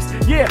flames.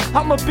 Yeah,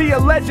 I'ma be a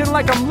legend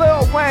like I'm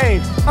Lil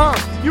Wayne.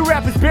 You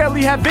rappers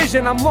barely have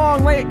vision. I'm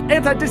long like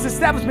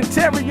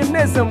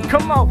anti-disestablishmentarianism.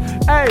 Come on,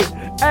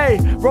 hey,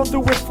 roll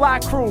through with Fly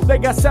Crew. They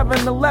got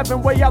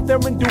 7-11 way out there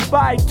in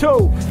Dubai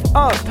too.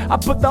 I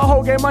put the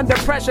whole game under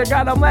pressure.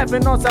 Got them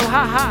laughing on some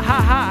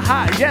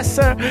ha. Yes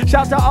sir.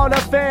 Shout to all the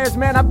fans,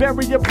 man. I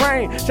bury your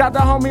brain. Shout to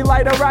homie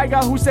Lighter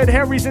Ryga who said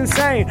Harry's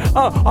insane.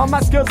 All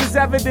my skills is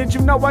evident.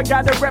 You know I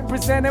gotta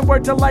represent. And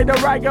word to Lighter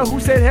Ryga who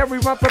said Harry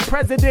run for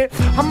president.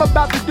 I'm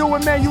about to do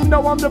it, man. You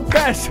know I'm the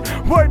best.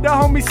 Word to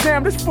homie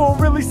Sam. This fool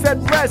really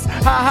said breast.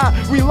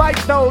 We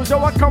like those.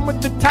 Yo, I come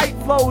with the tight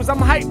flows. I'm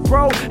hype,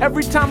 bro.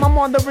 Every time I'm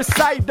on the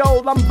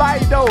recital, I'm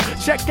vital.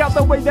 Check out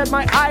the way that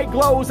my eye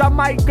glows. I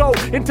might go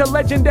into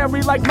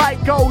legendary like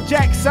Michael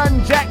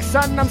Jackson.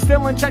 I'm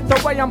still in check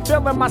the way I'm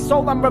feeling. My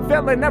soul I'm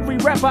revealing. Every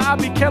rapper I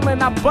be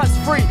killing, I bust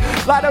free.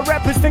 Lot of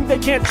rappers think they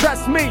can't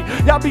trust me.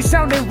 Y'all be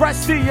sounding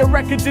rusty. Your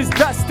records is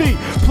dusty.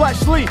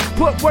 Plushly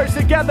put words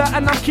together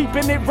and I'm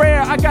keeping it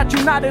rare. I got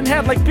you nodding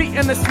head like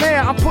beating a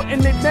snare. I'm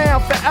putting it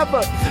down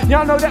forever.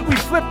 Y'all know that we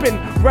flipping,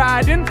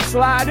 riding,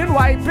 sliding,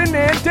 wiping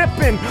and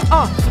dipping.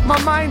 My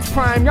mind's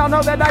prime. Y'all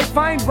know that I find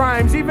find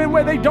rhymes even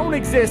where they don't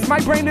exist. My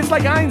brain is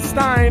like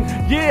Einstein.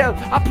 Yeah,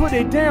 I put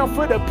it down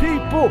for the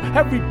people.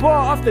 Every bar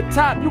off the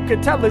top, you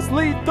can tell it's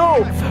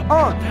lethal.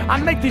 I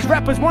make these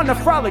rappers wanna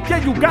frolic.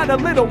 Yeah, you got a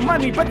little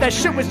money, but that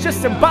shit was just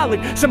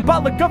symbolic.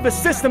 Symbolic of a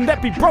system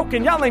that be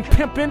broken. Y'all ain't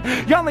pimping,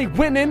 y'all ain't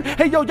winning.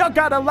 Hey yo, y'all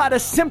got a lot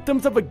of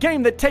symptoms of a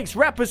game that takes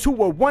rappers who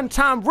were one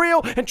time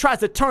real and tries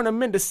to turn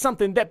them into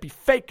something that be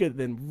faker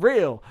than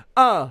real.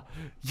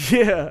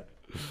 Yeah.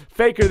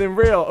 Faker than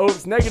real.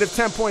 Oops, negative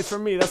 10 points for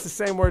me. That's the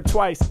same word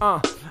twice.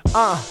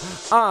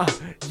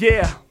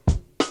 Yeah.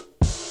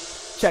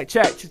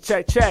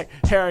 Check.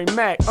 Harry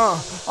Mack,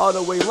 all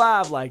the way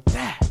live like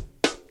that.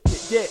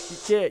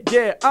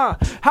 Yeah.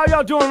 How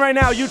y'all doing right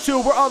now,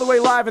 YouTube? We're all the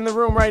way live in the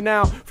room right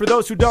now. For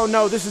those who don't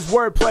know, this is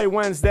Wordplay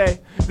Wednesday.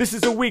 This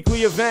is a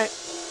weekly event.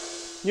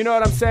 You know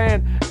what I'm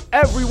saying?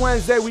 Every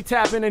Wednesday we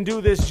tap in and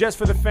do this just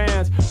for the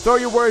fans. Throw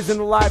your words in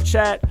the live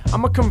chat.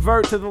 I'ma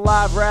convert to the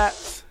live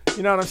raps.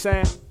 You know what I'm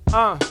saying?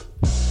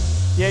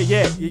 Yeah.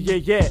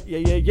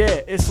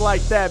 It's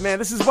like that, man.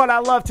 This is what I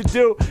love to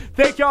do.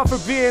 Thank y'all for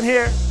being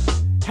here,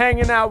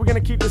 hanging out. We're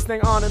gonna keep this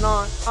thing on and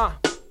on.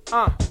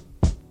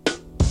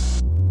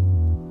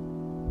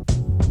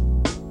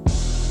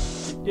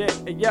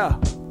 Yeah.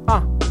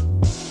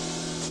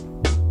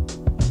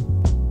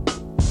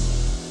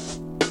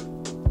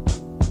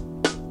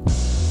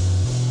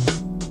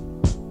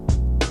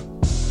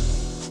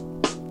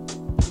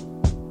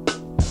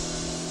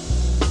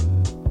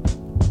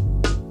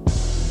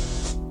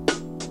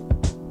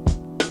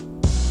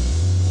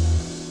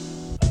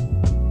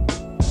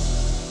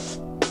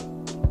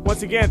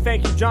 Once again,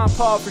 thank you, John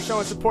Paul, for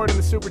showing support in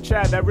the super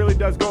chat. That really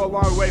does go a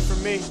long way for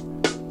me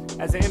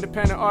as an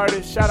independent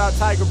artist. Shout out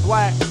Tiger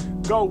Black.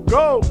 Go.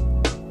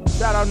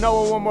 Shout out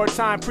Noah one more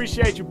time.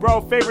 Appreciate you,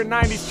 bro. Favorite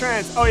 90s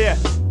trends. Oh, yeah.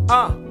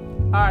 All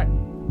right.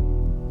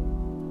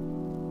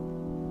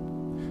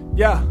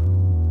 Yeah.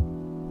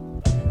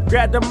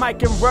 Grab the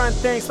mic and run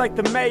things like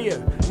the mayor.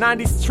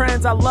 90s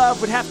trends I love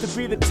would have to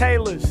be the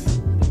Taylors.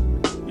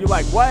 You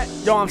like, what?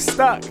 Yo, I'm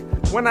stuck.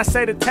 When I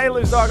say the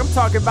Taylors, dog, I'm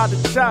talking about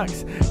the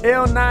Chucks.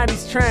 Ill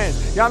 90s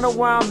trends. Y'all know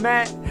where I'm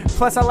at.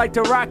 Plus, I like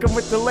to rock them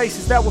with the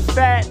laces that were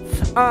fat.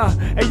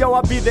 And yo,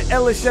 I'll be the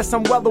illest, yes,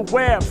 I'm well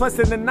aware. Plus,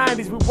 in the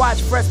 90s, we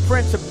watched Fresh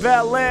Prince of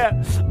Bel-Air.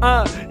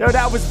 Yo,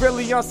 that was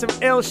really on some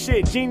ill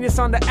shit. Genius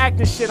on the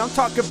acting shit. I'm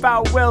talking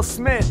about Will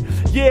Smith.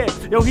 Yeah,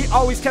 yo, he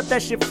always kept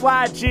that shit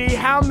fly, G.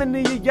 How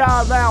many of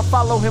y'all now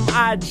follow him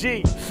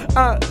IG?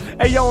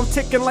 Hey, yo, I'm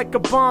ticking like a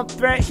bomb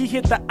threat. He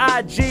hit the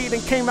IG,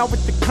 then came out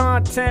with the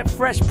content.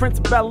 Fresh Prince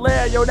of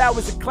Bel-Air, yo, that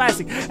was a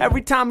classic.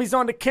 Every time he's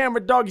on the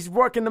camera, dog, he's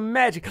working the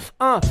magic.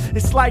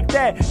 It's like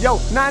that. Yo,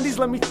 90s,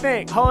 let me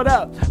think. Hold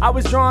up. I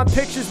was drawing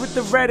pictures with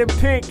the red and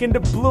pink and the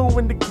blue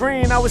and the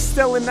green. I was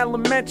still in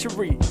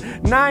elementary.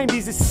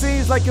 90s, it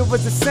seems like it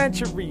was a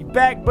century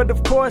back, but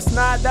of course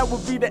not. That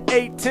would be the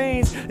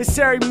 18s. It's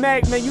Harry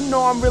Mack, man, you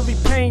know I'm really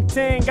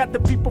painting. Got the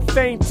people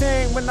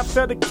fainting when I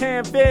feel the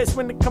canvas.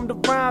 When it come to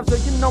rhymes,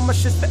 so you know my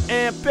shit's the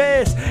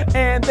ampest.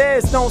 And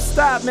this don't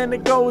stop, man,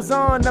 it goes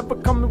on. Never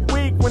coming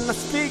weak when I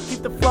speak,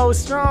 keep the flow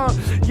strong.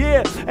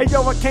 Yeah, hey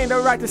yo, I came to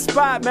rock the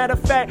spot. Matter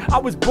of fact, I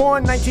was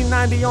born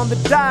 1990 on the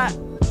dot.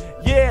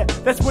 Yeah,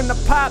 that's when I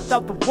popped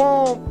out the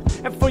womb.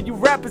 And for you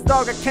rappers,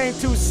 dog, I came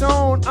too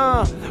soon.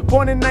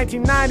 Born in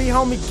 1990,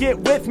 homie, get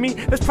with me.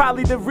 That's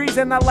probably the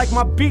reason I like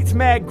my beats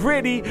mad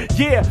gritty.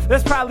 Yeah,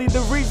 that's probably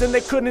the reason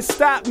they couldn't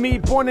stop me.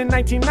 Born in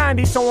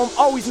 1990, so I'm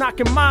always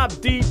knocking Mob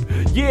Deep.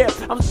 Yeah,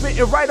 I'm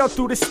spitting right up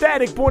through the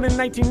static. Born in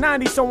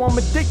 1990, so I'm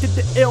addicted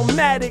to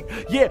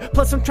Illmatic. Yeah,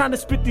 plus I'm trying to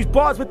spit these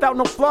bars without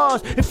no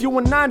flaws. If you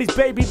a 90s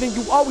baby, then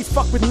you always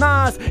fuck with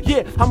Nas.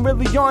 Yeah, I'm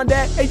really on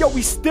that. Hey yo,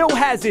 he still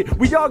has it.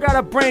 We all got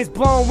our brains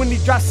blown when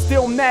he drops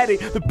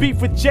Stillmatic. The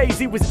beef with Jay-Z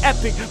was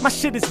epic. My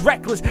shit is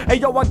reckless. Hey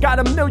yo, I got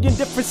a million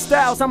different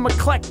styles. I'm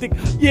eclectic.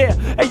 Yeah.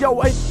 Hey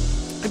yo, it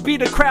be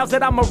the crowds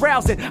that I'm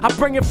arousing. I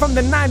bring it from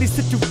the 90s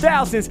to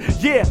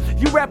 2000s. Yeah,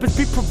 you rappers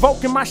be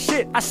provoking my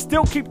shit. I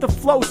still keep the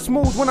flow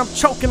smooth when I'm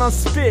choking on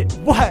spit.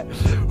 What?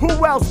 Who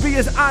else be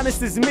as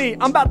honest as me?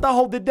 I'm about to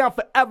hold it down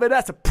forever,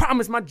 that's a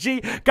promise, my G.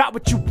 Got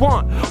what you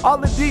want.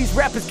 All of these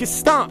rappers get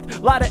stomped. A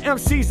lot of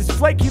MCs is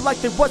flaky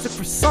like they wasn't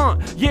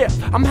croissant. Yeah,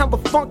 I'm hella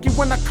funky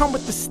when I come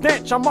with the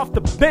stench. I'm off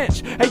the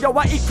bench. Hey yo,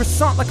 I eat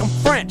croissant like I'm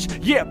French.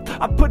 Yeah,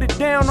 I put it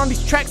down on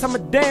these tracks, I'ma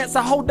dance.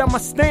 I hold down my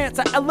stance.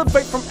 I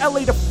elevate from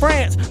LA to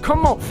France.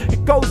 Come on,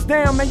 it goes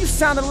down, man. You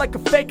sounding like a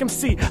fake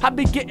MC. I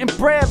be getting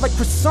bread like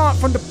croissant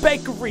from the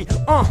bakery.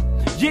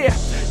 Yeah,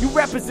 you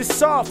rappers is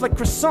soft like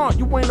croissant.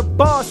 You ain't a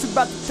boss, you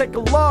about to take a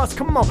loss.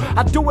 Come on,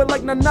 I do it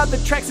like none other.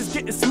 Tracks is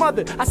getting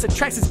smothered. I said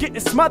tracks is getting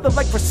smothered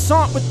like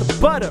croissant with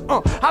the butter.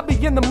 I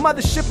be in the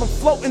mothership, I'm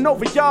floating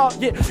over y'all.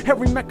 Yeah,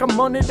 Harry Mack, I'm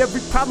on it.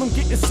 Every problem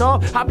getting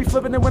solved. I be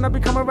flipping it when I be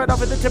coming right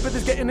off at the tip of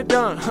this, getting it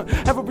done.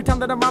 Every time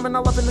that I'm rhyming,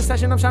 all up in the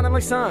session, I'm shining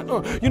like sun.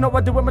 You know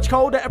I do it much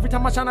colder. Every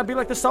time I shine, I be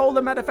like the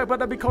solar. Matter of fact,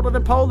 but I be colder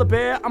than polar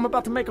bear. I'm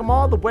about to make them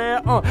all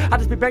aware. I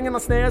just be banging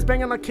on snares,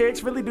 banging on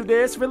kicks. Really do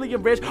this, really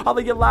enrich all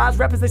of your lies. rise.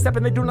 Rappers, they step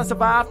and they do not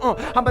survive.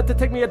 I'm about to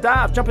take me a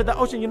dive, jump in the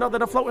ocean. You know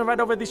that I'm floating right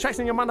over these tracks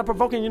and your mind are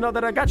provoking. You know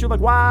that I got you like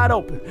wide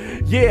open.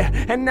 Yeah,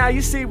 and now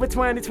you see with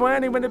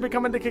 2020 when they be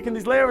coming to kicking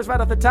these lyrics right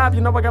off the top.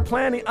 You know I got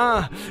plenty.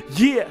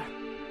 Yeah.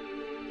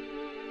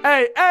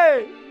 Hey,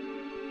 hey.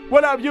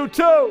 What up, you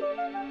too?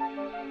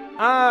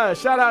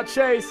 Shout out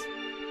Chase.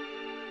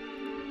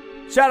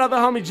 Shout out the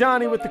homie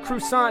Johnny with the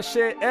croissant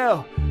shit.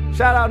 L.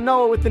 Shout out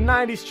Noah with the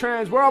 90s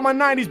trends. Where all my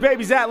 90s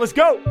babies at? Let's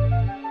go.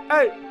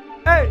 Hey,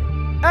 hey,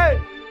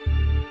 hey.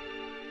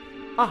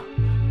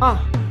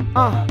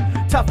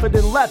 Tougher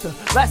than leather,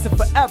 lasting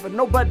forever,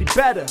 nobody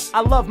better. I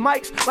love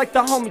mics like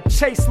the homie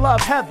Chase love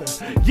Heather.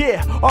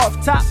 Yeah,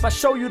 off top I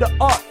show you the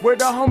art. Where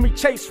the homie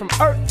Chase from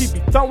Earth, he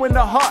be throwing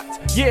the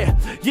hearts. Yeah,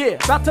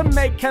 about to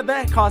make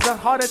Heather cause a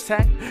heart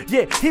attack.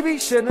 Yeah, he be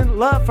shitting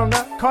love from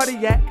the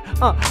cardiac.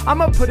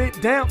 I'ma put it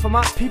down for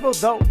my people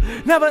though.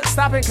 Never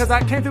stopping cause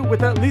I came through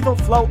with a lethal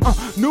flow.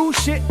 New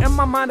shit in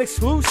my mind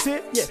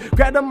exclusive. Yeah,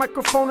 grab the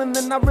microphone and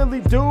then I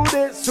really do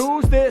this.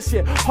 Who's this?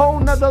 Yeah, whole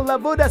nother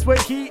level, that's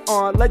what he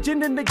on.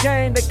 Legend in the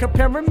game. They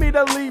comparing me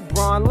to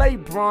LeBron.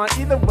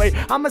 Either way,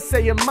 I'ma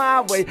say it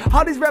my way.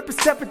 All these rappers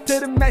stepping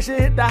to the max and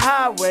hit the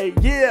highway.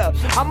 Yeah,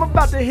 I'm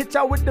about to hit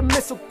y'all with the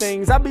missile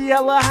things. I be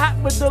hella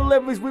hot with the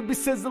lyrics, we be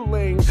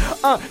sizzling.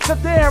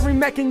 Except the Harry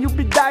Mack and you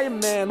be dying,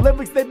 man.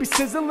 Lyrics, they be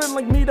sizzling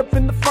like meat up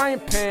in the frying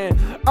pan.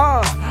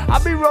 I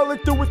be rolling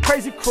through with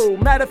crazy crew.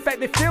 Matter of fact,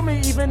 they feel me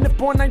even if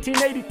born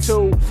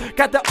 1982.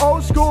 Got the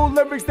old school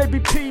lyrics, they be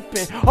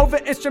peeping. Over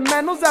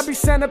instrumentals, I be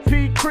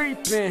centipede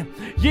creeping.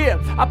 Yeah,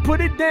 I put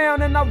it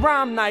down and I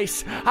rhyme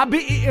nice. I be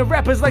eating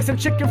rappers like some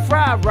chicken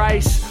fried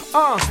rice.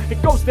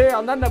 It goes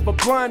down, I never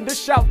blunder.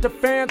 Shout to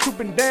fans who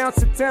been down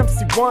since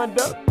MC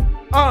Wonder.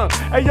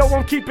 Hey yo,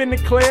 I'm keeping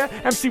it clear.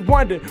 MC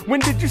Wonder, when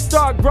did you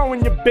start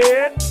growing your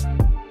beard?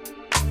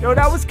 Yo,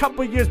 that was a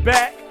couple years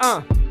back.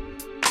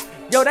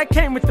 Yo, that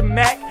came with the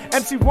Mac.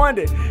 MC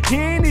Wonder, he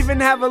ain't even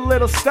have a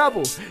little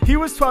stubble. He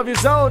was 12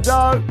 years old,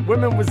 dog.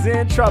 Women was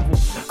in trouble.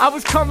 I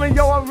was coming,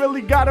 yo, I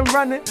really got him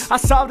running. I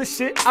saw the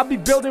shit. I be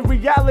building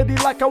reality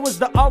like I was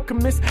the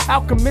alchemist.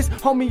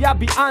 Homie, I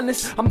be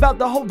honest. I'm about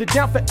to hold it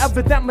down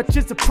forever. That much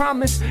is a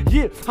promise.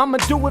 Yeah, I'ma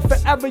do it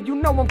forever. You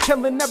know I'm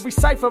killing every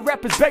cipher.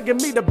 Rappers begging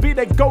me to be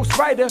their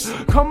ghostwriter.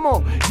 Come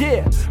on,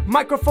 yeah.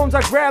 Microphones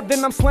I grab,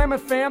 then I'm slamming,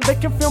 fam. They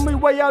can feel me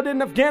way out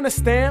in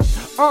Afghanistan.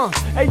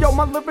 Hey, yo,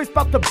 my lyrics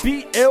about to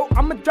be ill.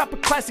 I'ma drop a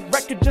classic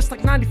record just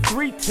like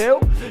 93 till.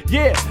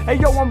 Yeah, hey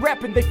yo, I'm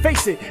rapping, they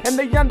face it, and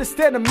they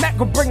understand the Mac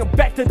gon' bring them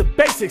back to the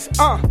basics.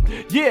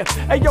 Yeah,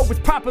 hey yo, it's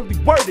properly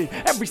worded.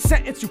 Every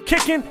sentence you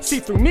kickin', see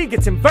through me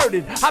gets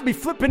inverted. I be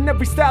flipping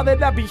every style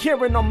that I be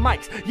hearing on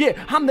mics. Yeah,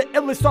 I'm the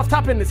illest off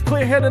top and it's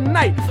clear here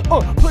tonight.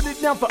 Put it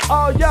down for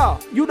all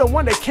y'all. You the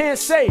one that can't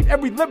save.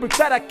 Every lyric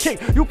that I kick,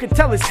 you can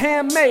tell it's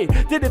handmade.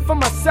 Did it for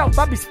myself,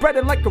 I be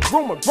spreading like a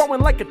rumor, growing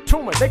like a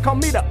tumor. They call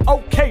me the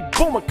OK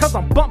Boomer, cause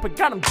I'm bumping,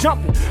 got them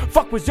jumping.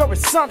 Fuck was your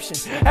assumption?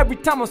 Every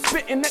time I'm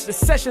spitting at the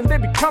session, they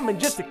be coming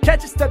just to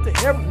catch a step to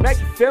hear make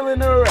you feeling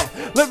the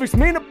rest. Lyrics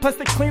meaner, plus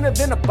they cleaner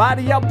than a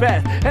body out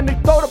bath. And they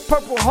throw the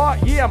Purple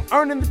Heart, yeah, I'm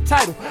earning the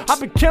title. I've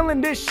been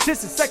killing this shit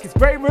since second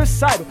grade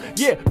recital.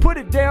 Yeah, put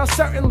it down,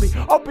 certainly.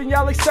 Open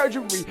y'all like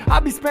surgery. I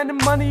be spending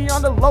money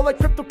on the low like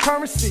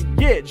cryptocurrency.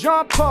 Yeah,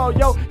 John Paul,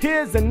 yo,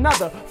 here's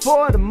another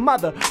for the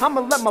mother.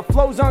 I'ma let my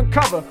flows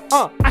uncover.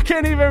 I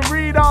can't even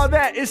read all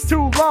that, it's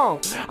too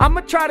long.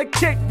 I'ma try to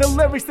kick the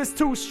lyrics that's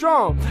too strong.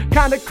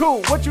 Kinda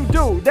cool, what you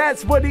do,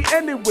 that's what he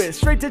ended with.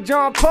 Straight to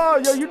John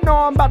Paul, yo, you know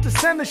I'm about to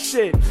send the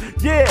shit.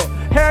 Yeah,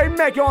 Harry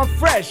Mack, yo, I'm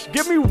fresh.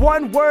 Give me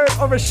one word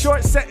or a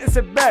short sentence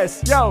at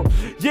best. Yo,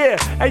 yeah,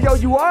 hey yo,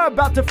 you are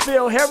about to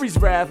feel Harry's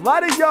wrath. A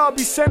lot of y'all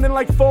be sending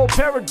like full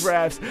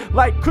paragraphs.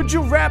 Like, could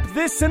you rap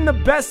this in the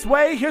best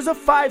way? Here's a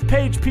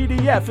 5-page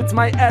PDF, it's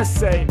my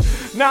essay.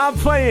 Now I'm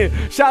playing,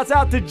 shouts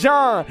out to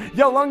John.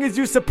 Yo, long as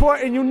you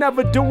supporting, you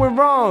never doing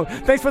wrong.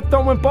 Thanks for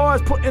throwing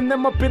bars, putting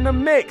them up in the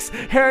mix.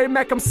 Harry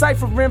Mack, I'm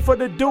ciphering for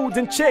the dudes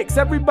and chicks.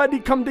 Everybody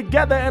come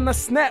together and I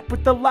snap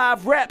with the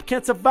live rap.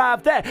 Can't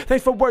survive that.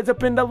 Thanks for words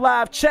up in the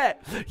live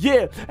chat.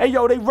 Yeah, hey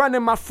yo, they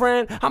running, my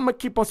friend. I'ma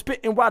keep on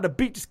spitting while the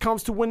beat just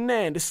comes to an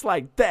end. It's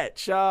like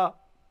that, y'all.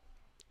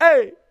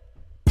 Hey,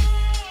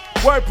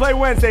 Wordplay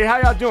Wednesday, how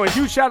y'all doing?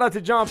 Huge shout out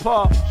to John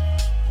Paul.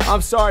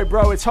 I'm sorry,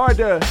 bro. It's hard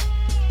to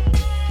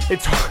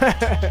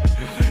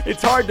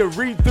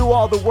read through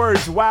all the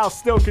words while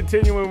still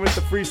continuing with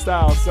the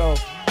freestyle. So,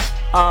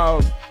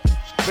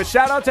 but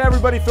shout out to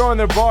everybody throwing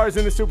their bars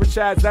in the super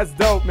chats. That's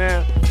dope,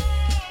 man.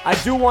 I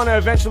do want to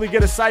eventually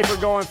get a cipher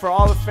going for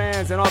all the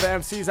fans and all the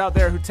MCs out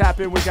there who tap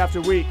in week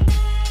after week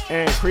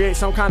and create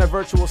some kind of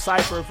virtual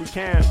cipher if we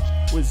can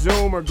with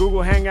Zoom or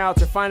Google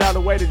Hangouts, or find out a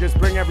way to just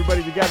bring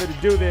everybody together to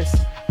do this.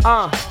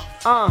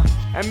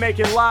 And make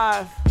it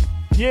live.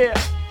 Yeah,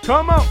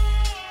 come on.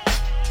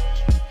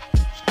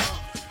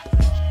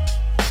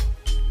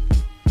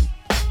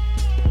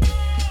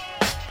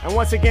 And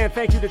once again,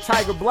 thank you to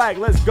Tiger Black.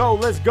 Let's go,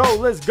 let's go,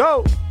 let's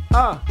go.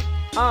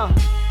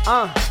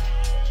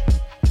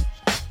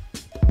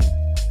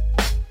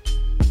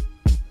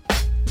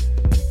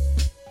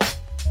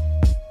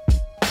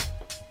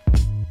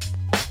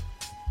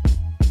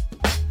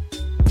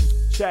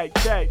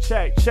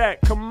 Check.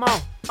 Come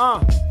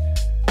on.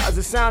 How's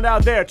it sound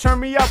out there?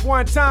 Turn me up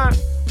one time.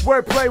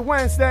 Wordplay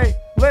Wednesday.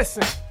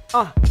 Listen.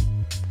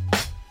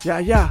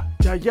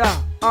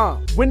 Yeah.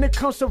 When it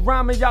comes to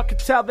rhyming, y'all can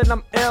tell that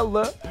I'm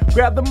iller.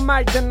 Grab the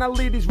mic, then I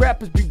leave these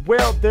rappers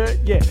bewildered.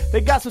 Yeah,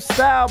 they got some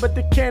style, but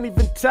they can't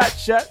even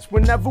touch us.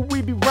 Whenever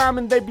we be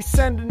rhyming, they be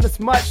sending us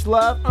much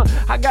love.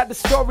 I got the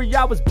story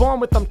I was born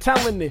with, I'm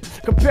telling it.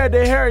 Compared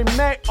to Harry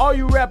Mack, all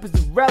you rappers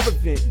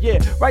irrelevant. Yeah,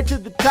 right to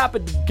the top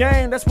of the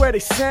game, that's where they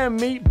send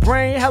me.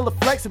 Brain hella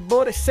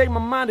flexible, they say my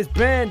mind is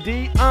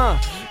bandy.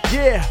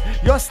 Yeah,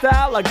 your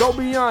style, I go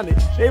beyond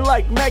it. They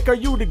like, Mac, are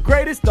you the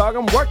greatest? Dog,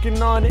 I'm working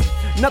on it.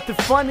 Nothing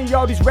funny,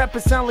 all these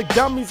rappers sound like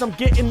dummies. I'm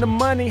getting the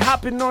money,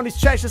 hopping on these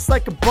tracks just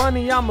like a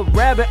bunny. I'm a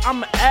rabbit,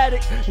 I'm an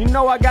addict. You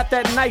know I got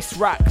that nice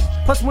rock.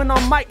 Plus when on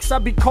mics, I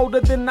be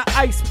colder than the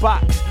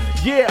icebox.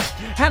 Yeah,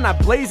 and I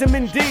blaze them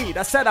indeed.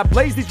 I said I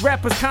blaze these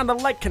rappers kinda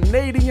like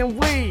Canadian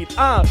weed.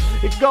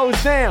 It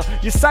goes down.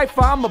 Your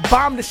cypher, I'ma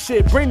bomb the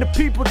shit. Bring the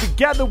people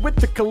together with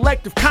the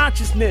collective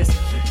consciousness.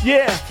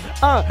 Yeah,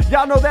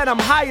 y'all know that I'm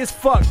high as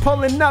fuck.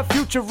 Pulling up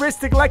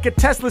futuristic like a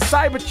Tesla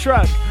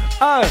Cybertruck.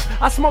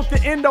 I smoke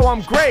the Indo,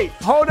 I'm great.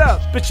 Hold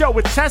up, but yo,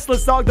 with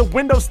Teslas, dog, the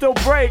windows still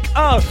break.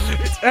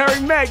 It's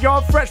Harry Mack,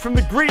 y'all fresh from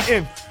the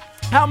greeting.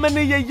 How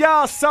many of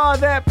y'all saw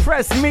that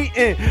press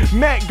meeting?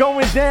 Mac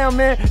going down,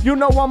 man. You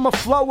know I'm a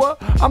flower.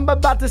 I'm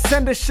about to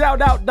send a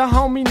shout out to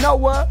homie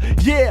Noah.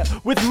 Yeah,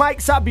 with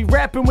mics, I be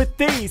rapping with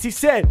these. He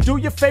said, do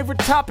your favorite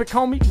topic,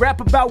 homie. Rap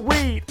about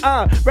weed.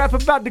 Rap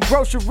about the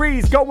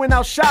groceries, going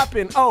out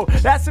shopping. Oh,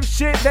 that's some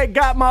shit that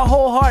got my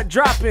whole heart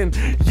dropping.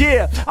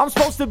 Yeah, I'm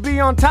supposed to be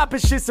on top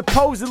of shit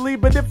supposedly,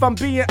 but if I'm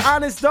being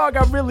honest, dog,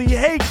 I really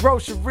hate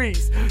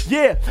groceries.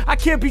 Yeah, I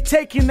can't be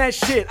taking that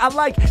shit. I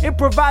like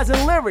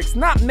improvising lyrics,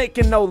 not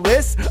making no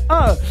list.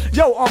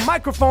 Yo, on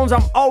microphones,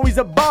 I'm always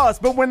a boss,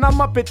 but when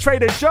I'm up at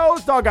Trader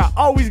Joe's, dog, I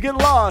always get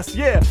lost.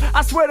 Yeah,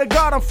 I swear to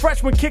God, I'm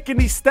fresh when kicking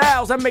these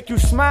styles. I make you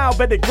smile,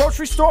 but at the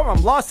grocery store,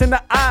 I'm lost in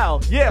the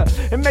aisle. Yeah,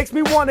 it makes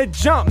me want to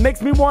jump,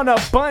 makes me want to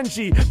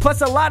bungee.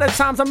 Plus, a lot of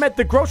times I'm at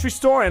the grocery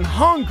store and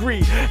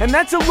hungry, and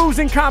that's a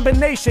losing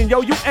combination.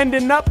 Yo, you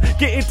ending up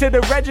getting to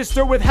the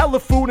register with hella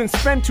food and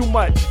spend too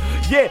much.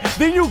 Yeah,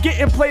 then you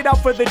getting played out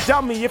for the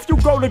dummy. If you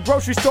go to the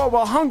grocery store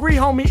while hungry,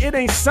 homie, it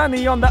ain't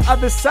sunny on the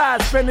other side.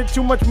 Spending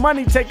too much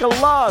money, take a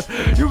loss.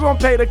 You gon'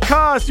 pay the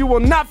cost, you will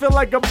not feel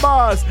like a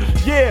boss.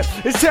 Yeah,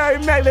 it's Harry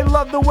Mack, they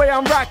love the way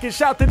I'm rocking.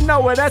 Shout to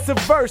Noah, that's a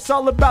verse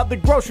all about the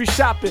grocery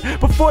shopping.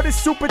 Before this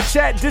super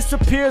chat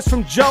disappears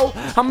from Joe,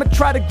 I'ma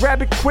try to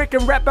grab it quick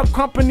and wrap up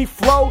company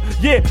flow.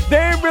 Yeah,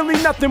 there ain't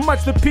really nothing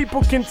much that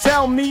people can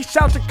tell me.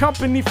 Shout to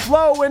company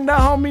flow and the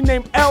homie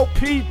named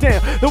LP.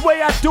 Damn, the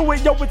way I do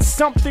it, yo, it's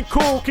something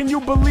cool. Can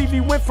you believe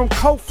he went from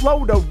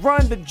co-flow to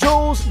run to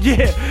Jules?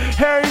 Yeah,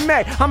 Harry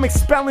Mack, I'm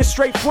expelling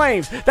straight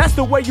flames. That's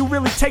the way you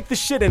really take the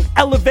shit and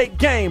elevate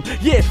game.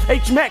 Yeah,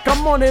 H-Mac,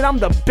 I'm on it, I'm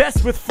the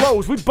best with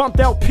flows. We bumped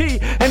LP,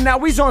 and now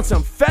he's on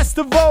some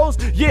festivals.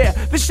 Yeah,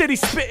 the shit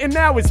he's spitting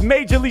now is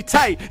majorly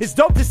tight. It's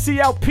dope to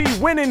see LP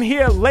winning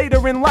here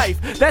later in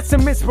life. That's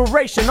some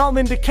inspiration, all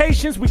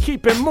indications, we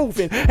keep it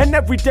moving. And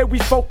every day we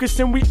focus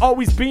and we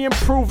always be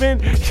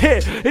improving.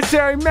 Yeah, it's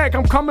Harry Mack,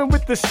 I'm coming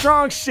with the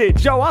strong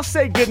shit. Yo, I'll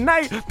say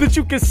goodnight, but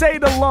you can say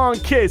the long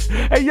kiss.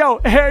 Hey yo,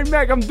 Harry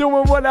Mack, I'm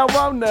doing what I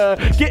wanna.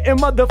 Getting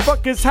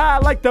motherfuckers high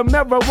like the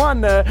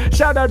marijuana.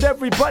 Shout out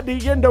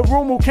everybody in the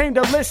room who came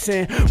to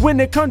listen. When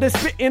it comes to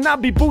spitting, I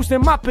be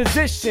boosting my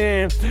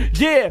position.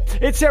 Yeah,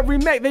 it's Harry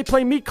Mack, they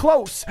play me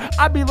close.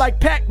 I be like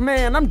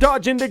Pac-Man, I'm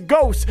dodging the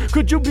ghost.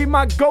 Could you be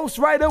my ghost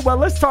writer? Well,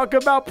 let's talk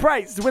about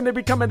price. When they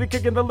be coming to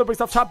kicking the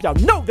lyrics off top, y'all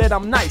know that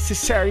I'm nice.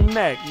 It's Harry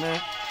Mack,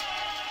 man.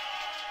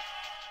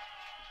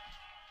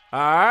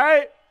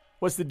 Alright,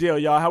 what's the deal,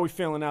 y'all? How we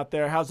feeling out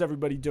there? How's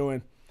everybody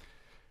doing?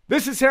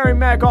 This is Harry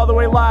Mack, all the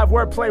way live,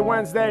 Wordplay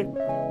Wednesday.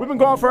 We've been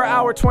going for an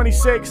hour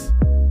 26.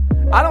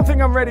 I don't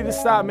think I'm ready to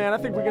stop, man. I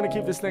think we're going to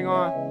keep this thing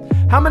on.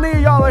 How many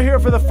of y'all are here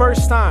for the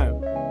first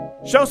time?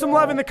 Show some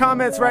love in the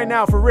comments right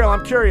now, for real.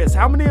 I'm curious.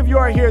 How many of you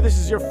are here? This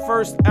is your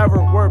first ever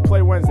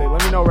Wordplay Wednesday.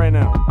 Let me know right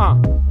now.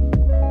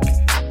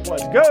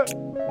 What's good?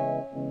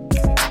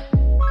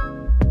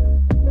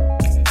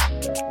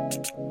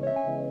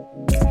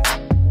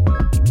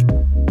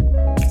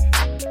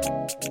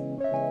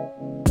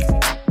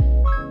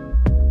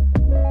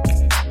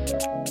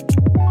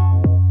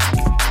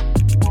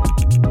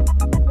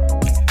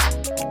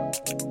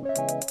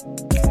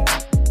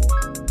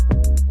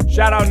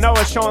 Shout out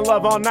Noah, showing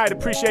love all night.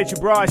 Appreciate you,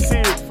 bro. I see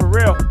you. For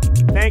real.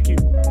 Thank you.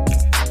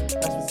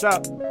 That's what's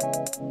up.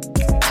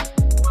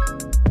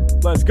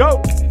 Let's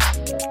go.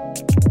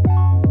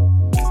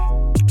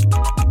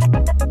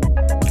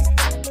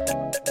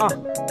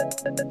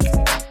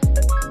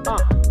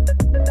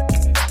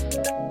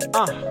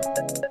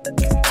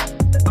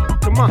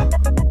 Come on.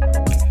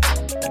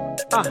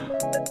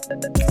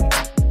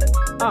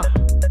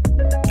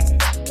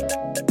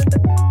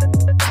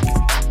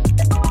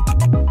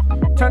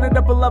 Turn it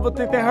up a level,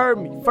 think they heard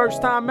me. First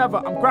time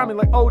ever, I'm grimy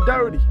like Old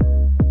Dirty.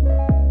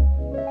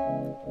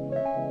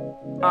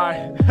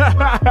 Alright.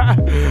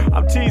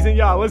 I'm teasing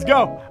y'all. Let's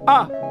go.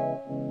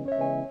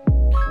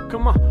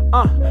 Come on,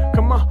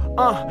 come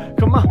on,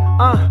 come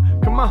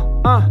on, come on,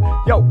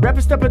 Yo,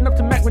 rappers stepping up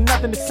to Mac with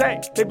nothing to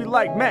say. They be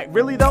like, Mac,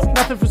 really though?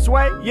 Nothing for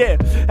Sway? Yeah.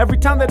 Every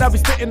time that I be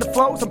spitting the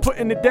flows, I'm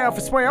putting it down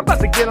for Sway. I'm about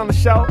to get on the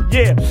show.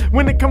 Yeah.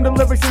 When it come to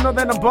lyrics, you know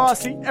that I'm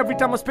bossy. Every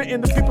time I'm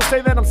spitting, the people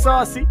say that I'm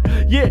saucy.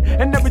 Yeah.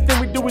 And everything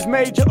we do is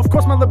major. Of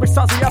course, my lyrics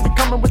saucy. I be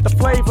coming with the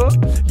flavor.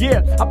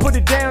 Yeah. I put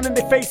it down and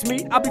they face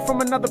me. I be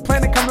from another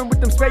planet coming with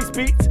them space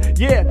beats.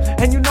 Yeah.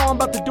 And you know I'm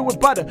about to do it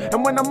butter.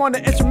 And when I'm on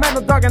the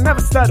instrumental, dog, I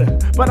never stutter.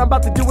 But I'm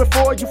about to do it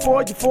for you,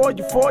 for you, for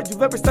you, for you.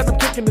 Lyrics that I'm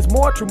kicking is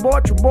more true,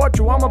 more true, more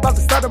true. I'm about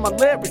to stutter my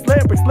lyrics.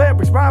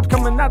 Rhymes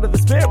coming out of the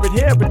spirit,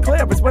 here but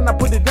clearest. When I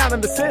put it down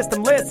in the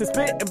system, listen,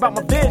 spitting about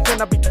my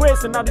vision. I be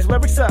twisting all these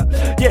lyrics up.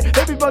 Yeah,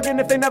 they be bugging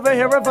if they never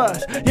hear of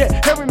us.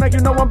 Yeah, Harry Mack, you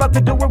know I'm about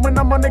to do it when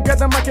I'm on the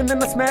goddamn mic and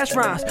then I smash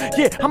rhymes.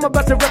 Yeah, I'm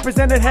about to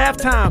represent at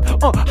halftime.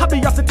 I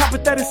be off the top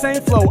with that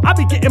insane flow. I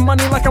be getting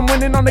money like I'm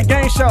winning on the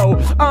game show.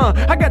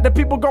 I got the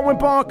people going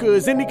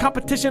bonkers. Any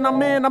competition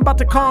I'm in, I'm about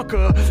to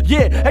conquer.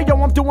 Yeah, hey yo,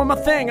 I'm doing my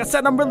thing. I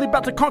said I'm really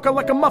about to conquer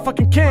like a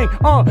motherfucking king.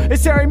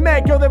 It's Harry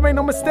Mack, yo, there ain't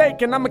no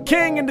mistake. And I'm a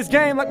king in this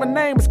game like my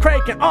name is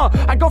Kraken.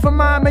 I go for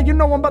mine, man, you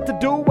know I'm about to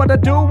do what I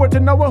do. Word to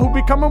Noah who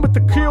be coming with the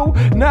Q.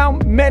 Now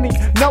many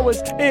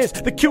Noahs is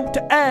the Q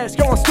to ask.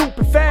 Yo, I'm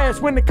stupid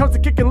fast when it comes to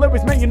kicking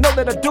lyrics, man, you know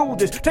that I do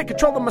this. Take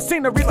control of my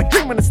scenery like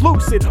dreaming it's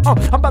lucid.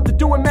 I'm about to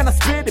do it, man, I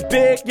spit it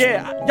big.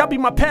 Yeah, y'all be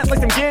my pets like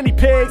them guinea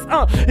pigs.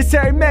 It's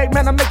Harry Mack,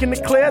 man, I'm making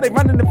it clear. They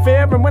running the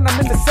fair, and when I'm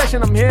in the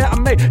session, I'm here. I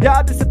make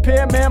y'all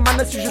disappear, man,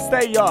 minus you should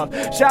stay off.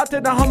 Shout out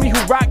to the homie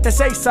who rocked that's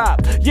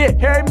Aesop. Yeah,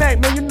 Harry Mack,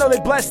 man, you know they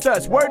blessed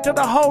us. Word to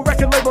the whole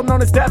record label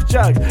known as Def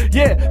Jugs.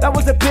 Yeah, that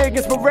was a big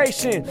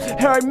inspiration.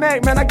 Harry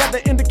Mack, man, I got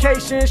the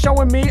indication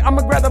showing me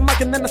I'ma grab the mic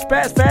and then I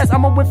spaz fast.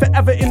 I'ma win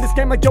forever in this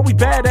game like Joey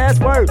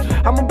Badass. Word,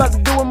 I'm about to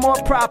do it more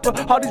proper.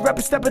 All these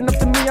rappers stepping up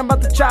to me, I'm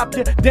about to chop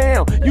you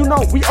down. You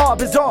know we are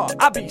bizarre.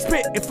 I be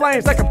spitting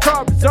flames like I'm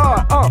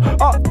Charizard.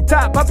 Off the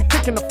top, I be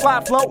kicking the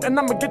fly flow, and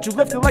I'ma get you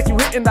lifted like you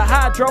hitting the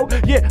hydro.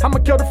 Yeah, I'ma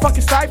kill the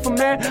fucking cypher,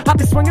 man. I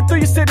be swinging through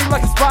your city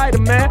like a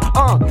Spider-Man.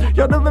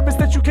 Yo, the lyrics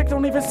that you kick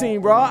don't even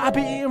seem raw. I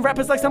be eating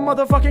rappers like some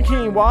motherfucking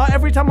quinoa.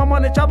 Every time I'm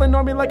on it, y'all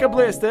ignore me like a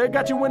blister.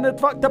 Got you in the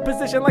fucked up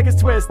position like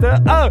it's Twister.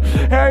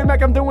 Harry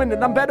Mack, I'm doing it.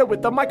 I'm better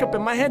with the mic up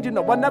in my hand. You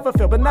know I never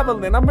feel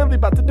benevolent. I'm really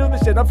about to do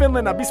this shit. I'm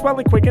feeling I be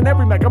swelling quick and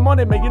Harry Mack, I'm on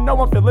it, man. You know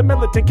I'm feeling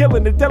militant,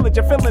 killing it,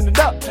 diligent, filling it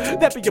up.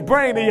 That be your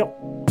brain and yo.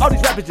 All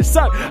these rappers just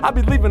suck. I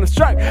be leaving them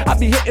struck. I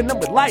be hitting them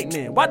with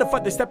lightning. Why the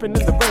fuck they stepping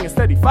in the ring and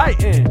steady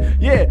fighting?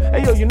 Yeah,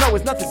 hey yo, you know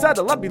it's nothing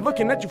subtle. I be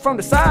looking at you from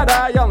the side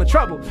eye, y'all in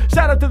trouble.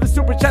 Shout out to the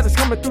super chat that's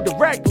coming through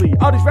directly.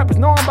 All these rappers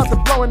know I'm about to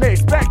blow and they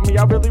expect me.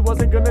 I really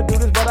wasn't gonna do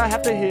this, but I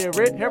have to hear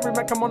it. Harry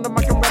Mack, come on the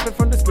mic, I'm rapping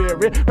from the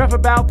spirit. Rap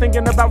about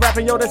thinking about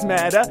rapping, yo, that's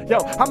matter. Yo,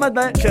 I'm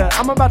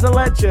about to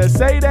let ya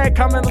say that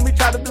comment, let me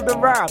try to do the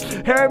rhyme.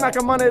 Harry Mack,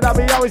 I'm on it, I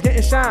be always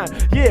getting shine.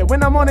 Yeah,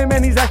 when I'm on it,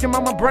 man, he's asking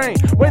about my brain.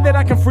 Way that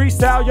I can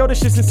freestyle, yo, this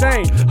shit's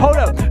insane. Hold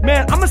up,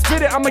 man, I'ma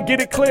spit it, I'ma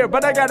get it clear.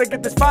 But I gotta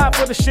get this 5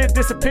 before the shit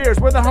disappears.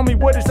 Where the homie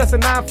Wood is, that's a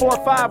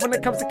 945. When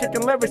it comes to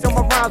kicking lyrics, on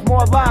my rhymes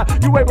more alive.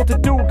 You able to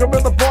do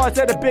gorilla bars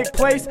at a big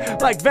place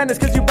like Venice,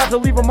 cause you about to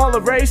leave them all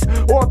erased.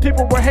 Or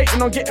people were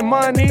hating on getting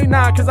money.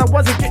 Nah, cause I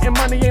wasn't getting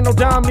money, ain't no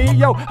dummy.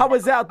 Yo, I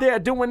was out there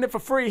doing it for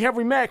free.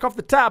 Harry Mack off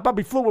the top, I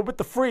be fluid with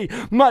the free.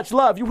 Much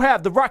love, you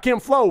have the Rock Him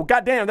flow.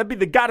 Goddamn, that be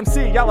the God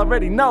MC, y'all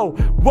already know.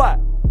 What?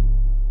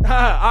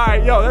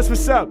 Alright, yo, that's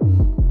what's up.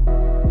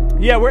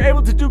 Yeah, we're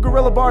able to do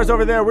gorilla bars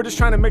over there. We're just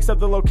trying to mix up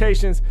the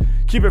locations,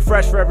 keep it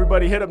fresh for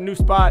everybody, hit up new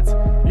spots.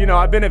 You know,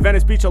 I've been at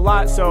Venice Beach a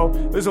lot, so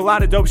there's a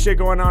lot of dope shit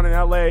going on in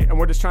LA, and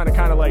we're just trying to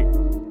kind of like,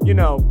 you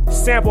know,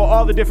 sample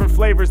all the different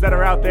flavors that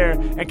are out there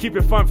and keep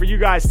it fun for you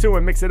guys too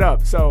and mix it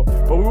up. So,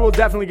 but we will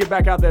definitely get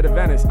back out there to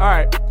Venice. All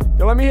right,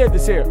 yo, let me hit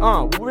this here.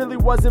 Really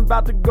wasn't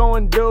about to go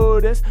and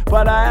do this,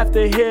 but I have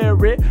to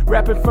hear it,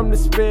 rapping from the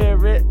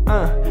spirit.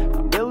 I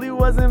really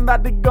wasn't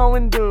about to go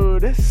and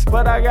do this,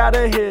 but I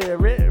gotta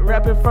hear it,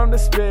 rapping from the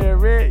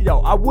spirit. Yo,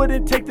 I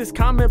wouldn't take this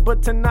comment,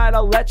 but tonight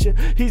I'll let you.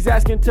 He's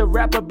asking to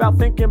rap about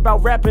thinking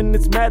about rapping,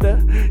 it's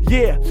meta.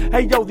 Yeah,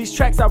 hey yo, these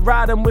tracks I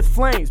ride them with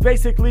flames.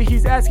 Basically,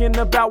 he's asking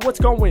about what's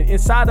going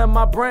inside of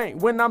my brain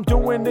when I'm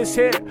doing this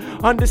here.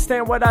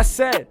 Understand what I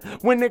said.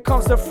 When it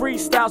comes to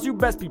freestyles, you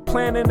best be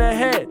planning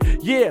ahead.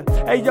 Yeah,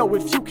 hey yo,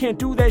 if you can't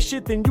do that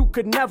shit, then you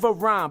could never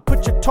rhyme.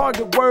 Put your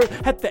target word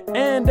at the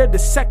end of the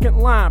second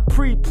line,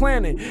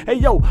 pre-planning. Hey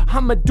yo,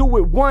 I'ma do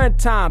it one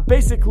time.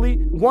 Basically,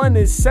 1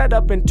 is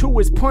setup and 2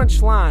 is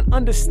punchline.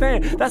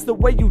 Understand, that's the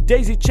way you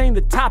daisy chain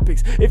the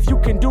topics. If you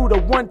can do the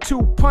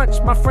 1-2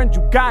 punch, my friend,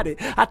 you got it.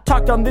 I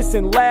talked on this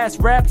in last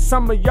rap,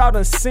 some of y'all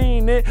done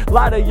seen it. A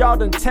lot of y'all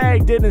done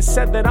tagged it and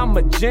said that I'm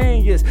a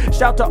genius.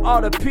 Shout to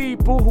all the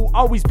people who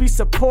always be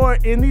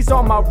supporting. These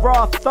are my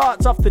raw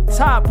thoughts off the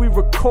top, we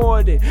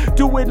recorded.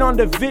 Do it on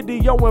the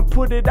video and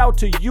put it out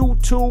to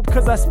YouTube,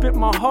 cause I spit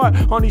my heart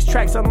on these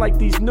tracks unlike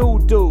these new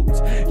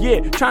dudes. Yeah,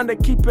 trying to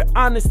keep it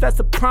honest, that's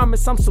a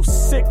promise. I'm so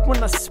sick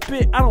when I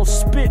spit I don't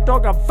spit,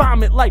 dog, I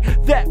vomit like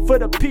that for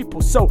the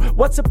people. So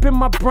what's up in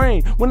my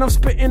brain when I'm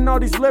spitting all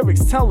these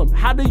lyrics? Tell them,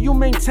 how do you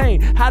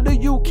maintain? How do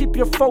you keep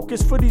your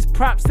focus for these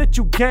props that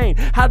you gain?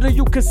 How do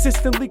you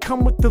consistently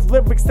come with the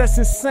lyrics that's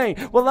insane?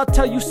 Well, I'll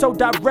tell you so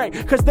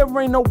direct, cause there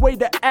ain't no way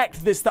to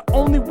act this. The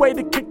only way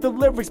to kick the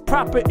lyrics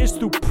proper is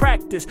through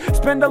practice.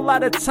 Spend a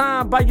lot of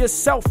time by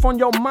yourself on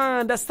your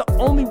mind. That's the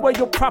only way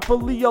you'll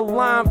properly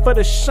align for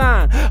the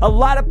shine. A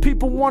lot of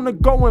people wanna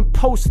go and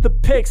post the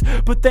pics,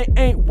 but they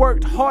ain't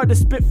worked hard to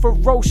spit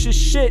ferocious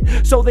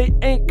shit, so they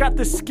ain't got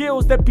the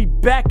skills that be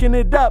backing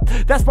it up.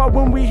 That's why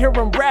when we hear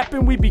them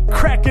rapping, we be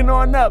cracking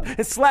on up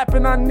and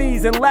slapping our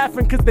knees and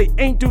laughing cause they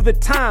ain't do the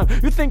time.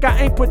 You think I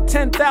ain't put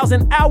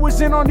 10,000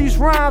 hours in on these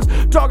rhymes?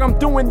 Dog, I'm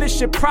doing this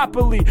shit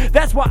properly.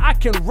 That's why I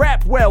can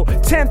rap well.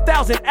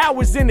 10,000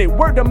 hours in it.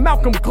 Word to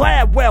Malcolm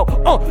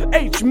Gladwell.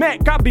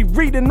 H-Mac, I be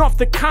reading off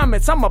the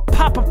comments. I'ma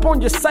pop up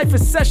on your cypher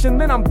session,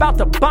 then I'm about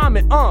to bomb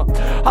it. All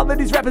of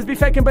these rappers be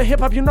faking, but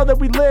hip-hop, you know that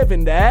we live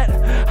in that.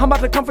 I'm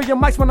about to come for your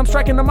mics when I'm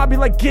striking them. I be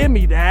like, give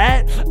me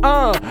that.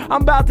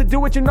 I'm about to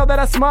do it, you know that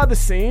I smother the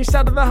scene. Shout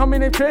out to the homie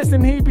named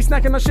Tristan, he be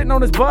snacking on shit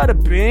known as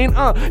Butterbean.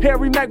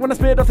 Harry Mack when I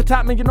spit off the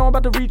top, man, you know I'm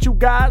about to reach you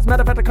guys.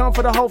 Matter of fact, I come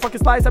for the whole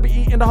fucking slice. I be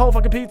eating the whole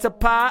fucking pizza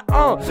pie.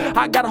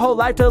 I got a whole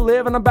life to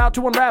live and I'm about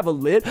to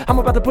unravel it. I'm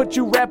about to put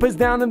you rappers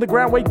down in the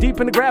ground, way deep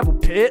in the gravel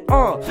pit.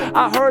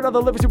 I heard all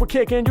the lyrics you were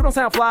kicking, you don't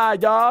sound fly,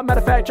 y'all. Matter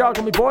of fact, y'all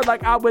got me bored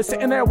like I was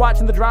sitting there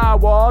watching the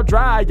drywall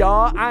dry,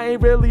 y'all. I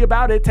ain't really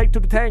about it, take two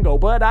to tango,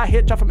 but I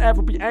hit y'all from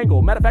every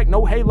angle. Matter of fact,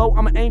 no halo,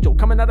 I'm an angel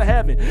coming out of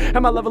heaven,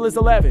 and my level is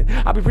 11.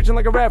 I be preaching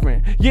like a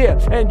reverend, yeah,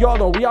 and y'all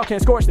know we all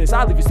can't scorch this.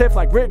 I leave you stiff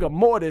like rigor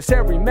mortis.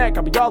 Harry Mack,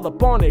 I be all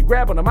up on it,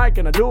 grab on the mic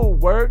and I do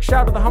work.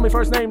 Shout out to the homie,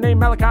 first name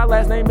Malachi,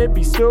 last name it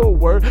be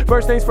Stewart.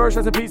 First things first,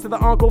 rest in peace to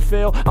the Uncle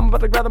Phil. I'm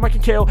about to grab the mic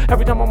and kill.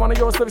 Every time I'm on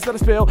yours, lyrics that I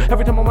spill.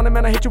 Every time I'm on it,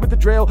 man, I hit you with the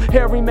drill.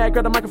 Harry Mack,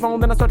 grab the microphone,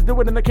 then I start to do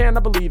it in the can. I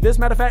believe this.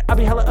 Matter of fact, I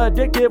be hella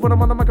addictive when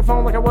I'm on the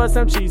microphone like I was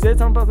some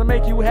Cheez-Its. I'm about to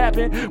make you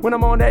happen when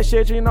I'm on that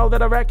shit. You know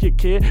that I wreck your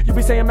kid. You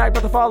be saying Mac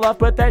about to fall off,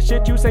 but that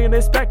shit you saying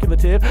is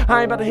speculative.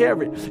 I ain't about to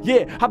hear it.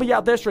 Yeah, I be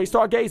out there straight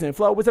stargazing.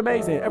 Flow is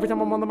amazing. Every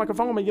time I'm on the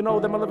microphone, man, you know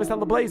that my lyrics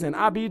hella blazing.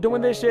 I be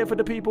doing this shit for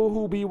the people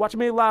who be watching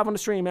me live on the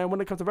stream, man.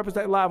 When it comes to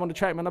representing live on the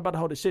track, man, I'm about to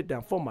hold this shit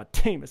down for my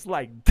team. It's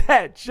like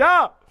that,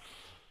 y'all.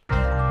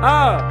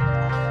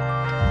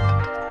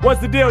 What's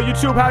the deal,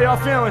 YouTube? How y'all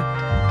feeling?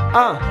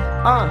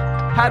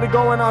 Had to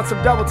go in on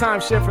some double time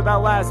shit for that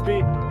last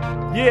beat.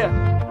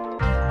 Yeah.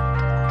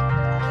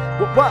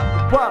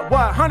 What?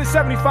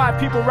 175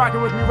 people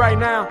rocking with me right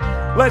now.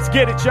 Let's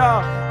get it,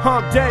 y'all.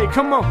 Hump day.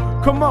 Come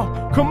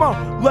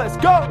on. Let's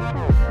go.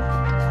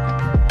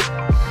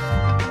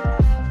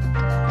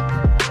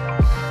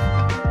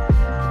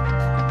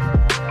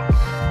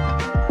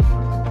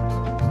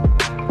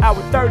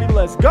 Hour 30,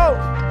 let's go.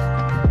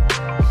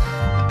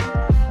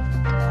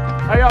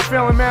 How y'all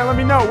feeling, man? Let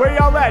me know. Where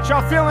y'all at?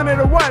 Y'all feeling it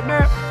or what,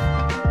 man?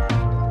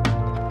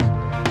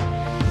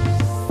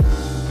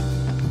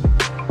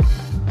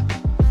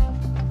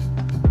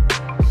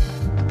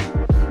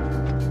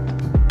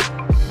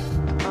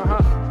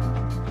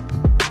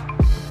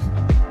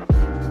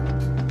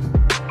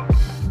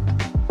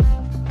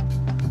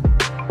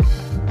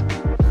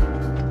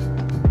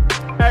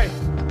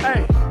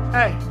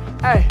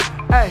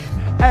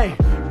 Hey,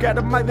 got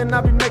a mic, then I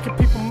be making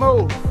people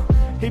move.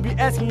 He be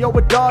asking, yo,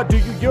 what dog do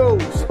you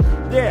use?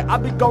 Yeah, I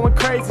be going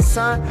crazy,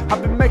 son. I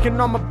been making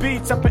all my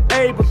beats up in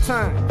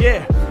Ableton.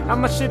 Yeah,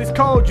 and my shit is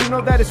cold, you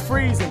know that it's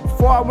freezing.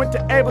 Before I went to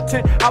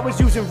Ableton, I was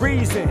using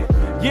Reason.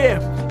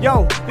 Yeah,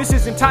 yo, this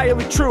is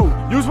entirely true.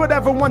 Use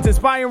whatever one's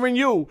inspiring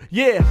you.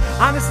 Yeah,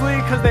 honestly,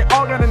 cause they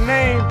all got a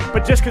name.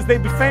 But just cause they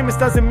be famous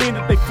doesn't mean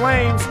that they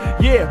flames.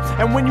 Yeah,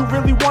 and when you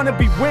really wanna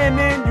be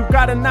winning, you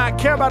gotta not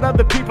care about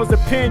other people's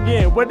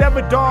opinion.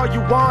 Whatever dog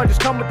you want, just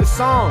come with the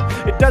song.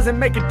 It doesn't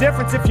make a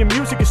difference if your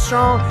music is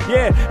strong.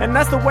 Yeah, and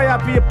that's the way I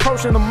be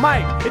approaching the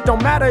mic. It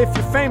don't matter if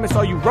you're famous,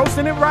 are you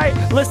roasting it right?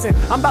 Listen,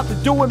 I'm about to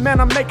do it, man,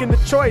 I'm making the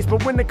choice.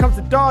 But when it comes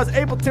to dogs,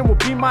 Ableton will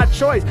be my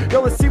choice.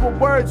 Yo, let's see what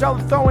words y'all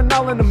are throwing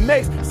all in the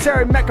mix.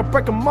 Terry Mack can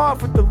break them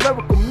off with the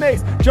lyrical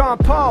mix. John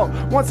Paul,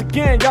 once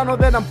again, y'all know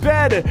that I'm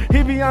better.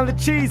 He be on the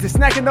cheese and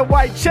snacking the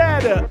white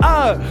cheddar.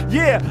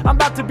 Yeah, I'm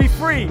about to be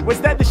free.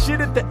 Was that the shit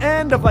at the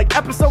end of like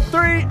episode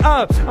 3?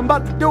 I'm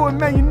about to do it,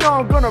 man, you know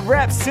I'm gonna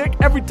rap sick.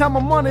 Every time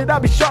I'm on it, I'll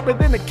be sharper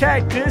than a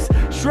cactus.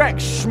 Shrek,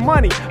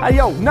 shmoney,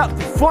 yo, nothing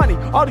funny.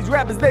 All these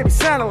rappers, they be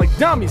sounding like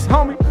dummies,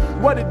 homie.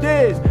 What it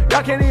is,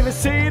 y'all can't even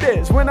see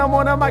this. When I'm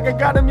on the mic, I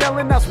got them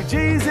yelling out, sweet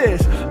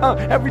Jesus.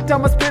 Every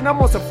time I spit, I'm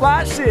on some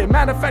fly shit.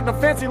 Matter of fact, I'm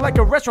fancy like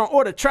a restaurant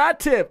order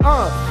tri-tip.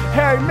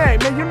 Harry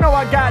Mack, man, you know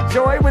I got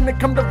joy. When it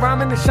come to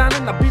rhyming and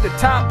shining, I be the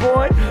top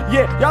boy.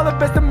 Yeah, y'all the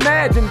best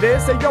imagine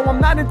this. Say, yo, I'm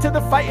not into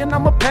the fighting,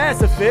 I'm a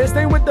pacifist.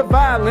 Ain't with the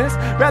violence.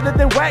 Rather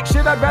than whack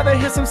shit, I'd rather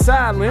hear some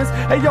silence.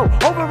 Hey, yo,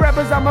 over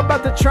rappers, I'm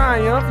about to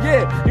triumph.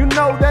 Yeah, you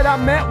know that I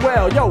meant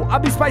well. Yo, I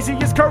be spicy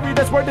as curry,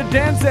 that's word to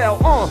Denzel.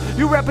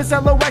 You rappers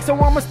hella whack, so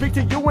I'ma speak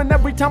to you. And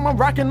every time I'm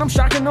rocking, I'm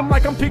shocking them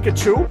like I'm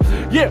Pikachu.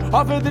 Yeah,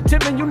 off of the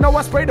tip and you know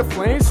I spray the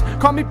flames.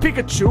 Call me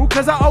Pikachu,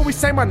 cause I always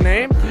say my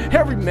name.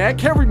 Harry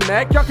Mack,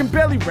 y'all can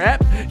barely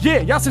rap.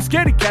 Yeah, y'all some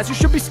scaredy cats, you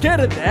should be scared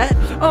of that.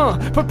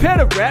 Prepare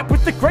to rap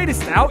with the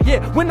greatest out.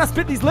 Yeah, when I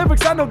spit these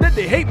lyrics, I know that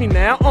they hate me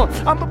now.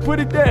 I'ma put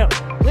it down.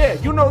 Yeah,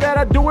 you know that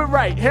I do it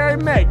right. Harry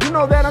Mack, you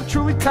know that I'm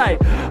truly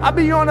tight. I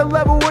be on a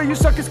level where you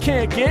suckers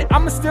can't get.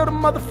 I'ma steal the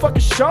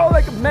motherfucking show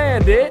like a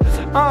man did.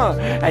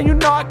 And you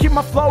know I keep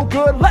my flow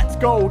good. Let's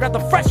go, got the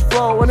fresh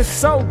flow and it's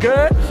so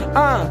good.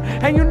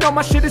 And you know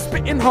my shit is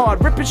spitting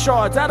hard, ripping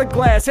shards out of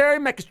glass. Harry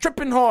Mack is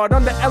tripping hard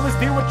on the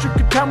LSD. What you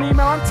can tell me,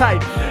 man, I'm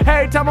tight.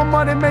 Every time I'm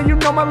on it, man, you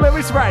know my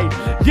lyrics right.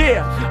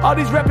 Yeah, all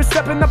these rappers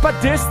stepping up, I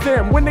diss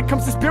them. When it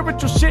comes to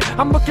spiritual shit,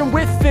 I'm looking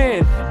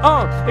within.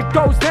 It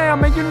goes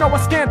down, man, you know I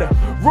scanned her.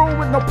 Room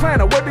with no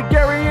planner, word to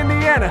Gary,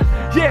 Indiana.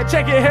 Yeah,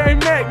 check it, Harry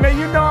Mack, man,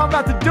 you know I'm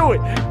about to do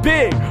it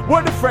big.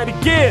 Word to Freddie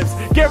Gibbs,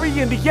 Gary,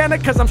 Indiana,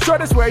 cause I'm sure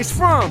that's where he's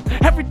from.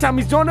 Every time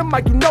he's on the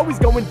mic, you know he's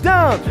going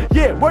dumb.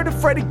 Yeah, word to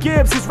Freddie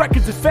Gibbs, his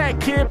records is fat,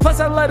 kid. Plus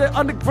I let it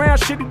underground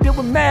shit he did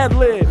with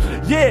Madlib.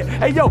 Yeah,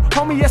 hey yo,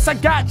 homie, yes I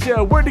got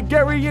ya. Word to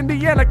Gary,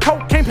 Indiana,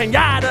 cocaine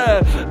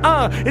pinata.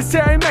 It's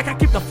Harry Mack, I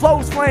keep the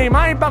flows flame.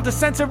 I ain't about to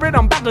censor it,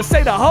 I'm about to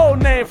say the whole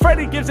name.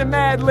 Freddie Gibbs and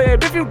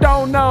Madlib. If you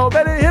don't know,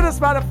 better hit a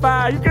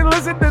Spotify. You can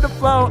listen to the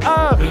flow.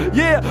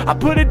 Yeah, I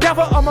put it down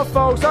for all my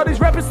folks. All these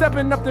rappers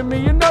stepping up to me,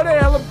 you know they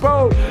hella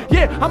bold.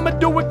 Yeah, I'ma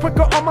do it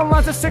quicker, all my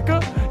lines are sicker.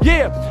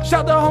 Yeah,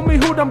 shout the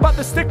homie who done bought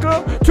the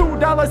sticker.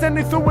 $2 and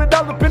they threw it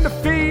all up in the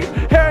feed.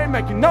 Harry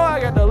Mack, you know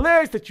I got the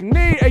lyrics that you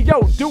need. Hey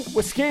yo, do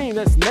a scheme,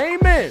 let's name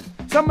it.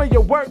 Some of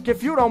your work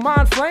if you don't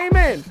mind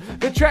flaming.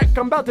 The track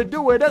I'm about to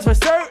do it, that's for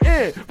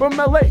certain. From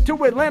LA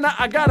to Atlanta,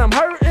 I got them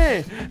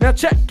hurting. Now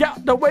check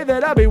out the way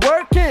that I be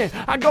working.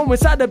 I go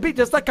inside the beat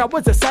just like I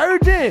was a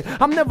surgeon.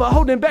 I'm never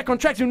holding back on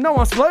tracks, you know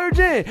I'm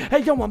splurging. Hey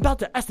yo, I'm about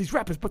to ask these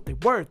rappers what they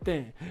worth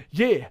in.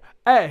 Yeah,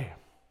 hey.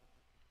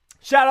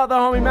 Shout out the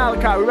homie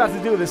Malachi, we're about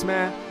to do this,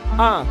 man.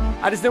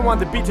 I just didn't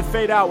want the beat to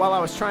fade out while I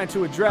was trying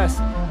to address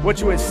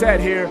what you had said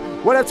here.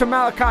 What up to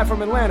Malachi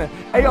from Atlanta?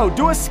 Hey yo,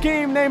 do a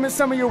scheme naming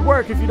some of your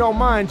work if you don't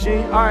mind, G.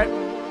 Alright.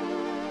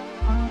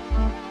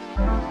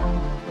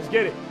 Let's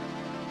get it.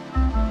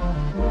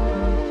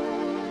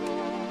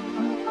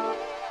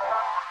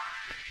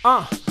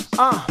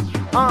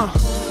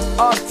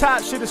 Off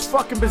top, shit is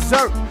fucking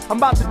berserk. I'm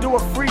about to do a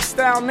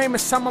freestyle naming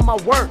some of my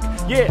work.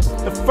 Yeah,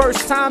 the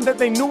first time that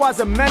they knew I was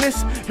a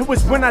menace, it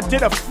was when I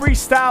did a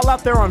freestyle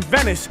out there on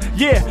Venice.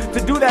 Yeah,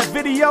 to do that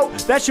video,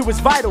 that shit was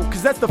vital,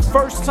 cause that's the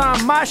first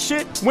time my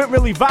shit went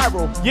really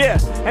viral. Yeah,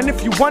 and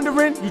if you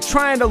wondering, you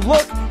trying to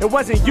look, it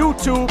wasn't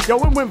YouTube, yo,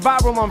 it went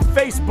viral on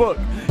Facebook.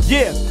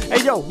 Yeah,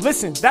 hey yo,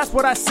 listen, that's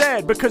what I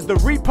said, because the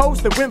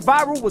repost that went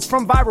viral was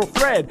from Viral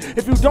Thread.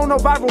 If you don't know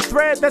Viral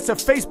Thread, that's a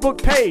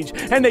Facebook page,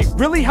 and they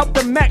really helped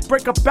the Mac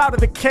break up out of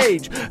the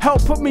cage.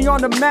 Helped put me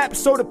on the map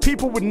so the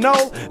people would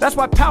know. That's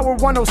why Power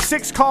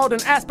 106 called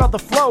and asked about the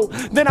flow.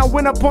 Then I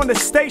went up on the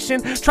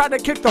station, tried to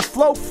kick the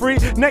flow free.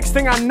 Next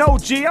thing I know,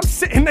 G, I'm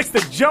sitting next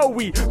to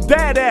Joey,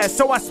 badass,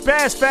 so I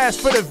spaz fast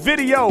for the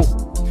video.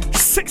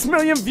 6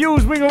 million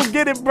views, we gon'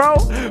 get it, bro.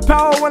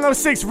 Power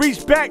 106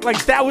 reached back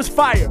like that was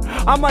fire.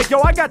 I'm like,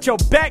 yo, I got your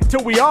back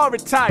till we all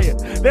retired.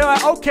 They're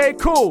like, okay,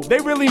 cool. They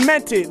really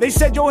meant it. They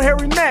said, yo,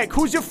 Harry Mack,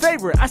 who's your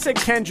favorite? I said,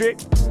 Kendrick.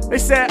 They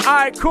said,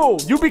 alright,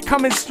 cool. You be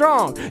coming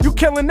strong. You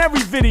killing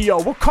every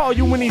video. We'll call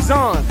you when he's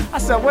on. I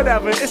said,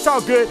 whatever, it's all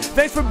good.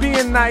 Thanks for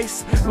being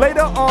nice.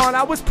 Later on,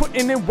 I was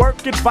putting in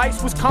work.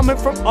 Advice was coming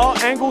from all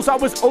angles. I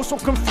was oh so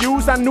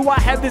confused. I knew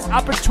I had this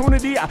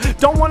opportunity. I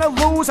don't want to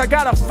lose. I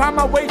gotta find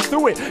my way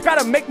through it.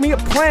 Gotta make me a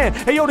plan.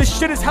 Hey yo, this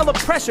shit is hella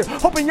pressure.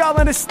 Hoping y'all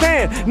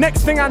understand.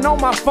 Next thing I know,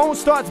 my phone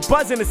starts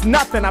buzzing. It's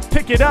nothing. I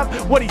pick it up.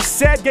 What he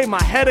said gave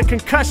my head a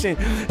concussion.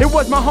 It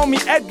was my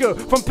homie Edgar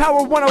from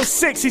Power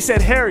 106. He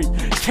said, Harry,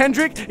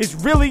 Kendrick is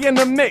really in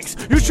the mix.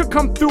 You should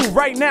come through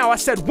right now. I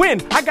said,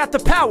 when? I got the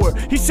power.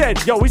 He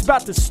said, yo, he's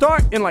about to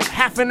start in like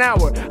half an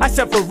hour. I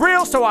said, for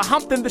real? So I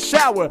humped in the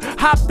shower.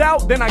 Hopped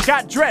out, then I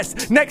got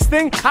dressed. Next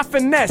thing, I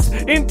finessed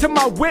into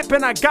my whip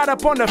and I got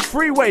up on the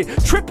freeway.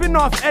 Tripping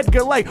off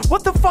Edgar like,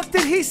 what the fuck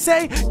did he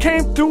say?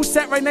 Came through,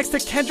 sat right next to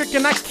Kendrick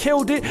and I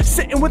killed it.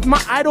 Sitting with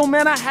my idol,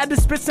 man, I had to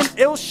spit some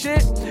ill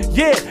shit.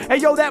 Yeah, hey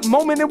yo, that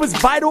moment, it was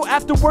vital.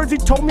 Afterwards, he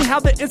told me how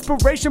the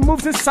inspiration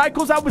moves in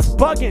cycles. I was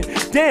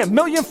bugging. Damn,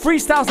 million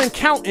freestyles and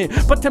counting.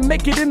 But to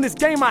make it in this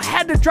game, I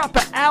had to drop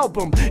an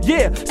album.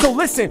 Yeah, so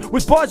listen,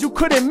 with bars you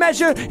couldn't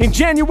measure, in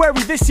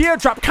January this year,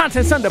 drop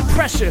contents under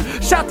pressure.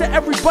 Shout to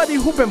everybody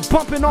who been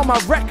bumping on my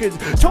records.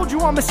 Told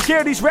you I'ma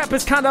scare these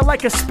rappers kinda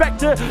like a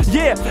specter.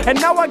 Yeah, and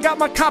now I got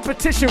my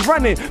competition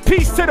running.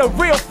 Peace to the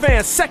real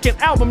fans, second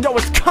album, yo,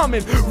 it's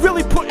coming.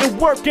 Really putting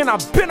work in,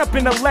 I've been up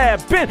in the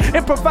lab, been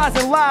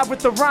improvising live live with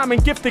the rhyme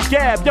and gift the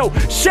gab. Yo,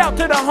 shout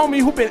to the homie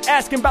who been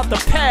asking about the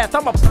path.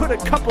 I'ma put a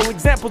couple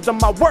examples of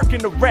my work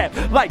in the rap.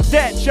 Like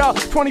that, y'all.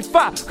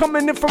 25,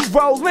 coming in from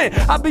rolling.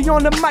 I be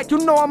on the mic, you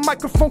know I'm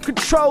microphone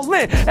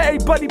controlling.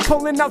 Everybody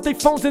pulling out their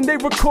phones and they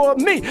record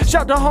me.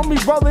 Shout to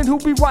homie Rollin' who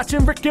be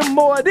watching Rick and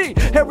Morty.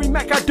 Harry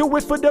Mack, I do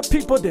it for the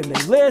people, then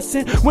they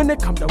listen. When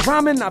it come to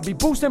rhyming, I be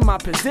boosting my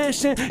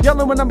position.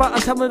 Yelling when I'm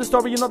telling the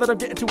story, you know that I'm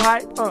getting too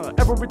hype.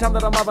 Every time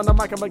that I'm live on the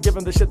mic, I'm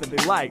giving the shit that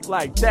they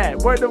like that.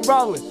 Word to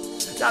Rollin',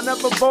 y'all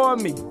never bore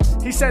me.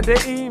 He sent an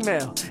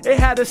email, it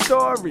had a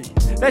story.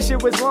 That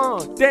shit was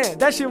long, damn,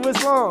 that shit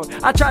was long.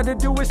 I tried to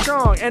do it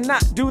strong and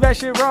not do that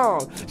shit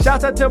wrong.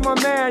 Shout out to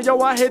my man, yo,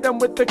 I hit him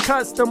with the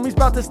custom. He's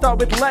about to start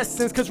with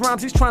lessons, cause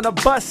rhymes he's trying to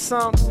bust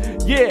some.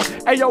 Yeah,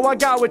 hey yo, I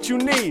got what you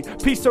need.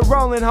 Piece of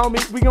rolling,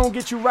 homie, we gon'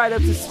 get you right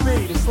up to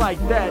speed. It's like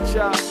that,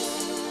 y'all.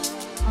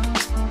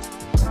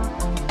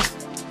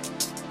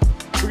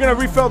 We're gonna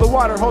refill the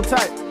water, hold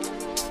tight.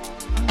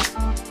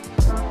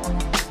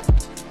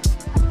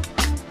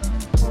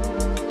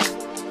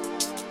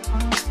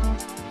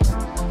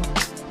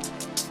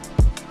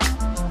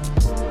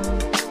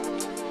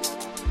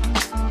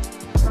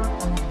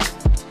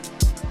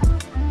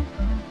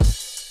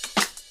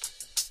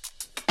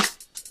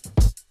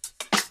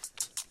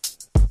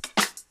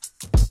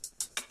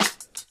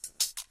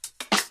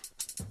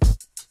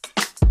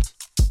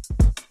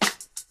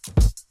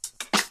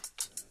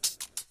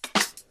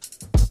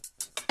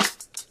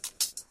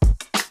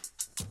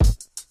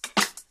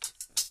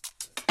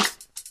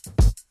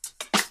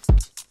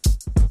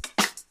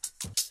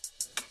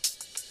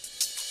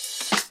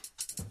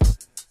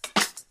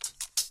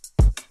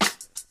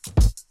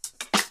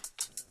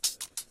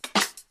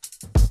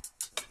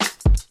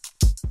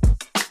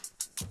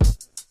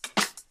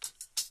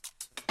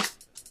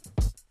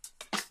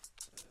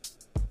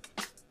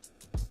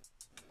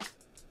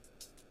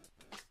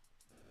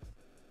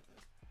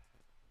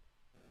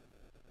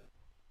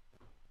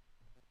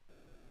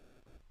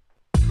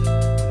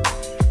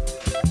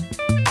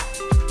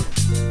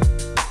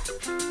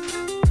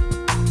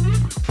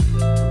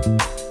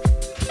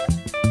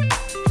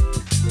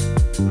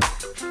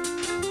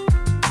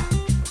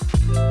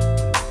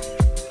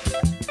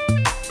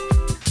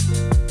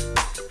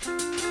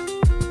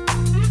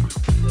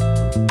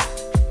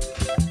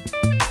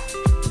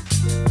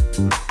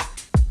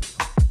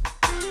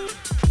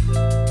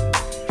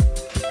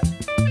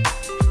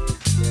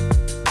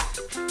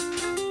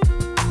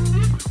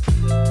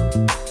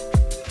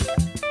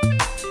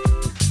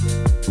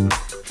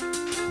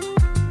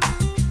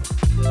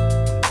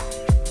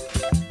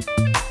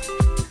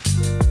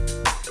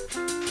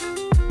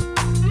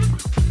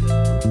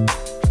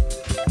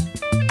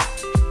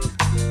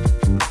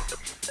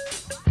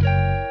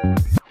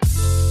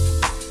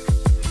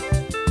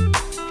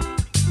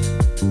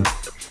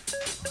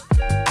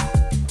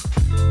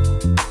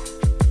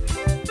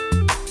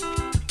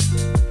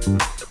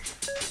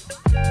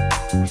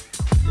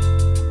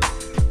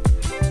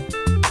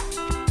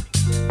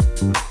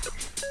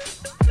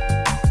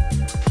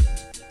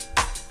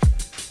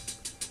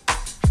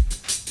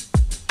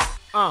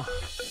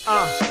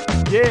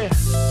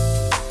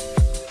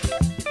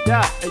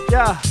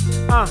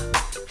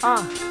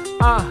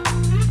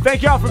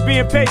 Thank y'all for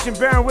being patient,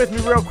 bearing with me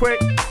real quick.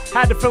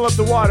 Had to fill up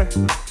the water.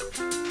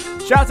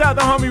 Shouts out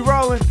to homie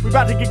Rollin'. We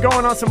about to get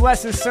going on some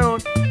lessons soon.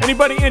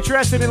 Anybody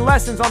interested in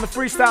lessons on the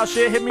freestyle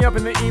shit, hit me up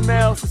in the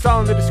emails. It's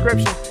all in the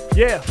description.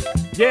 Yeah.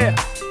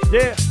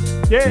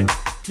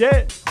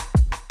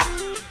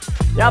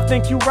 Y'all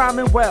think you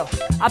rhyming well,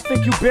 I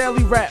think you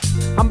barely rap.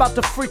 I'm about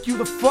to freak you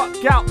the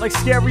fuck out like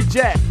Scary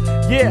Jack.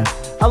 Yeah,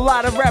 a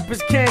lot of rappers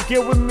can't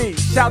get with me.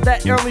 Shout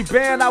that early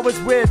band I was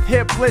with,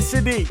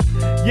 Hiplicity.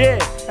 Yeah,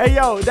 hey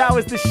yo, that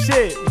was the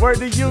shit. Word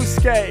to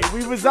Yusuke,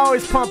 we was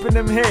always pumping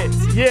them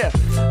hits. Yeah,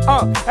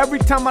 every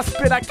time I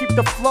spit I keep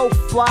the flow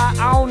fly.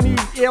 I don't need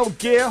ill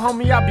gear,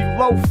 homie, I be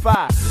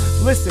lo-fi.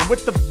 Listen,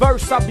 with the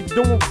verse, I be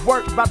doing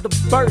work about the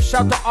burst.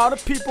 Shout to all the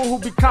people who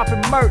be copping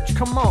merch.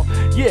 Come on,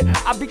 yeah,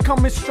 I be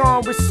coming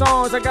strong with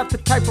songs. I got the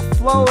type of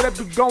flow that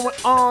be going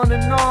on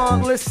and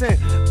on. Listen,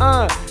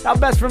 y'all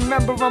best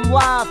remember I'm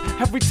live.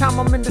 Every time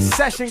I'm in the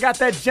session, got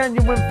that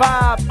genuine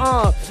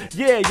vibe.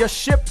 Yeah, your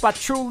ship I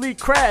truly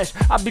crash.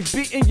 I be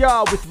beating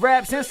y'all with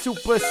raps and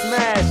super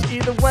smash.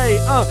 Either way,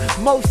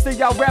 most of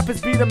y'all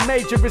rappers be the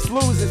majorest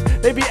losers.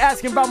 They be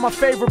asking about my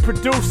favorite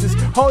producers.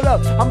 Hold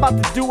up, I'm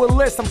about to do a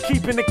list. I'm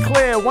keeping it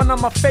clear. One of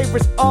my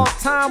favorites all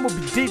time will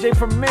be DJ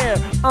Premier.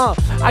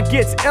 I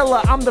gets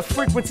iller, I'm the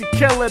frequency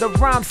killer, the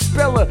rhyme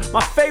spiller.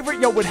 My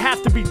favorite, yo, would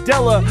have to be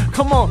Dilla.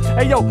 Come on,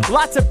 hey yo,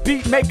 lots of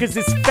beat makers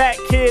is Fat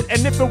Kid,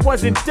 and if it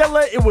wasn't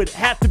Dilla, it would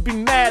have to be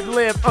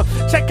Madlib.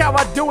 Check how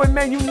I do it,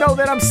 man, you know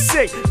that I'm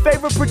sick.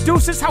 Favorite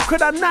producers, how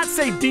could I not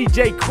say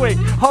DJ Quick?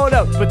 Hold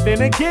up, but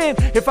then again,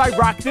 if I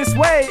rock this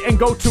way and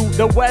go to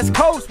the West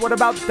Coast, what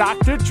about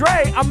Dr.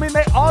 Dre? I mean,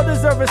 they all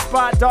deserve a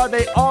spot, dawg,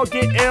 they all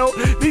get ill.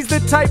 These the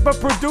type of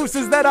producers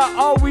producers that are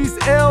always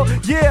ill.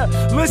 Yeah,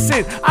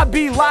 listen, I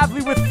be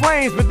lively with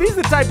flames, but these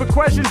are the type of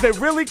questions that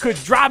really could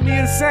drive me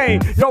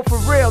insane. Yo, for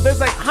real, there's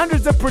like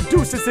hundreds of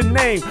producers to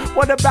name.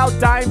 What about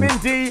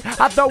Diamond D?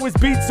 I throw his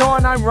beats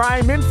on, I'm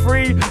rhyming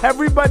free.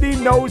 Everybody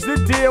knows the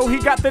deal. He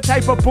got the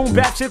type of boom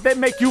bap shit that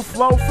make you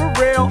flow for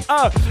real.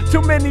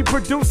 Too many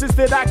producers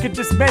that I could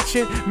just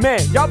mention. Man,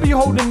 y'all be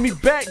holding me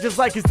back just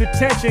like it's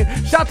detention.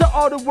 Shout to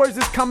all the words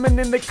that's coming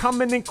in, they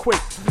coming in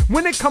quick.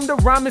 When it come to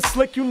rhyming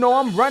slick, you know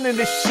I'm running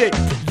this shit.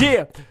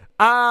 Yeah,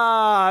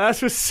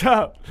 that's what's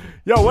up.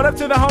 Yo, what up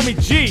to the homie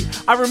G?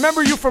 I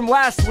remember you from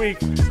last week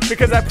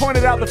because I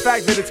pointed out the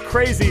fact that it's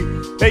crazy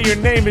that your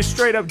name is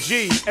straight up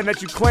G and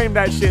that you claim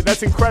that shit.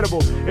 That's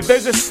incredible. If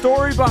there's a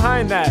story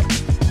behind that,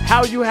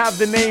 how you have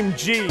the name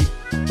G,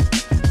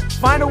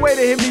 find a way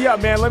to hit me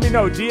up, man. Let me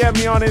know. DM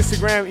me on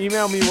Instagram,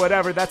 email me,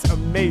 whatever. That's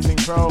amazing,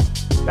 bro.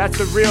 That's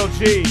the real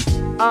G.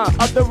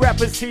 Of the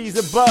rappers he's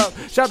above.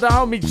 Shout to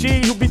homie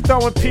G who be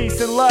throwing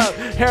peace and love.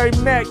 Harry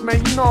Mack, man,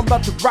 you know I'm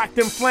about to rock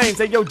them flames.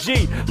 Hey, yo,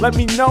 G, let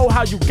me know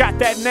how you got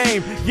that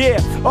name. Yeah,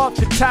 off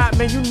the top,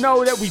 man, you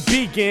know that we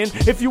begin.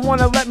 If you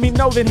wanna let me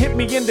know, then hit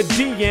me in the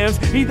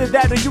DMs. Either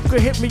that or you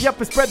could hit me up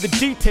and spread the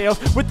details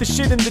with the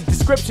shit in the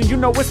description. You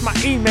know it's my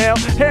email.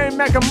 Harry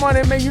Mack, I'm on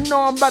it, man, you know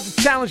I'm about to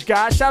challenge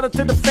guys. Shout out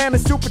to the fan of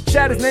Super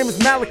Chat, his name is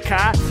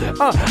Malachi.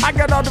 I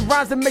got all the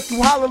rhymes that make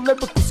you holler,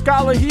 lyrical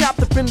scholar. He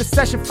hopped up in the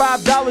session,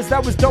 $5,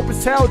 that was dope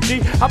as hell,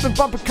 G. I've been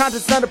bumping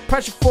contents under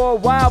pressure for a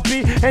while,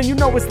 B, and you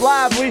know it's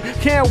lively.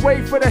 Can't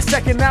wait for that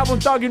second album,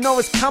 dog, you know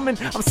it's coming.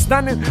 I'm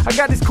stunning, I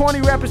got these corny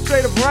rappers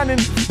straight up running.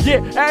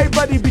 Yeah,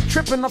 everybody be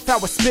tripping off how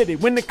I spit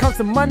it. When it comes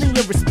to money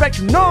and respect,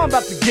 you know I'm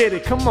about to get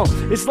it. Come on,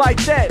 it's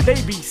like that,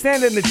 they be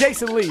standing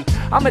adjacently.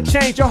 I'ma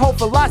change your whole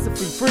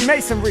philosophy,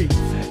 Freemasonry.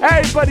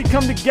 Everybody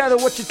come together,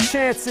 what your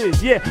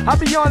chances? Yeah, I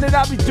be on it,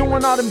 I be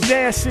doing all them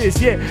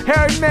dances. Yeah,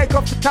 Harry Mack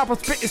off the top, I'm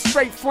spitting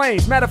straight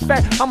flames. Matter of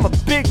fact, I'm a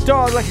big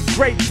dog like a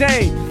Great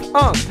Dane.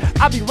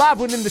 I be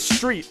live in the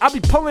street. I be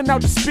pulling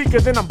out the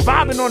speaker, then I'm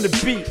vibing on the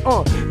beat.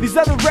 These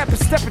other rappers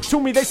stepping to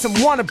me, they some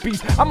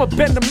wannabes. I'ma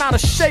bend them out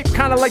of shape,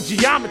 kinda like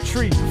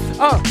geometry.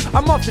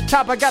 I'm off the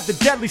top, I got the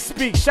deadly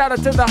speak. Shout out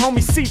to the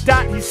homie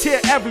C-Dot, he's here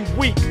every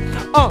week.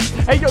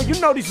 Hey yo, you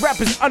know these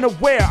rappers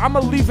unaware. I'ma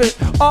leave it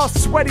all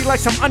sweaty like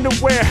some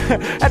underwear.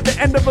 At the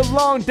end of a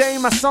long day,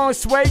 my songs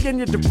sway in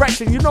your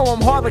direction. You know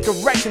I'm hard like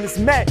erection, it's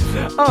mad.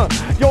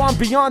 Yo, I'm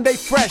beyond they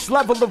fresh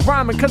level of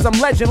rhyming, cause I'm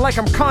legend like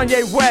I'm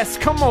Kanye West.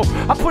 Come on,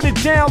 I put it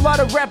down, a lot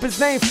of rappers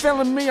they ain't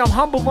feeling me. I'm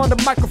humble on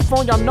the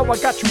microphone, y'all know I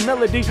got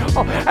humility.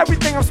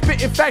 Everything I'm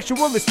spitting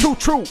factual is too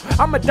true.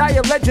 I'm a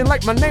dire legend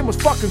like my name was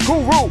fucking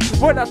Guru.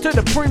 Word out to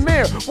the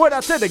premier, word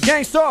out to the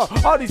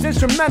gangstar. All these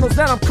instrumentals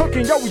that I'm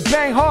cooking, yo, we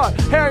bang hard.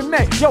 Harry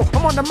Mack, yo,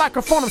 I'm on the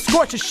microphone, I'm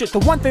scorching shit. The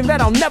one thing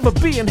that I'll never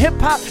be in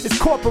hip-hop is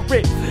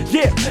corporate.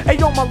 Yeah, hey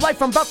yo, my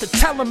life, I'm about to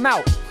tell them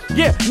out.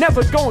 Yeah,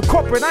 never going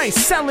corporate, I ain't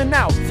selling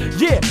out.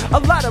 Yeah, a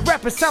lot of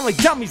rappers sound like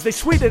dummies. They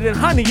sweeter than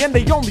honey and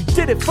they only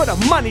did it for the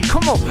money.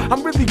 Come on,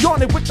 I'm really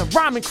on it with the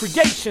rhyming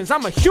creations.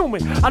 I'm a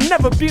human, I'll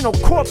never be no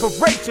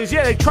corporations.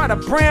 Yeah, they try to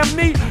brand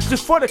me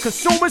just for the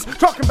consumers.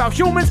 Talking about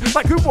humans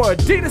like we were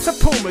Adidas or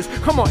Pumas.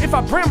 Come on, if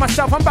I brand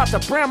myself, I'm about to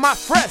brand my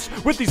fresh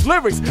with these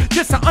lyrics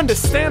just to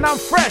understand I'm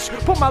fresh.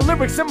 Put my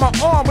lyrics in my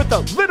arm with a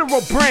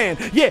literal brand.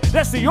 Yeah,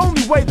 that's the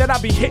only way that I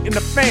be hitting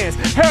the fans.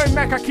 Harry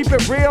Mack, I keep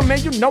it real,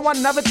 man. You know I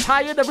never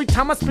tired. Every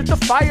time I spit the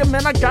fire,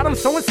 man, I got them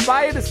so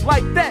inspired. It's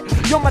like that.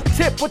 Yo, my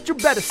tip, but you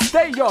better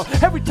stay, y'all.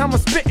 Every time I'm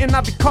spitting,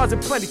 I be causing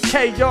plenty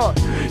chaos.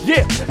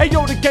 Yeah, hey,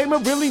 yo, the gamer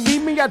really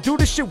need me. I do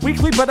this shit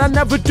weekly, but I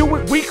never do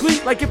it weekly.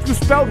 Like if you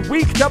spelled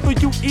weak,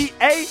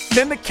 W-E-A,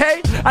 then the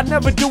K. I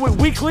never do it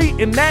weekly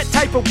in that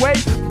type of way.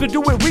 To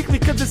do it weekly,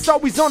 cause it's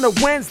always on a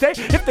Wednesday.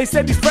 If they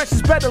say these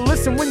freshes, better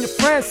listen when your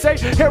friends say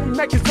Harry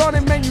Mack is on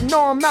it, man, you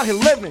know I'm out here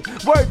living.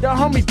 Word to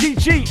homie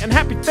DG, and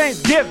happy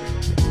Thanksgiving.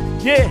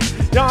 Yeah,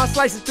 yo, I'm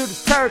slicing through the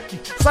turkey,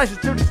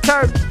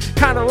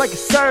 kinda like a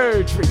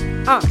surgery.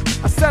 I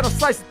said I'm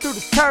slicing through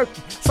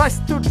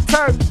the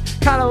turkey,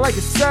 kinda like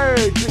a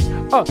surgery.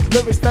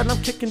 Lyrics that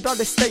I'm kicking, dog,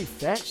 they stay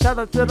fat. Shout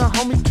out to the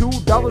homie,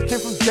 $2 came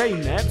from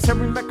J-Naps.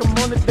 Harry Mack, I'm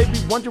on it, they be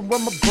wondering where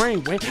my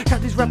brain went.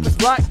 Got these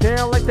rappers locked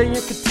down like they in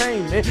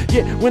containment.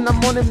 Yeah, when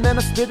I'm on it, man,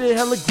 I spit it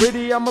hella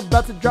gritty. I'm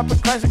about to drop a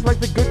classic like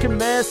the good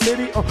Command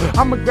City.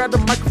 I'ma grab the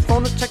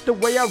microphone and check the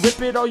way I rip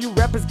it. All you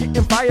rappers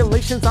getting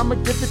violations, I'ma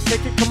get the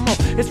ticket, come on.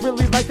 It's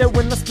really like that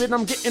when I spit,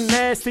 I'm getting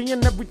nasty.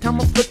 And every time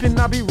I'm flipping,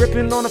 I be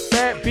ripping on a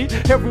fat beat.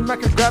 Harry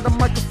Mack, I grab the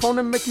microphone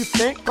and make you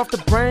think. Off the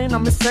brain,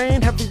 I'm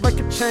insane, heavy like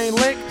a chain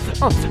link.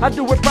 I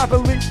do it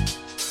properly,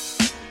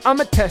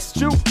 I'ma test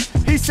you.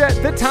 He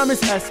said the time is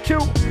SQ.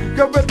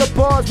 Gorilla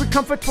bars, we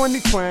come for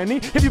 2020.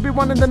 If you be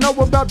wanting to know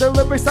about the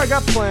lyrics, I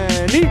got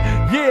plenty.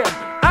 Yeah,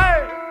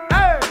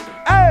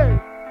 hey,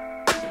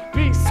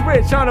 beat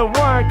switch on a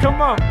one,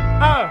 come on.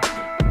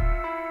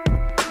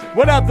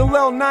 What up, the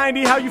Lil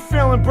 90? How you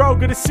feeling, bro?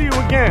 Good to see you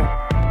again.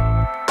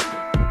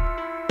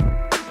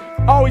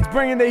 Always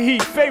bringing the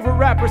heat. Favorite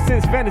rapper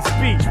since Venice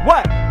Beach.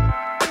 What?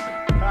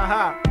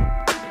 Haha.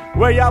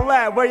 Where y'all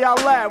at? Where y'all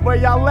at? Where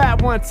y'all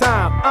at one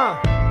time?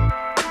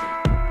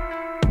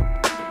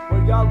 Where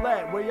Where y'all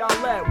at? Where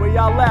y'all at? Where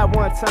y'all at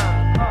one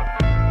time?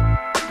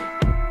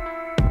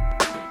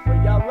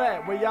 Where y'all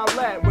at? Where y'all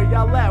at? Where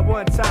y'all at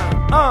one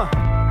time?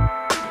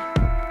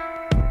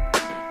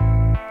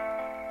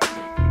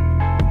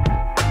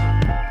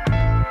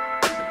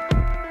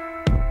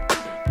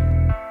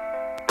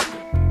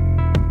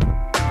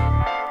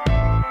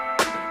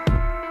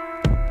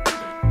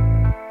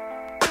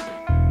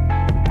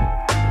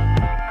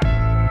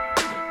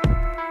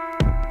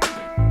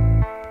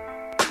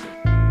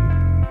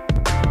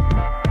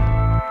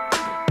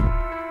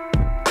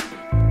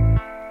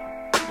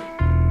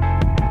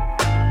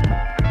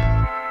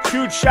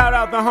 Huge shout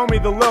out the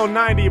homie, the Lil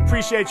 90.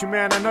 Appreciate you,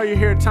 man. I know you're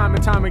here time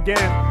and time again,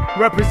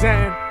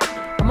 representing.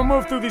 I'm gonna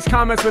move through these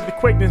comments with the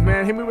quickness,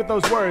 man. Hit me with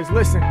those words.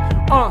 Listen,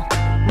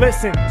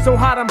 listen. So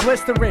hot I'm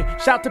blistering.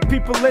 Shout to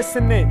people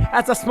listening.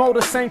 As I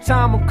smolder, same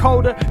time I'm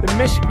colder than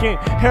Michigan.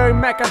 Harry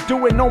Mack, I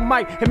do it no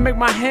mic and make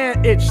my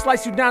hand itch.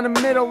 Slice you down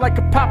the middle like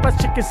a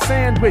Popeye's chicken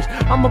sandwich.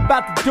 I'm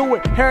about to do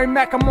it. Harry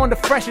Mack, I'm on the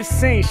freshest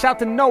scene. Shout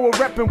to Noah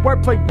reppin'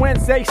 Wordplay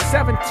Wednesday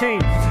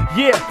 17.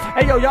 Yeah,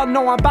 hey yo, y'all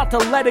know I'm about to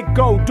let it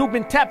go. Dude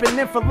been tapping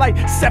in for like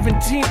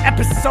 17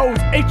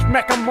 episodes.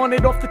 H-Mac, I'm on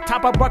it off the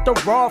top. I brought the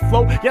raw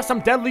flow. Yes, I'm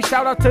deadly.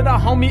 Shout out to the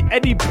homie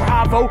Eddie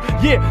Bravo.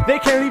 Yeah, they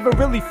can't even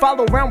really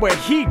follow around where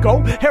he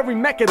go. Harry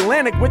Mack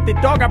Atlantic with the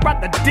dog. I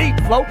brought the deep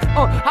flow.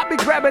 I be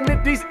grabbing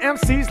at these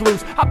MCs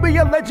loose. I be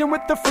a legend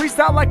with the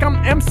freestyle like I'm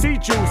MC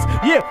Juice.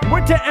 Yeah,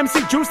 went to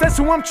MC Juice. That's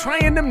who I'm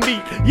trying to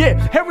meet. Yeah,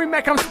 Harry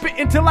Mack, I'm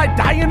spitting till I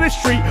die in the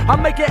street. I'll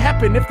make it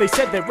happen. If they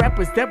said that rap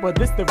was dead, well,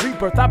 this the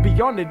rebirth. I'll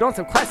be on it on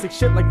some classic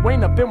shit like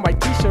Wayne up in white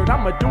t-shirt.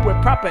 I'ma do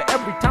it proper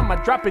every time I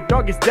drop it,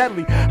 dog, it's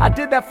deadly. I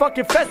did that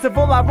fucking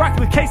festival, I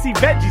rocked with Casey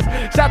Veggies.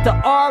 Shout to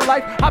All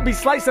Life, I be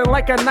slicing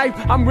like a knife.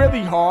 I'm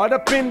really hard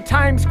up in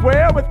Times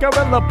Square with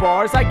gorilla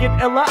bars. I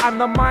get illa, I'm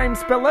the mime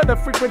spiller, the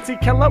frequency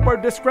killer,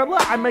 word to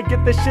Skrilla. I'ma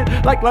get this shit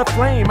like La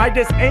Flame. I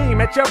just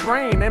aim at your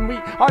brain and we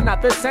are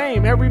not the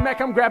same. Harry Mack,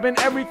 I'm grabbing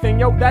everything,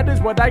 yo, that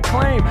is what I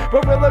claim.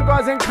 Gorilla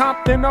Guards in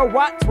Compton or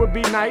Watts would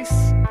be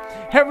nice.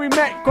 Harry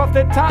Mack off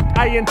the top,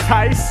 I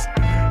entice.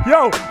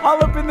 Yo,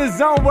 all up in the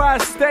zone where I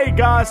stay,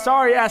 guys.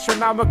 Sorry,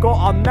 astronomical,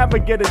 I'll never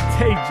get a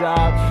day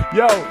job.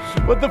 Yo,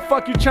 what the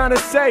fuck you trying to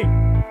say?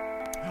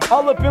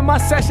 All up in my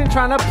session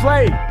trying to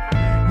play.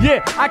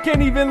 Yeah, I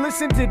can't even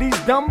listen to these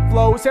dumb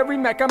flows. Harry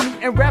Mack, I'm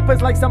eating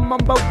rappers like some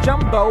mumbo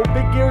jumbo.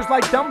 Big ears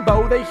like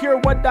Dumbo, they hear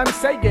what I'm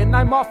saying.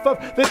 I'm off of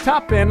the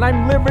top end,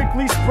 I'm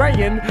lyrically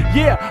spraying.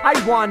 Yeah, I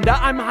wander,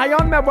 I'm high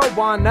on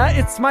marijuana.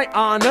 It's my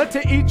honor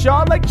to eat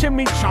y'all like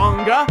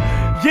chimichanga.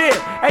 Yeah,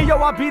 hey yo,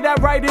 I'll be that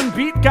riding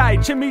beat guy.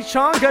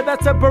 Chimichanga,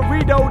 that's a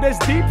burrito that's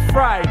deep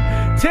fried.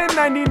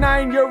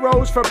 10.99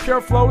 euros for pure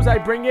flows, I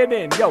bring it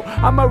in. Yo,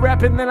 I'm a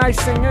rap and then I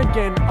sing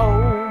again.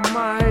 Oh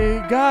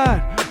my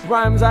god,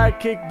 rhymes I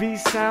kick be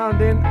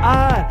sounding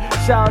odd.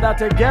 Shout out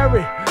to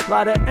Gary, a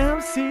lot of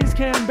MCs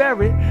can't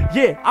bear it.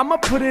 Yeah, I'ma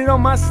put it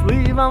on my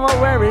sleeve, I'ma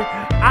wear it.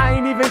 I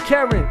ain't even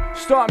caring.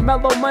 Start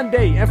Mellow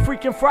Monday and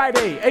freaking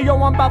Friday. Hey yo,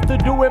 I'm about to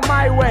do it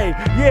my way.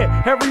 Yeah,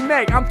 Harry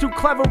Mack, I'm too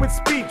clever with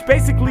speech.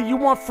 Basically, you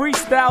want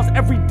freestyles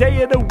every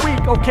day of the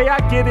week. Okay, I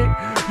get it.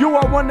 You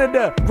are one of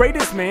the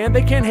greatest, man.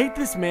 They can't hate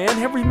this, man.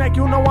 Harry Mack,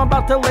 you know I'm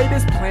about to lay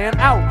this plan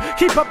out.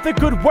 Keep up the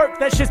good work,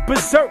 that shit's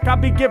berserk. I'll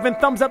be giving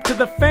thumbs up to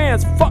the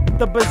fans. Fuck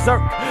the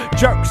berserk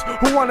jerks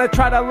who wanna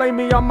try to lay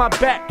me on my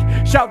back.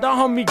 Shout to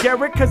homie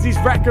Garrett, cause he's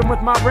racking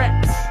with my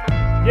raps.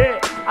 Yeah,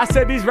 I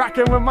said he's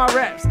rocking with my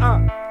raps,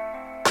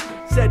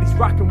 Said he's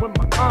rocking with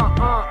my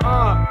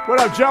What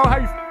up, Joe?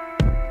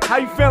 How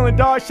you feeling,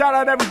 dog? Shout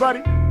out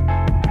everybody.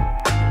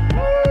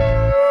 Woo!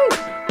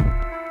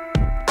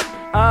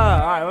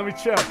 Alright, let me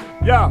chill.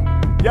 Yo,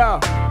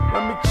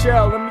 let me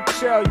chill.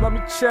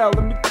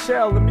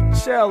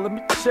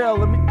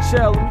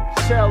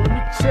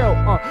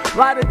 A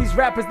lot of these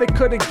rappers, they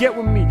couldn't get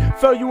with me.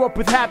 Fill you up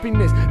with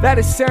happiness, that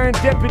is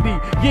serendipity.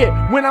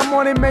 Yeah, when I'm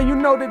on it, man, you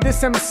know that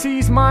this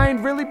MC's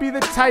mind really be the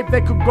type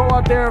that could go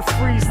out there and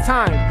freeze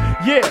time.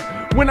 Yeah.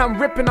 When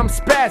I'm ripping, I'm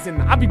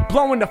spazzing. I be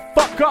blowing the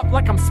fuck up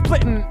like I'm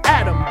splitting an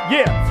atom.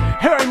 Yeah,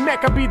 Harry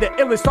Mack, I be the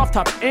illest off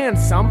top and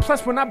some.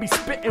 Plus, when I be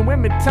spitting,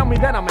 women tell me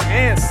that I'm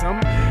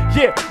handsome.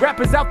 Yeah,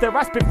 rappers out there,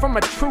 I spit from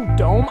a true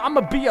dome. I'ma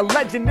be a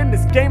legend in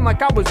this game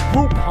like I was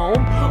group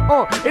home.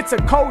 It's a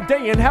cold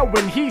day in hell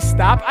when he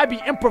stopped. I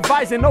be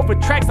improvising over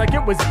tracks like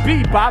it was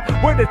bebop.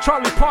 Word to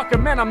Charlie Parker,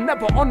 man, I'm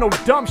never on no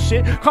dumb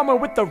shit.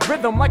 Coming with the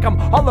rhythm like I'm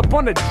all up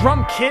on a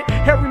drum kit.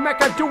 Harry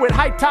Mack, I do it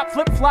high top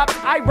flip flops.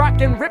 I rock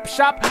and rip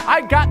shop.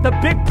 I got the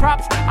big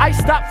props, I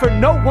stop for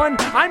no one.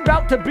 I'm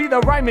about to be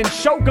the rhyming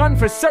shogun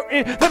for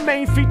certain. The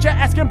main feature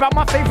asking about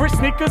my favorite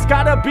sneakers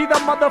gotta be the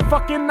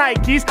motherfucking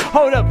Nikes.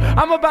 Hold up,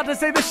 I'm about to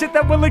say the shit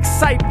that will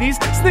excite these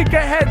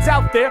sneakerheads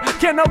out there.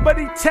 Can't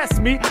nobody test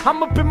me.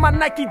 I'm up in my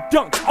Nike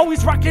Dunks,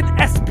 always rocking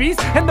SBs.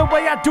 And the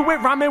way I do it,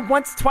 rhyming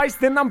once, twice,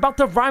 then I'm about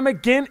to rhyme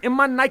again in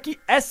my Nike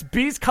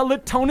SBs. Color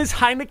tone is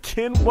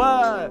Heineken.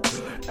 What?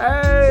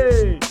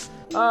 Hey,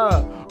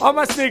 all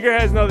my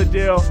sneakerheads know the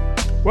deal.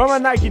 Where my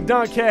Nike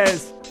Dunk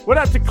heads? What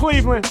up to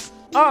Cleveland?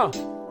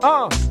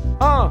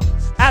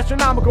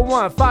 Astronomical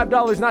one,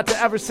 $5 not to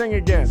ever sing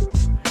again.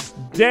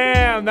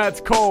 Damn,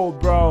 that's cold,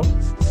 bro.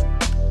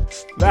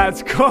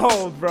 That's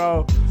cold,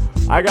 bro.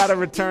 I gotta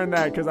return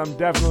that because I'm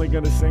definitely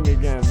gonna sing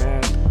again,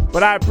 man.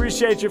 But I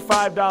appreciate your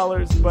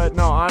 $5. But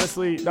no,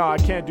 honestly, no, I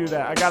can't do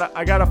that.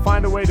 I gotta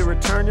find a way to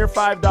return your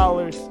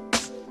 $5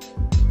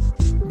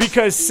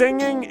 because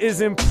singing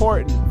is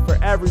important for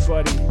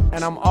everybody,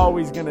 and I'm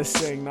always gonna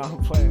sing. No, I'm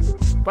playing.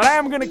 But I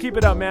am gonna keep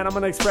it up, man. I'm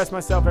gonna express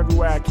myself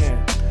everywhere I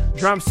can.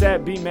 Drum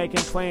set, beat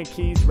making, playing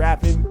keys,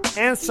 rapping,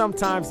 and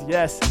sometimes,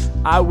 yes,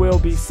 I will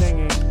be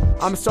singing.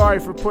 I'm sorry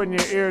for putting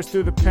your ears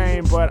through the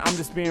pain, but I'm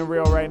just being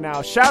real right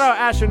now. Shout out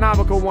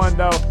Astronomical One,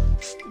 though.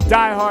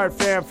 Die hard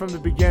fan from the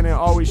beginning,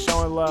 always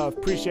showing love.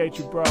 Appreciate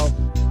you, bro.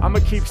 I'ma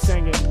keep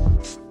singing.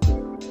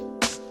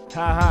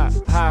 Ha ha,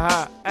 ha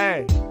ha,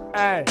 hey,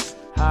 hey,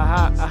 ha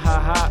ha, ha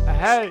ha,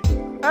 hey,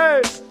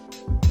 hey.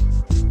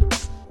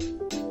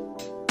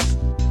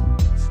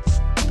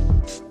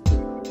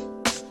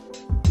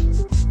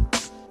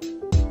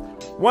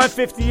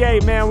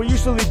 $158, man. We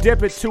usually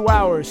dip at 2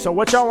 hours. So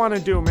what y'all want to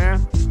do,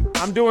 man?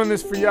 I'm doing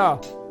this for y'all.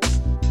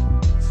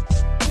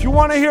 If you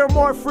want to hear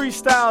more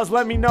freestyles,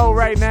 let me know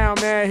right now,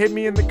 man. Hit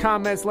me in the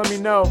comments. Let me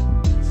know.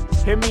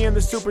 Hit me in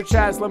the super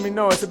chats. Let me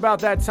know. It's about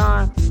that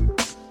time.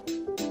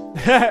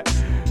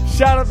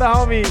 Shout out the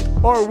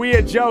homie or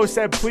Weird Joe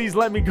said, please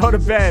let me go to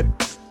bed.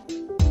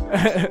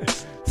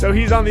 So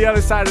he's on the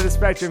other side of the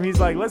spectrum.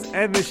 He's like, let's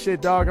end this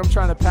shit, dog. I'm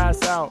trying to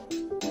pass out.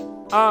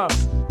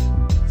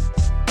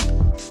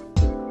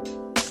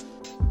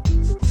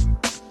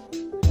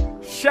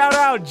 Shout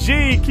out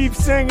G, keep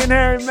singing,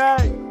 Harry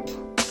Mack.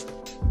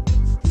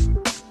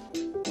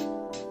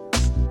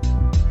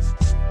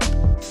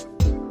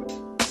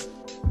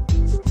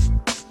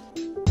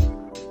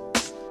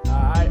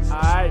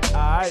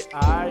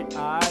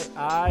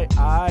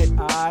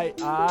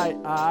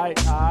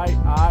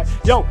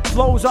 Yo,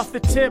 flows off the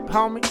tip,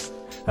 homie.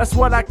 That's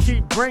what I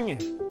keep bringing.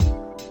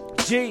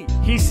 G,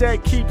 he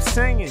said keep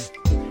singing.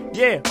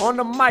 Yeah, on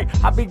the mic,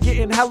 I be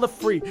getting hella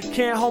free.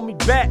 Can't hold me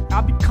back,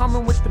 I be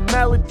coming with the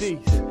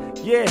melodies.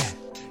 Yeah,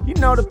 you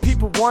know the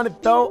people want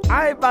it though.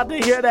 I ain't about to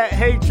hear that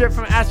hatred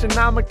from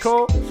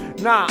Astronomical.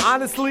 Nah,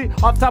 honestly,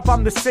 off top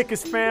I'm the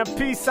sickest fan.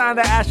 Peace sign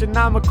to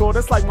Astronomical,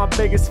 that's like my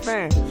biggest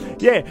fan.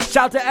 Yeah,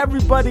 shout to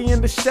everybody in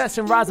the chest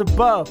and rise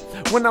above.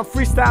 When I'm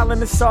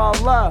freestyling, it's all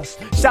love.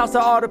 Shouts to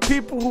all the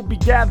people who be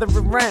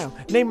gathering around.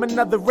 Name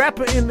another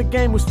rapper in the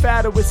game who's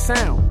fatter with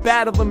sound.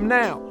 Battle them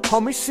now,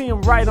 homie, see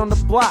him right on the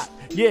block.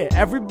 Yeah,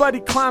 everybody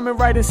climbing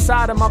right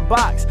inside of my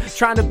box.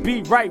 Trying to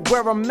be right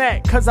where I'm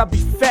at, cause I be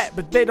fat,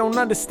 but they don't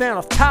understand.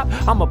 Off top,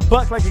 I'm a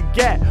buck like a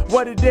gat.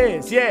 What it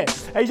is, yeah.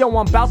 Hey yo,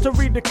 I'm about to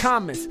read the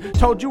comments.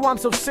 Told you I'm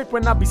so sick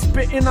when I be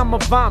spitting, I'ma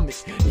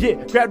vomit.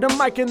 Yeah, grab the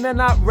mic and then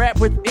I rap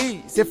with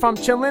ease. If I'm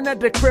chilling at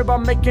the crib,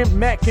 I'm making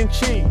mac and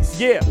cheese.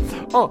 Yeah,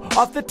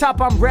 off the top,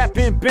 I'm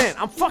rapping bent.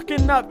 I'm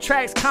fucking up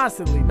tracks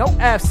constantly, no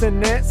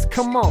abstinence.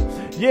 Come on,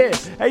 yeah.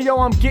 Hey yo,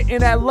 I'm getting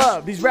that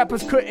love. These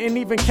rappers couldn't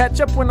even catch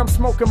up when I'm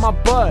smoking my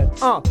bud.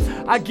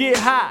 I get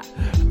high,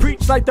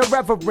 preach like the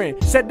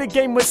reverend. Said the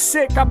game was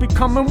sick, I be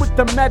coming with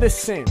the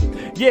medicine.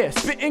 Yeah,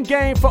 spitting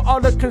game for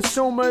all the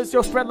consumers.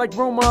 Yo, spread like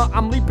rumor,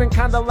 I'm leaping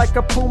kinda like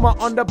a puma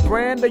on the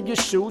brand of your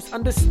shoes.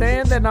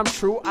 Understand that I'm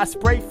true, I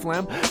spray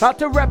phlegm. About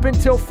to rap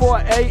until 4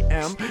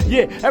 a.m.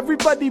 Yeah,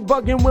 everybody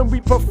bugging when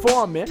we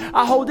performing.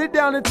 I hold it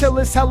down until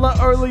it's hella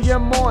early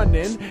in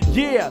morning.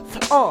 Yeah,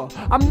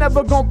 I'm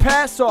never gonna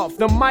pass off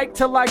the mic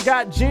till I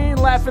got Gene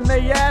laughing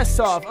their ass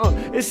off.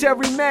 It's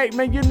Harry Mack,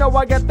 man, you know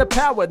I got the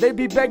power. They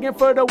be begging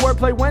for the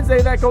Wordplay Wednesday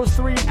that goes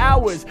 3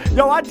 hours.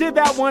 Yo, I did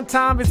that one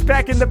time, it's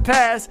back in the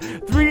past.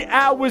 3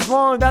 hours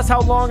long, that's how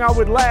long I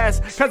would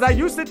last. Cause I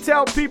used to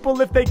tell people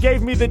if they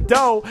gave me the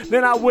dough,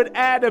 then I would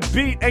add a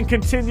beat and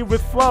continue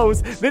with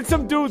flows. Then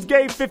some dudes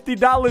gave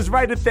 $50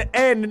 right at the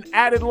end and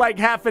added like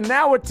half an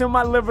hour to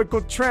my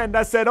lyrical trend.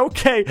 I said,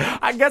 okay,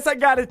 I guess I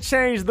gotta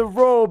change the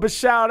rule. But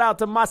shout out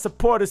to my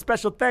supporters,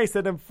 special thanks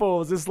to them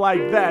fools. It's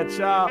like that,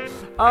 y'all.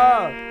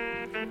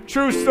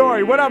 True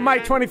story. What up,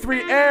 Mike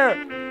 23 Air?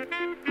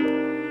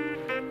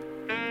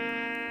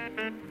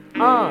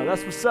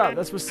 That's what's up.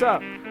 That's what's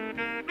up.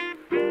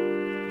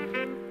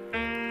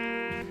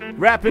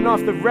 Rapping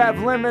off the rev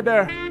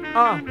limiter.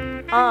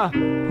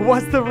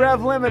 What's the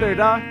rev limiter,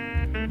 dog?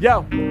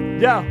 Yo.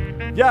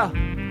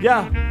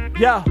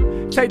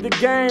 Take the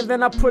game,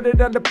 then I put it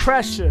under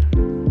pressure.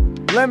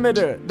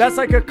 Limiter, that's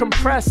like a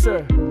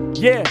compressor.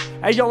 Yeah,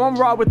 hey yo, I'm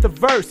raw with the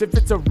verse. If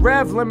it's a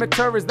rev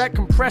limiter, is that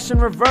compression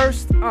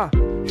reversed?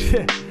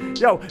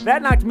 Yo,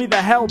 that knocked me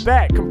the hell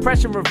back.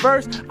 Compression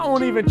reversed? I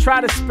won't even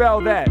try to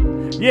spell that.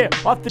 Yeah,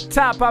 off the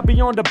top, I be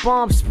on the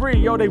bomb spree.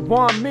 Yo, they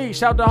want me.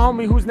 Shout to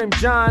homie who's named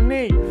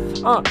Johnny.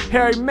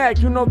 Harry Mack,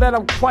 you know that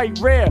I'm quite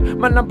rare.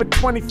 My number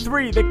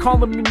 23, they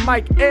calling me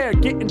Mike Air.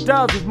 Getting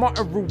dubs with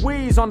Martin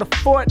Ruiz on the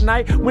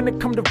Fortnite. When it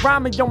come to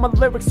rhyming, yo, my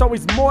lyrics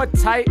always more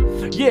tight.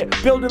 Yeah,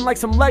 building like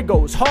some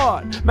Legos,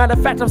 hard. Matter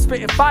of fact, I'm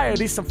spitting fire,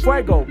 these some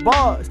fuego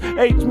bars.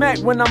 H-Mac,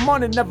 when I'm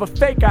on it, never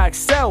fake, I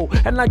excel.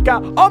 And I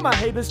got all my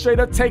haters straight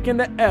up taking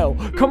the L.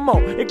 Come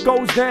on, it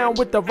goes down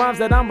with the rhymes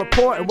that I'm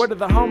reporting. Word of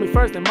the homie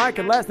first and Mike,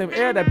 second last name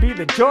Air, that be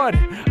the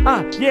Jordan.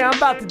 Yeah, I'm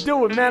about to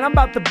do it, man. I'm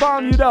about to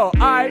bomb you though.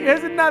 Alright,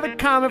 here's another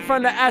comment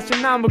from the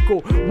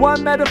astronomical.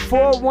 One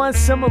metaphor, one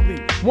simile,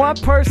 one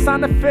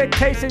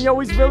personification. Yo,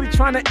 he's really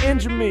trying to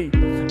injure me.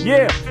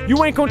 Yeah,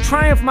 you ain't gonna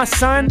triumph, my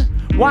son.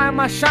 Why am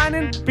I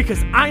shining?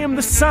 Because I am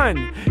the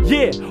sun.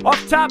 Yeah,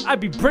 off top, I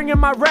be bringing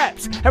my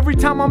raps. Every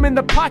time I'm in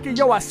the pocket,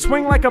 yo, I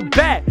swing like a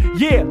bat.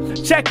 Yeah,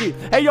 check it.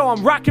 Hey, yo,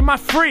 I'm rocking my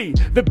free.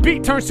 The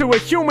beat turns to a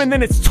human,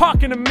 then it's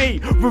talking to me.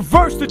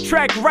 Reverse the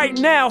track right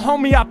now,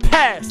 homie, I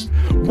passed.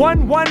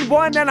 1, 1,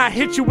 1, and I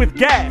hit you with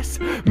gas.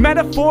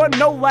 Metaphor,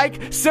 no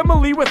like,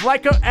 simile with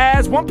like a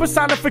ass. One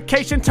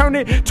personification, turn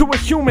it to a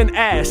human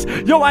ass.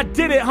 Yo, I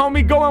did it,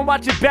 homie, go and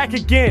watch it back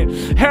again.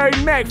 Harry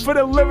Mack, for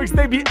the lyrics,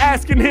 they be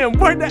asking him.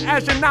 Where the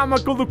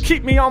astronomical who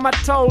keep me on my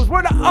toes?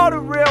 Where the all the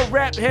real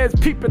rap heads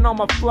peeping on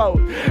my flow?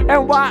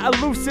 And why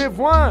Elusive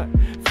One?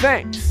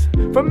 Thanks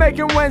for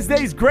making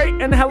Wednesdays great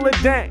and hella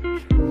dank.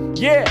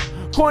 Yeah,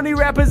 corny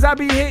rappers, I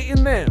be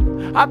hitting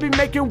them. I be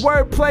making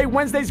wordplay,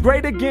 Wednesdays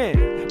great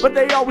again. But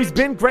they always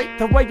been great,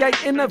 the way I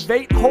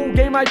innovate. Whole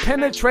game I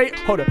penetrate.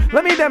 Hold up,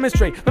 let me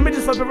demonstrate. Let me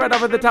just flip it right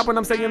over the top when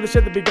I'm saying the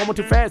shit that be going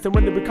too fast. And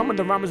when they be coming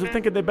to rhymers who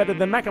thinking they're better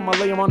than Mac, I'ma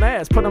lay them on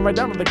ass. Put them right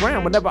down on the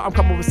ground. Whenever I'm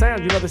coming with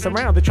sound, you know they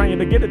surround. They're trying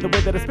to get it the way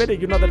that I spit it.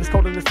 You know that it's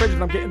cold and it's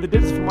frigid. I'm getting the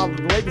digits from all of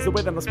the ladies. The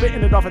way that I'm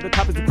spitting it off at the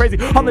top is too crazy.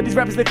 All of these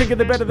rappers, they thinking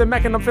they're better than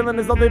Mac, and I'm feeling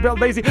as though they built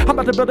lazy. I'm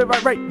about to build it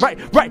right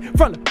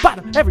from the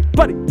bottom.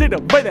 Everybody did the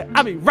way that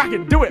I be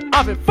rocking, do it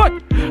off it. Fuck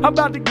it. I'm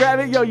about to grab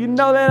it, yo. You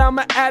know that I'm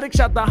an addict.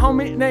 Shout the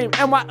homie named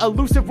NY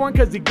Elusive One,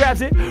 cause he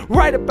grabs it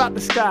right about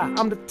the sky.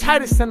 I'm the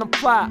tightest and I'm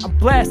fly. I'm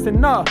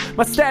blasting off.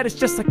 My status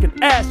just like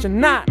an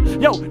astronaut.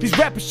 Yo, these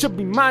rappers should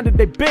be minded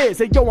they biz.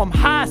 Hey, yo, I'm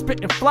high,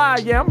 spitting fly.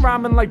 Yeah, I'm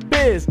rhyming like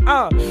Biz.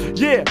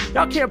 Yeah,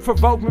 y'all can't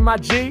provoke me, my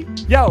G.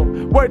 Yo,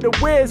 where the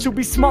Wiz who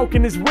be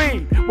smoking his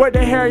weed? Where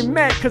the Harry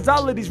Mack? Cause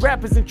all of these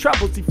rappers in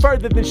trouble. See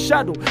further than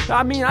Shuttle.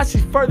 I mean, I see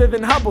further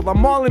than Hubble.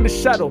 I'm all in the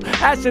shuttle.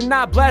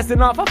 Astronaut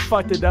blasting off. I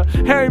fucked it up.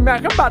 Harry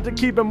Mack, I'm about to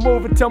keep it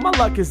moving till my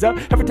luck is up.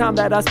 Every time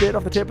that I spit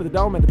off the tip of the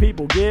dome and the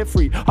people get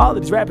free. All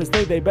of these rappers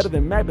think they better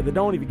than Mac, but they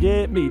don't even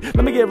get me.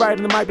 Let me get right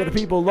in the mic, but the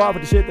people love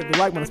with the shit that they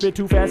like when I spit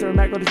too fast. Every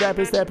Mac, all these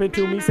rappers step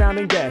into me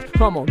sounding gas.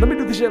 Come on, let me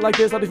do the shit like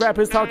this. All these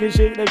rappers talking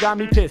shit, they got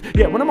me pissed.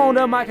 Yeah, when I'm on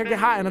the mic, I get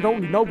high and I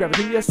don't need no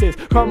gravity assist.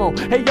 Come on,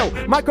 hey yo,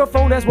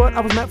 microphone, that's what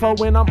I was meant for.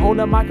 When I'm on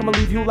the mic, I'ma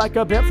leave you like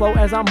a bent flow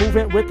as I'm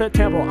moving with the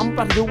tempo. I'm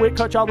about to do it,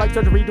 cut y'all like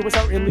surgery, do it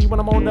certainly. When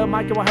I'm on the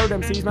mic, yo, I heard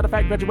MCs. Matter of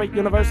fact, graduate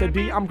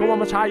university. I'm going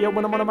much higher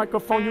when I'm on the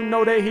microphone. You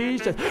know that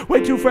he's just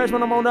way too fresh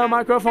when I'm on the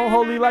microphone.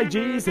 Holy like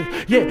Jesus.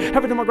 Yeah,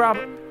 every time I grab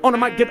on the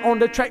mic, get on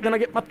the track, then I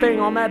get my thing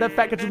on. Matter of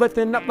fact, it's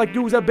lifting up like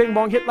use a bing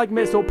bong, hit like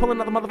missile, pulling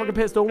out the motherfucking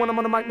pistol. When I'm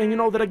on the mic, man, you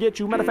know that I get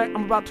you. Matter of fact,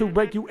 I'm about to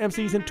break you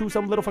MCs into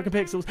some little fucking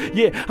pixels.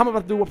 Yeah, I'm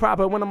about to do a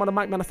proper. When I'm on the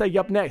mic, man, I stay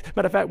up next.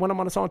 Matter of fact, when I'm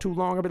on a song too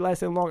long, I'll be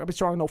lasting long, I'll be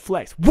strong, no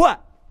flex.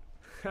 What?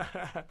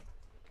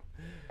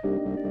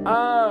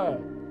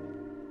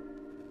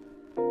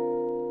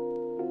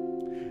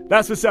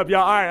 That's what's up,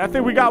 y'all. All right, I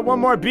think we got one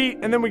more beat,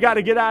 and then we got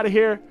to get out of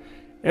here.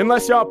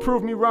 Unless y'all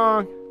prove me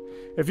wrong.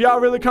 If y'all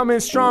really come in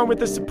strong with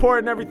the support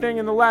and everything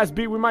in the last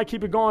beat, we might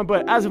keep it going.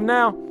 But as of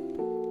now,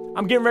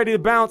 I'm getting ready to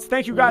bounce.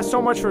 Thank you guys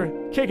so much for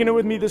kicking it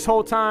with me this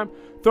whole time.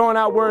 Throwing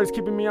out words,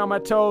 keeping me on my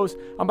toes.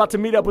 I'm about to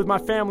meet up with my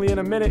family in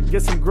a minute,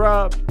 get some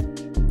grub.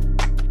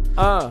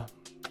 Shout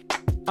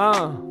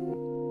out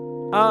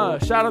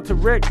to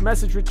Rick,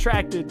 message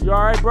retracted. You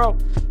alright, bro?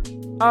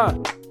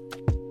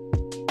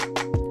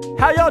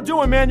 How y'all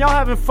doing, man? Y'all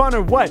having fun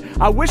or what?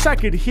 I wish I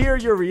could hear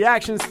your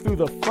reactions through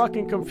the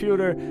fucking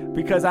computer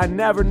because I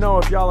never know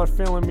if y'all are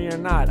feeling me or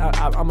not.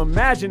 I'm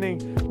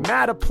imagining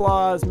mad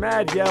applause,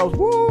 mad yells,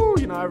 woo,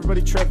 you know,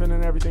 everybody tripping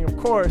and everything. Of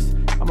course,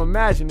 I'm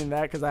imagining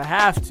that because I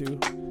have to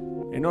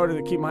in order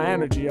to keep my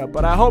energy up.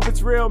 But I hope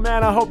it's real,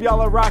 man. I hope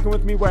y'all are rocking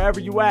with me wherever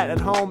you at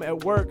home,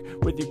 at work,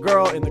 with your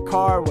girl, in the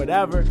car,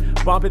 whatever.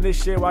 Bumping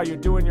this shit while you're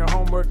doing your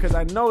homework because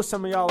I know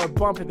some of y'all are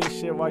bumping this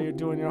shit while you're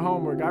doing your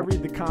homework. I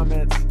read the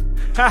comments.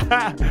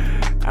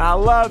 I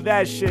love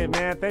that shit,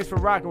 man. Thanks for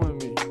rocking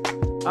with me.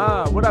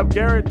 What up,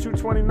 Garrett?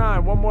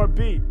 229. One more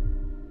beat.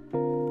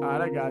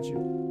 Alright, I got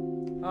you.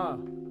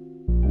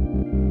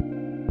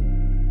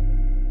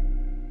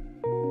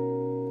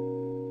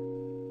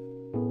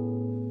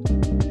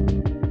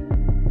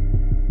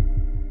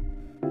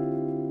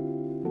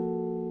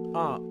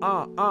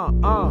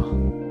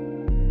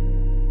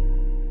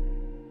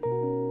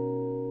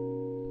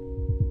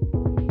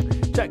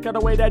 Check out the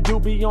way that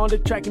dude be on the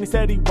track and he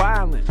said he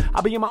wildin'. I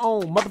be in my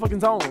own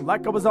motherfucking zone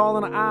like I was all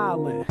on an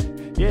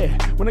island. Yeah,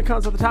 when it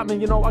comes to the top, man,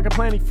 you know I got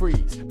plenty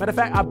freeze. Matter of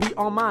fact, I be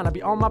on mine. I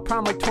be on my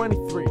prime like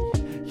 23.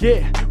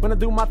 Yeah, when I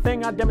do my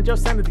thing, I damage your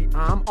sanity.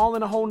 I'm all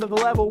in a whole nother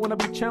level when I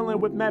be chilling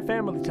with Mad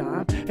Family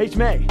Time.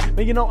 H-May,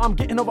 man, you know I'm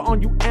getting over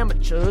on you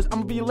amateurs.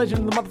 I'ma be a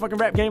legend in the motherfucking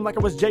rap game like I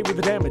was Jay with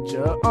the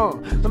Damager.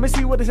 Let me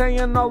see what they're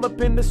saying all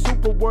up in the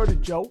super word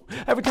of Joe.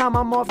 Every time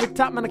I'm off the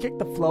top, man, I kick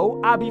the flow.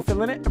 I be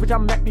feeling it. Every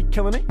time Mac be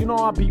killing it. You know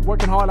I be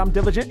working hard, I'm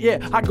diligent.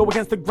 Yeah, I go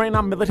against the grain,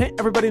 I'm militant.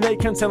 Everybody they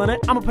canceling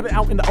it. I'ma put it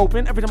out in the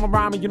open. Every time I'm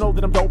rhyming, you know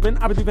that I'm doping.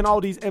 I be leaving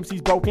all these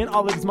MCs broken.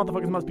 All of these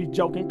motherfuckers must be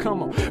joking.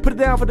 Come on, put it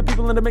down for the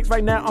people in the mix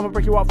right now. I'ma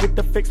break you off with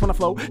the fix when I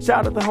flow.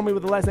 Shout out the homie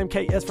with the last name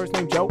KS, first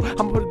name Joe.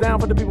 I'ma put it down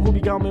for the people who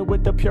be coming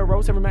with the pure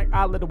roast. Every Mac,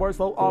 I let the words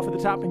flow off at the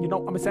top, and you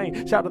know I'm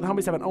insane. Shout out to the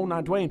homie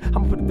 709 Dwayne.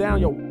 I'ma put it down,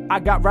 yo.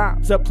 I got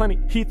rhymes up plenty.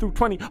 He threw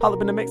 20. All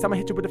up in the mix. I'ma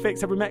hit you with the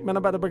fix. Every Mac, man,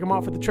 I'm about to break them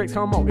off with the tricks.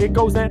 Come on, it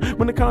goes down.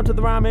 When it comes to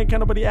the rhyming, can't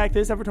nobody act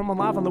this. Every time I'm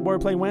live on the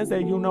Wordplay Wednesday,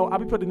 you know I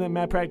be putting in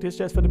mad practice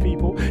just for the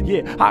people.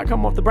 Yeah, I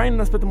come off the brain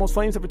and I spit the most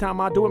flames every time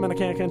I do it, man. I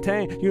can't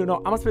contain. You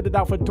know I'ma spit it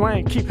out for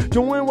Dwayne. Keep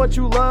doing what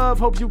you love.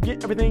 Hope you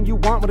get everything you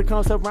want when it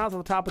comes to rhymes on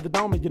the top of the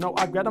dome. And you know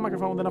I grab the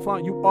microphone, then I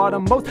flaunt. You are the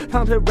most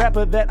talented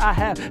rapper that I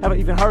have ever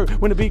even heard.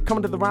 When the beat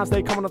coming to the rhymes,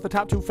 they coming off the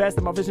top too fast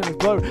and my vision is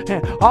blurred.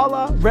 And all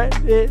I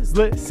read is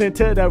listen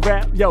to the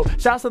rap. Yo,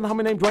 shouts to the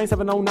homie named Dwayne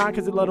 709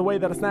 cause he love the way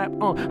that I snap.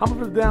 I'ma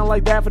put it down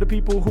like that for the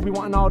people who be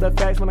wanting all the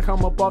facts. When I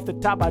come up off the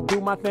top, I do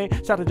my thing.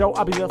 Shout to Joe,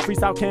 I'll be the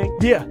freestyle king.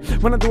 Yeah,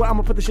 when I do it,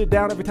 I'ma put the shit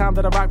down every time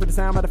that I rock with the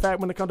sound. Matter of fact,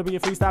 when it come to be a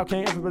freestyle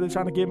king, everybody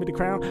trying to give me the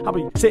crown. I'll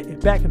be sitting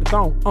back in the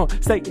throne,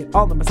 stating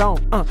all in my zone.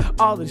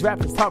 All these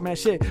rappers talk mad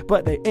shit,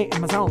 but they ain't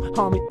in my zone.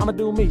 Homie, I'ma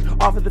do me,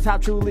 off at the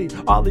top truly.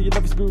 All of you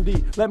love is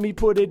booty. Let me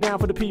put it down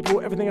for the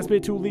people. Everything I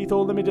spit too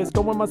lethal. Let me just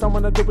go in my zone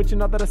when I do it, you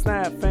know that I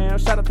snap, fam.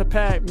 Shout out to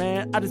Pac,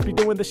 man. I just be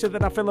doing the shit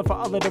that I'm feeling for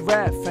all of the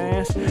rap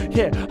fans.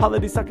 Yeah, all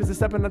of these suckers are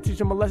stepping, I teach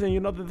them a lesson. You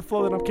know that the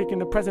flow that I'm kicking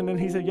the president.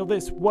 He said, yo,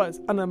 this was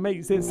an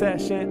amazing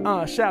session.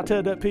 Shout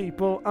to the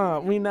people.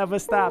 We never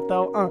stop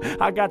though.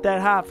 I got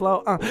that high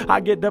flow. I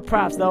get the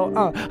props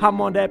though.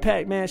 I'm on that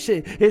Pac-Man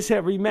shit. It's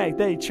Harry Mack.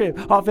 They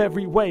trip off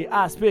every way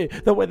I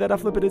spit. The way that I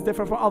flip it is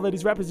different from all of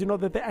these rappers. You know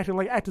that they're acting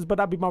like actors, but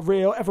I be my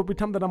real. Every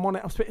time that I'm on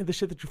it, I'm spitting the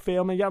shit that you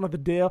feel, man. Y'all know the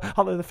deal.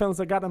 All of the feelings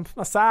I got on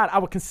my side, I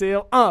would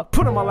conceal.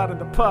 Put them all out in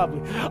the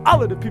public.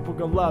 All of the people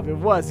gonna love it.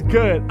 What's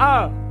good?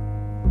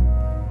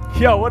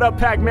 Yo, what up,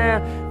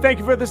 Pac-Man? Thank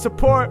you for the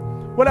support.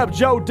 What up,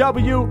 Joe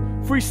W,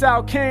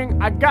 Freestyle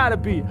King? I gotta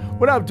be.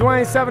 What up,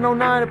 Dwayne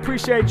 709?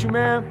 Appreciate you,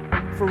 man.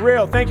 For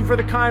real. Thank you for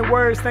the kind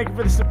words. Thank you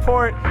for the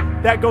support.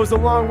 That goes a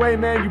long way,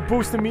 man. You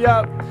boosting me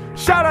up.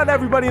 Shout out to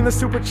everybody in the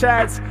super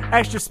chats.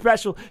 Extra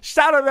special.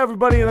 Shout out to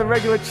everybody in the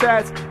regular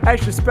chats.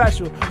 Extra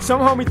special. Some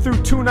homie threw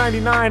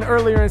 $2.99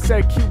 earlier and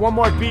said, keep one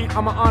more beat.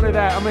 I'ma honor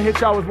that. I'm gonna hit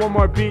y'all with one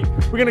more beat.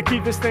 We're gonna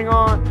keep this thing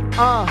on.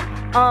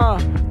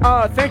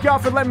 Thank y'all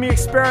for letting me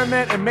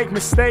experiment and make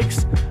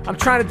mistakes. I'm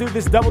trying to do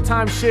this double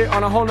time shit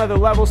on a whole nother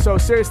level. So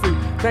seriously,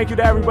 thank you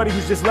to everybody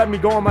who's just letting me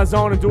go on my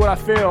zone and do what I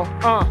feel.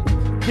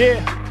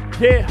 Yeah.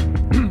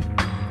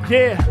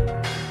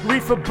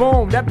 Reefer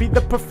boom, that be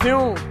the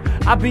perfume.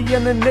 I be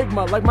an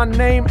enigma like my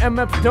name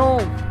MF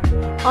Doom.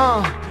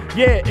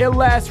 Yeah, it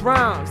last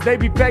rhymes. They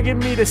be begging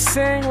me to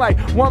sing like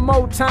one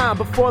more time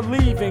before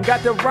leaving.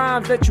 Got the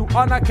rhymes that you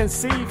are not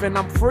conceiving.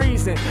 I'm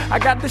freezing. I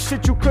got the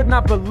shit you could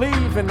not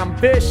believe in. I'm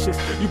vicious.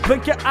 You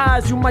blink your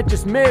eyes, you might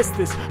just miss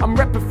this. I'm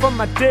repping from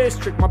my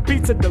district. My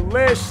beats are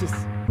delicious.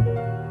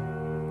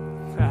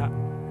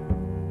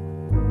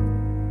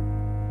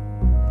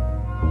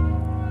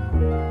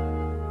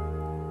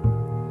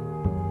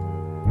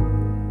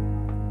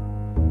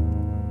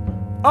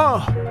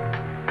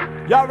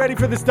 Y'all ready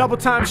for this double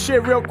time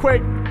shit real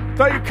quick?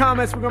 Throw your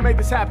comments, we're gonna make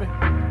this happen.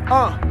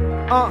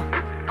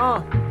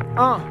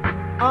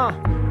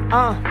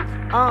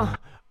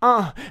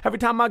 Every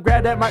time I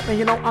grab that mic, man,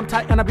 you know I'm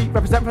tight and I be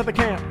representing for the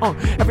camp.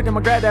 Every time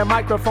I grab that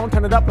microphone,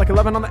 turn it up like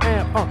 11 on the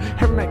amp.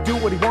 Harry Mack do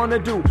what he wanna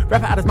do.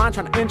 Rap out his mind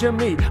trying to injure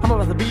me. I'm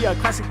about to be a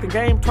classic the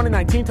game,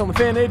 2019 till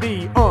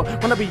infinity.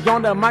 Wanna be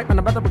on the mic, man, I'm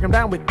about to break him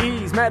down with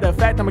ease. Matter of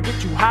fact, I'ma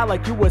get you high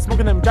like you was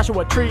smoking them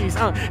Joshua trees.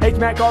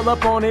 H-Mac all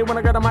up on it. When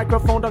I got a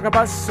microphone, dog, I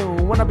bust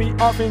soon. When I be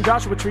off in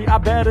Joshua tree, I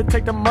better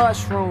take the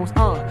mushrooms.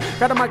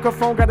 Got a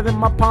microphone, got it in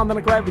my palm, then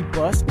I gladly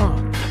bust.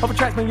 Over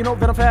tracks, man, you know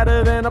that I'm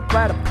fatter than a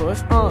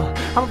platypus.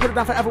 I'ma put it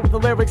down forever with the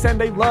lyrics and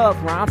they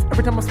love rhymes.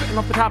 Every time I'm spitting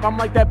off the top, I'm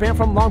like that band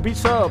from Long Beach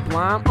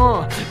Sublime.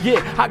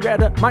 Yeah, I grab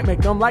the mic, make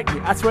them like me.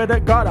 I swear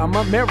to God,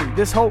 I'ma marry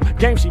this whole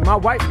game, she my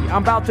wifey.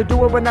 I'm about to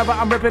do it whenever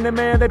I'm ripping it,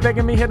 man. They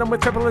begging me, hit them with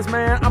triple S,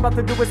 man. I'm about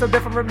to do it so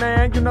different,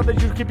 man. You know that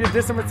you keep your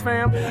distance,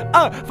 fam.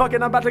 Fuck it,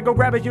 I'm about to go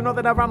grab it. You know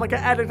that I rhyme like an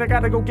addict, I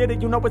gotta go get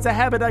it. You know it's a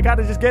habit, I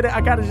gotta just get it.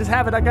 I gotta just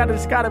have it, I gotta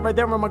just got it right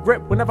there on my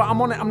grip. Whenever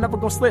I'm on it, I'm never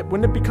gonna slip.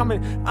 When it be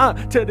coming,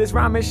 to this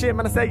rhyming shit,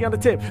 man, I say on the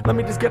tip. Let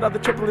me just get all the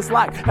triplets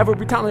locked.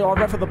 Every time I all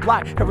rap for the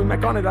block. Every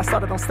Mac on it, I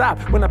started, don't stop.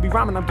 When I be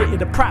rhyming, I'm getting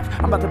the props.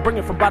 I'm about to bring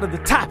it from bottom to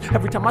top.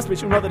 Every time I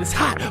spit, you know that it's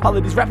hot. All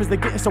of these rappers, they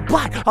getting so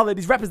black. All of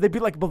these rappers, they be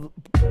like, blood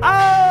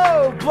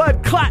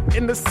clot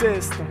in the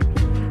system.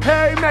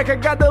 Harry Mack, I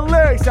got the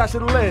lyrics, y'all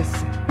should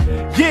listen.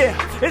 Yeah,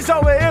 it's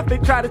over if they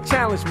try to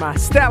challenge my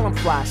style and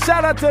fly.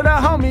 Shout out to the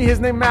homie, his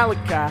name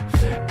Malachi.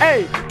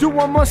 Hey, do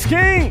one more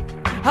scheme.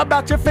 How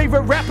about your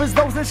favorite rappers,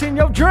 those that's in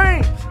your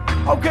dreams?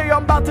 Okay,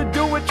 I'm about to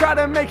do it, try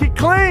to make it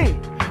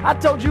clean. I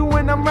told you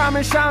when I'm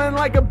rhyming, shining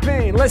like a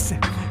bean.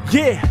 Listen,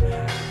 yeah,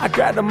 I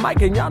grab the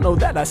mic and y'all know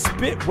that I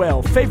spit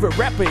well. Favorite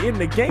rapper in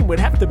the game would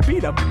have to be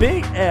the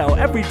Big L.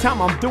 Every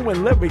time I'm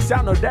doing lyrics,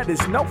 y'all know that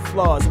it's no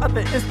flaws.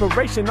 Other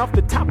inspiration off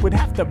the top would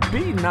have to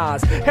be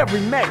Nas. Harry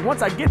Mack,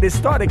 once I get it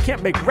started,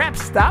 can't make rap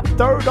stop.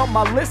 Third on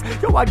my list,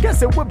 yo, I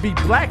guess it would be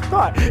Black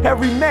Thought.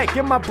 Harry Mack,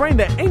 in my brain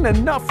there ain't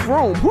enough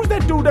room. Who's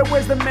that dude that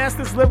wears the mask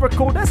that's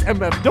lyrical? That's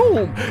MF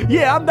Doom.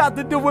 Yeah, I'm about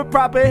to do it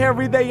proper,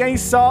 Harry, they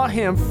ain't saw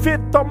him.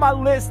 Fifth on my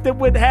list, it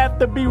would have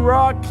to be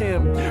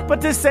Rakim.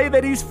 But to say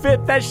that he's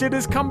fifth, that shit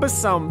is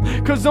cumbersome.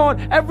 Cause on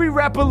every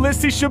rapper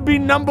list, he should be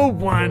number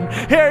one.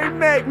 Harry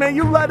Mack, man,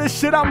 you love the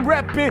shit I'm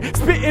reppin'.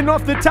 Spitting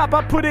off the top,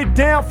 I put it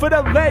down for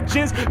the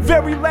legends.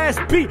 Very last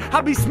beat,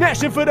 I be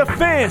smashing for the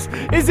fans.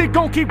 Is it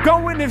gon' keep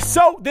going? If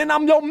so, then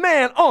I'm your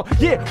man.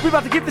 Yeah, we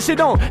about to get this shit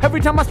on.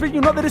 Every time I speak,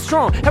 you know that it's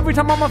strong. Every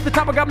time I'm off the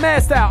top, I got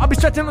mad style. I be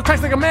stretching the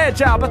tracks like a mad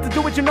child. About to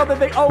do it, you know that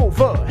they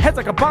over. Heads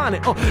like a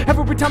bonnet.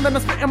 Every time that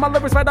I'm spitting my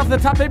lyrics right off the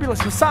top, they be like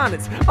some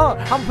sonnets.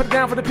 I'ma put it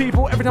down for the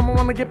people. Every time I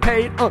wanna get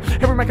paid.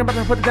 Harry Mack, I'm about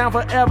to put it down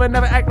forever.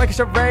 Never act like a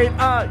charade.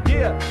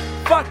 Yeah,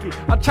 fuck it.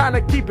 I'm trying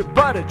to keep it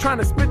buttered. Trying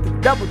to spit the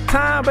double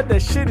time, but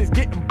that shit is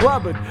getting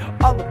blubbered.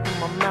 All up in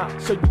my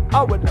mouth, so you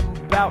know what I'm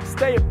about.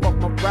 Stay up on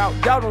my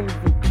route. Y'all don't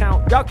even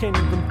count. Y'all can't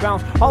even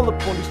bounce. All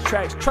up on these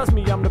tracks. Trust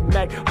me, I'm the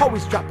Mac.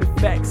 Always dropping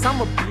facts.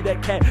 I'ma be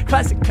that cat.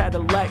 Classic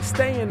Cadillac.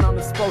 Staying on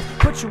the spokes.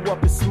 Put you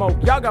up in smoke.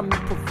 Y'all got me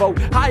provoked.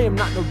 I am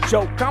not no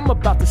joke. I'm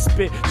about to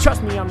spit.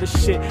 Trust me, I'm the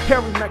shit.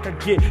 Harry Mack, I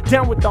get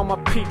down with all my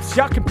peeps.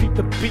 Y'all can beat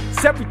the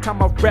beats. Every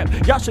time I rap,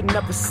 y'all should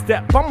never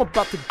step. I'm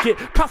about to get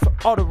props for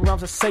all the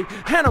rounds I say.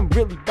 And I'm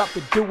really about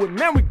to do it.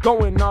 Man, we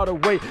going all the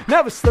way.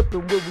 Never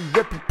slipping when we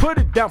ripping. Put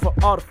it down for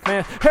all the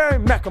fans. Harry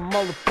Mack, I'm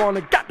all up on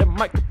it. Got the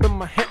mic up in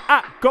my hand.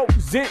 I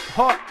goes in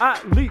hard.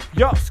 I leave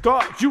y'all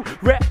scarred. You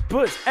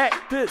rappers,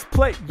 actors,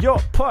 play your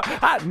part.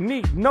 I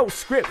need no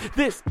script.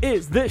 This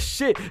is this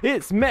shit.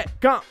 It's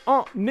Mac. I'm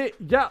on it.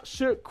 Y'all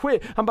should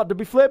quit. I'm about to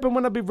be flipping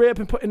when I be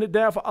ripping. Putting it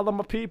down for all of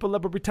my people.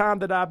 Every time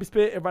that I be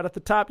spitting right at the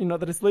top, you know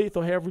that it's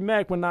lethal. Harry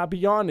Mack, when I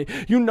be on it,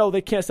 you know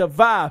they can't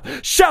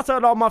survive. Shouts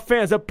out all my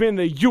fans up in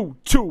the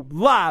YouTube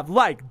live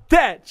like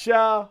that,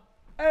 y'all.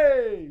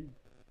 Hey.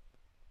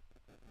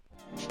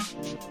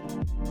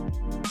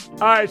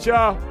 All right,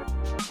 y'all.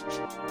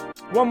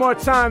 One more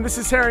time, this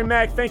is Harry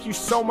Mack. Thank you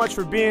so much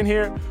for being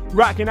here,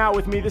 rocking out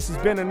with me. This has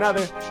been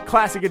another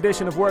classic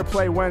edition of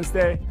Wordplay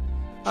Wednesday.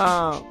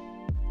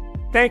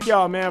 Thank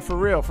y'all, man, for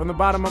real. From the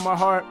bottom of my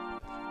heart,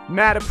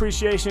 mad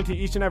appreciation to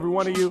each and every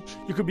one of you.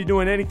 You could be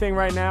doing anything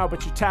right now,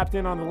 but you tapped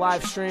in on the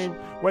live stream.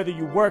 Whether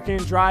you're working,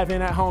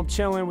 driving, at home,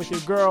 chilling with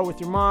your girl,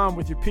 with your mom,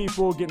 with your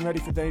people, getting ready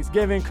for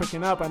Thanksgiving,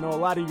 cooking up. I know a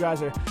lot of you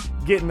guys are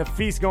getting the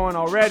feast going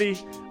already.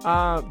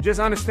 Just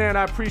understand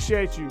I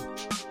appreciate you.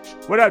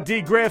 What up,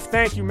 D Griff?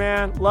 Thank you,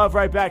 man. Love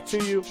right back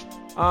to you.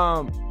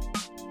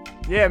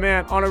 Yeah,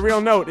 man, on a real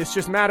note, it's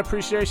just mad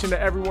appreciation to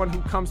everyone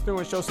who comes through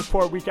and shows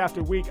support week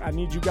after week. I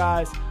need you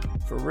guys.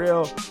 For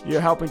real, you're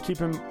helping keep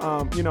him,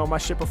 my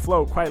ship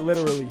afloat, quite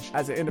literally,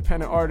 as an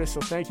independent artist. So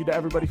thank you to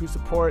everybody who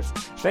supports.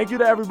 Thank you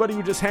to everybody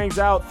who just hangs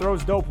out,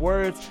 throws dope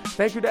words.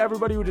 Thank you to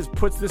everybody who just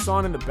puts this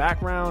on in the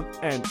background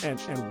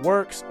and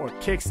works or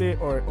kicks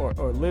it or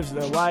lives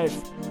their life.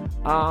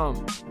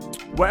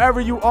 Wherever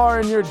you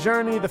are in your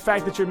journey, the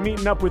fact that you're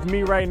meeting up with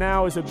me right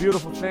now is a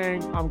beautiful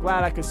thing. I'm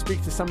glad I could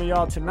speak to some of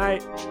y'all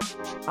tonight.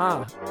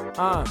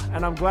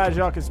 And I'm glad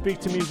y'all can speak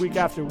to me week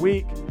after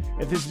week.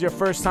 If this is your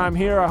first time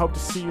here, I hope to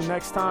see you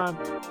next time.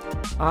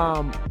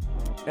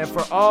 And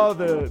for all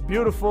the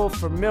beautiful,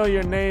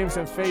 familiar names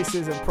and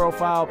faces and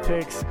profile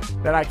pics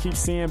that I keep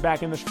seeing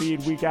back in the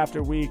feed week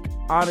after week,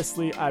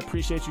 honestly, I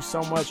appreciate you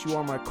so much. You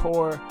are my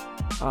core.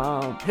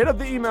 Hit up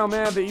the email,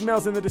 man. The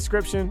email's in the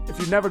description. If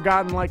you've never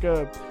gotten like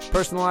a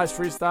personalized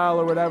freestyle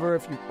or whatever,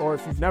 if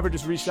you've never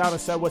just reached out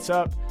and said what's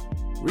up,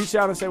 reach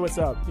out and say what's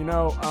up.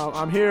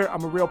 I'm here.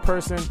 I'm a real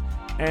person.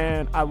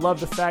 And I love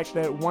the fact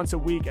that at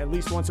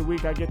least once a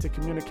week, I get to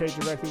communicate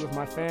directly with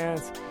my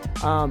fans.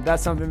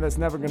 That's something that's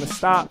never going to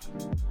stop.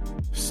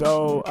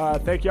 So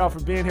thank y'all for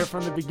being here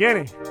from the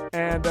beginning.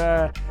 And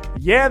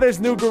there's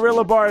new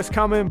Gorilla Bars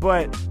coming,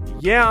 but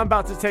yeah, I'm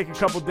about to take a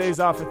couple days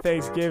off for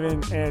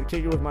Thanksgiving and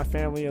kick it with my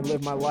family and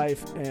live my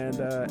life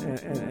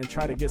and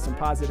try to get some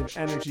positive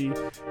energy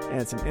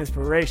and some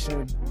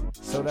inspiration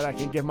so that I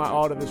can give my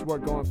all to this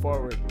work going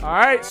forward. All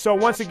right, so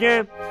once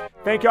again,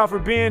 thank y'all for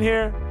being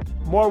here.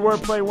 More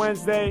Wordplay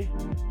Wednesday.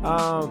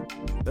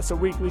 That's a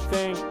weekly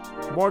thing.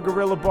 More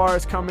Gorilla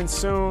Bars coming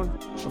soon.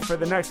 But for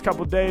the next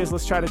couple days,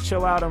 let's try to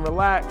chill out and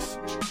relax.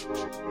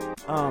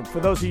 For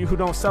those of you who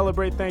don't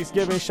celebrate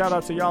Thanksgiving, shout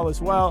out to y'all as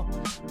well.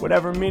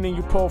 Whatever meaning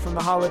you pull from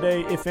the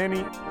holiday, if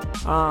any.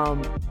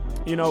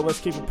 Let's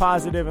keep it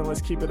positive and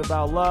let's keep it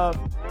about love.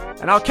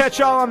 And I'll catch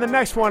y'all on the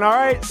next one, all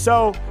right?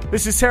 So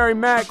this is Harry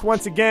Mack,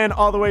 once again,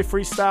 all the way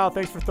freestyle.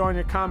 Thanks for throwing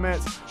your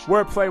comments.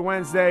 Wordplay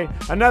Wednesday,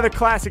 another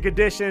classic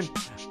edition.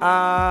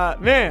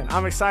 Man,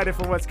 I'm excited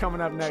for what's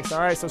coming up next, all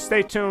right? So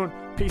stay tuned.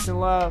 Peace and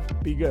love.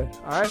 Be good,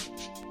 all right?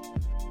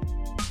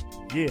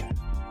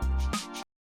 Yeah.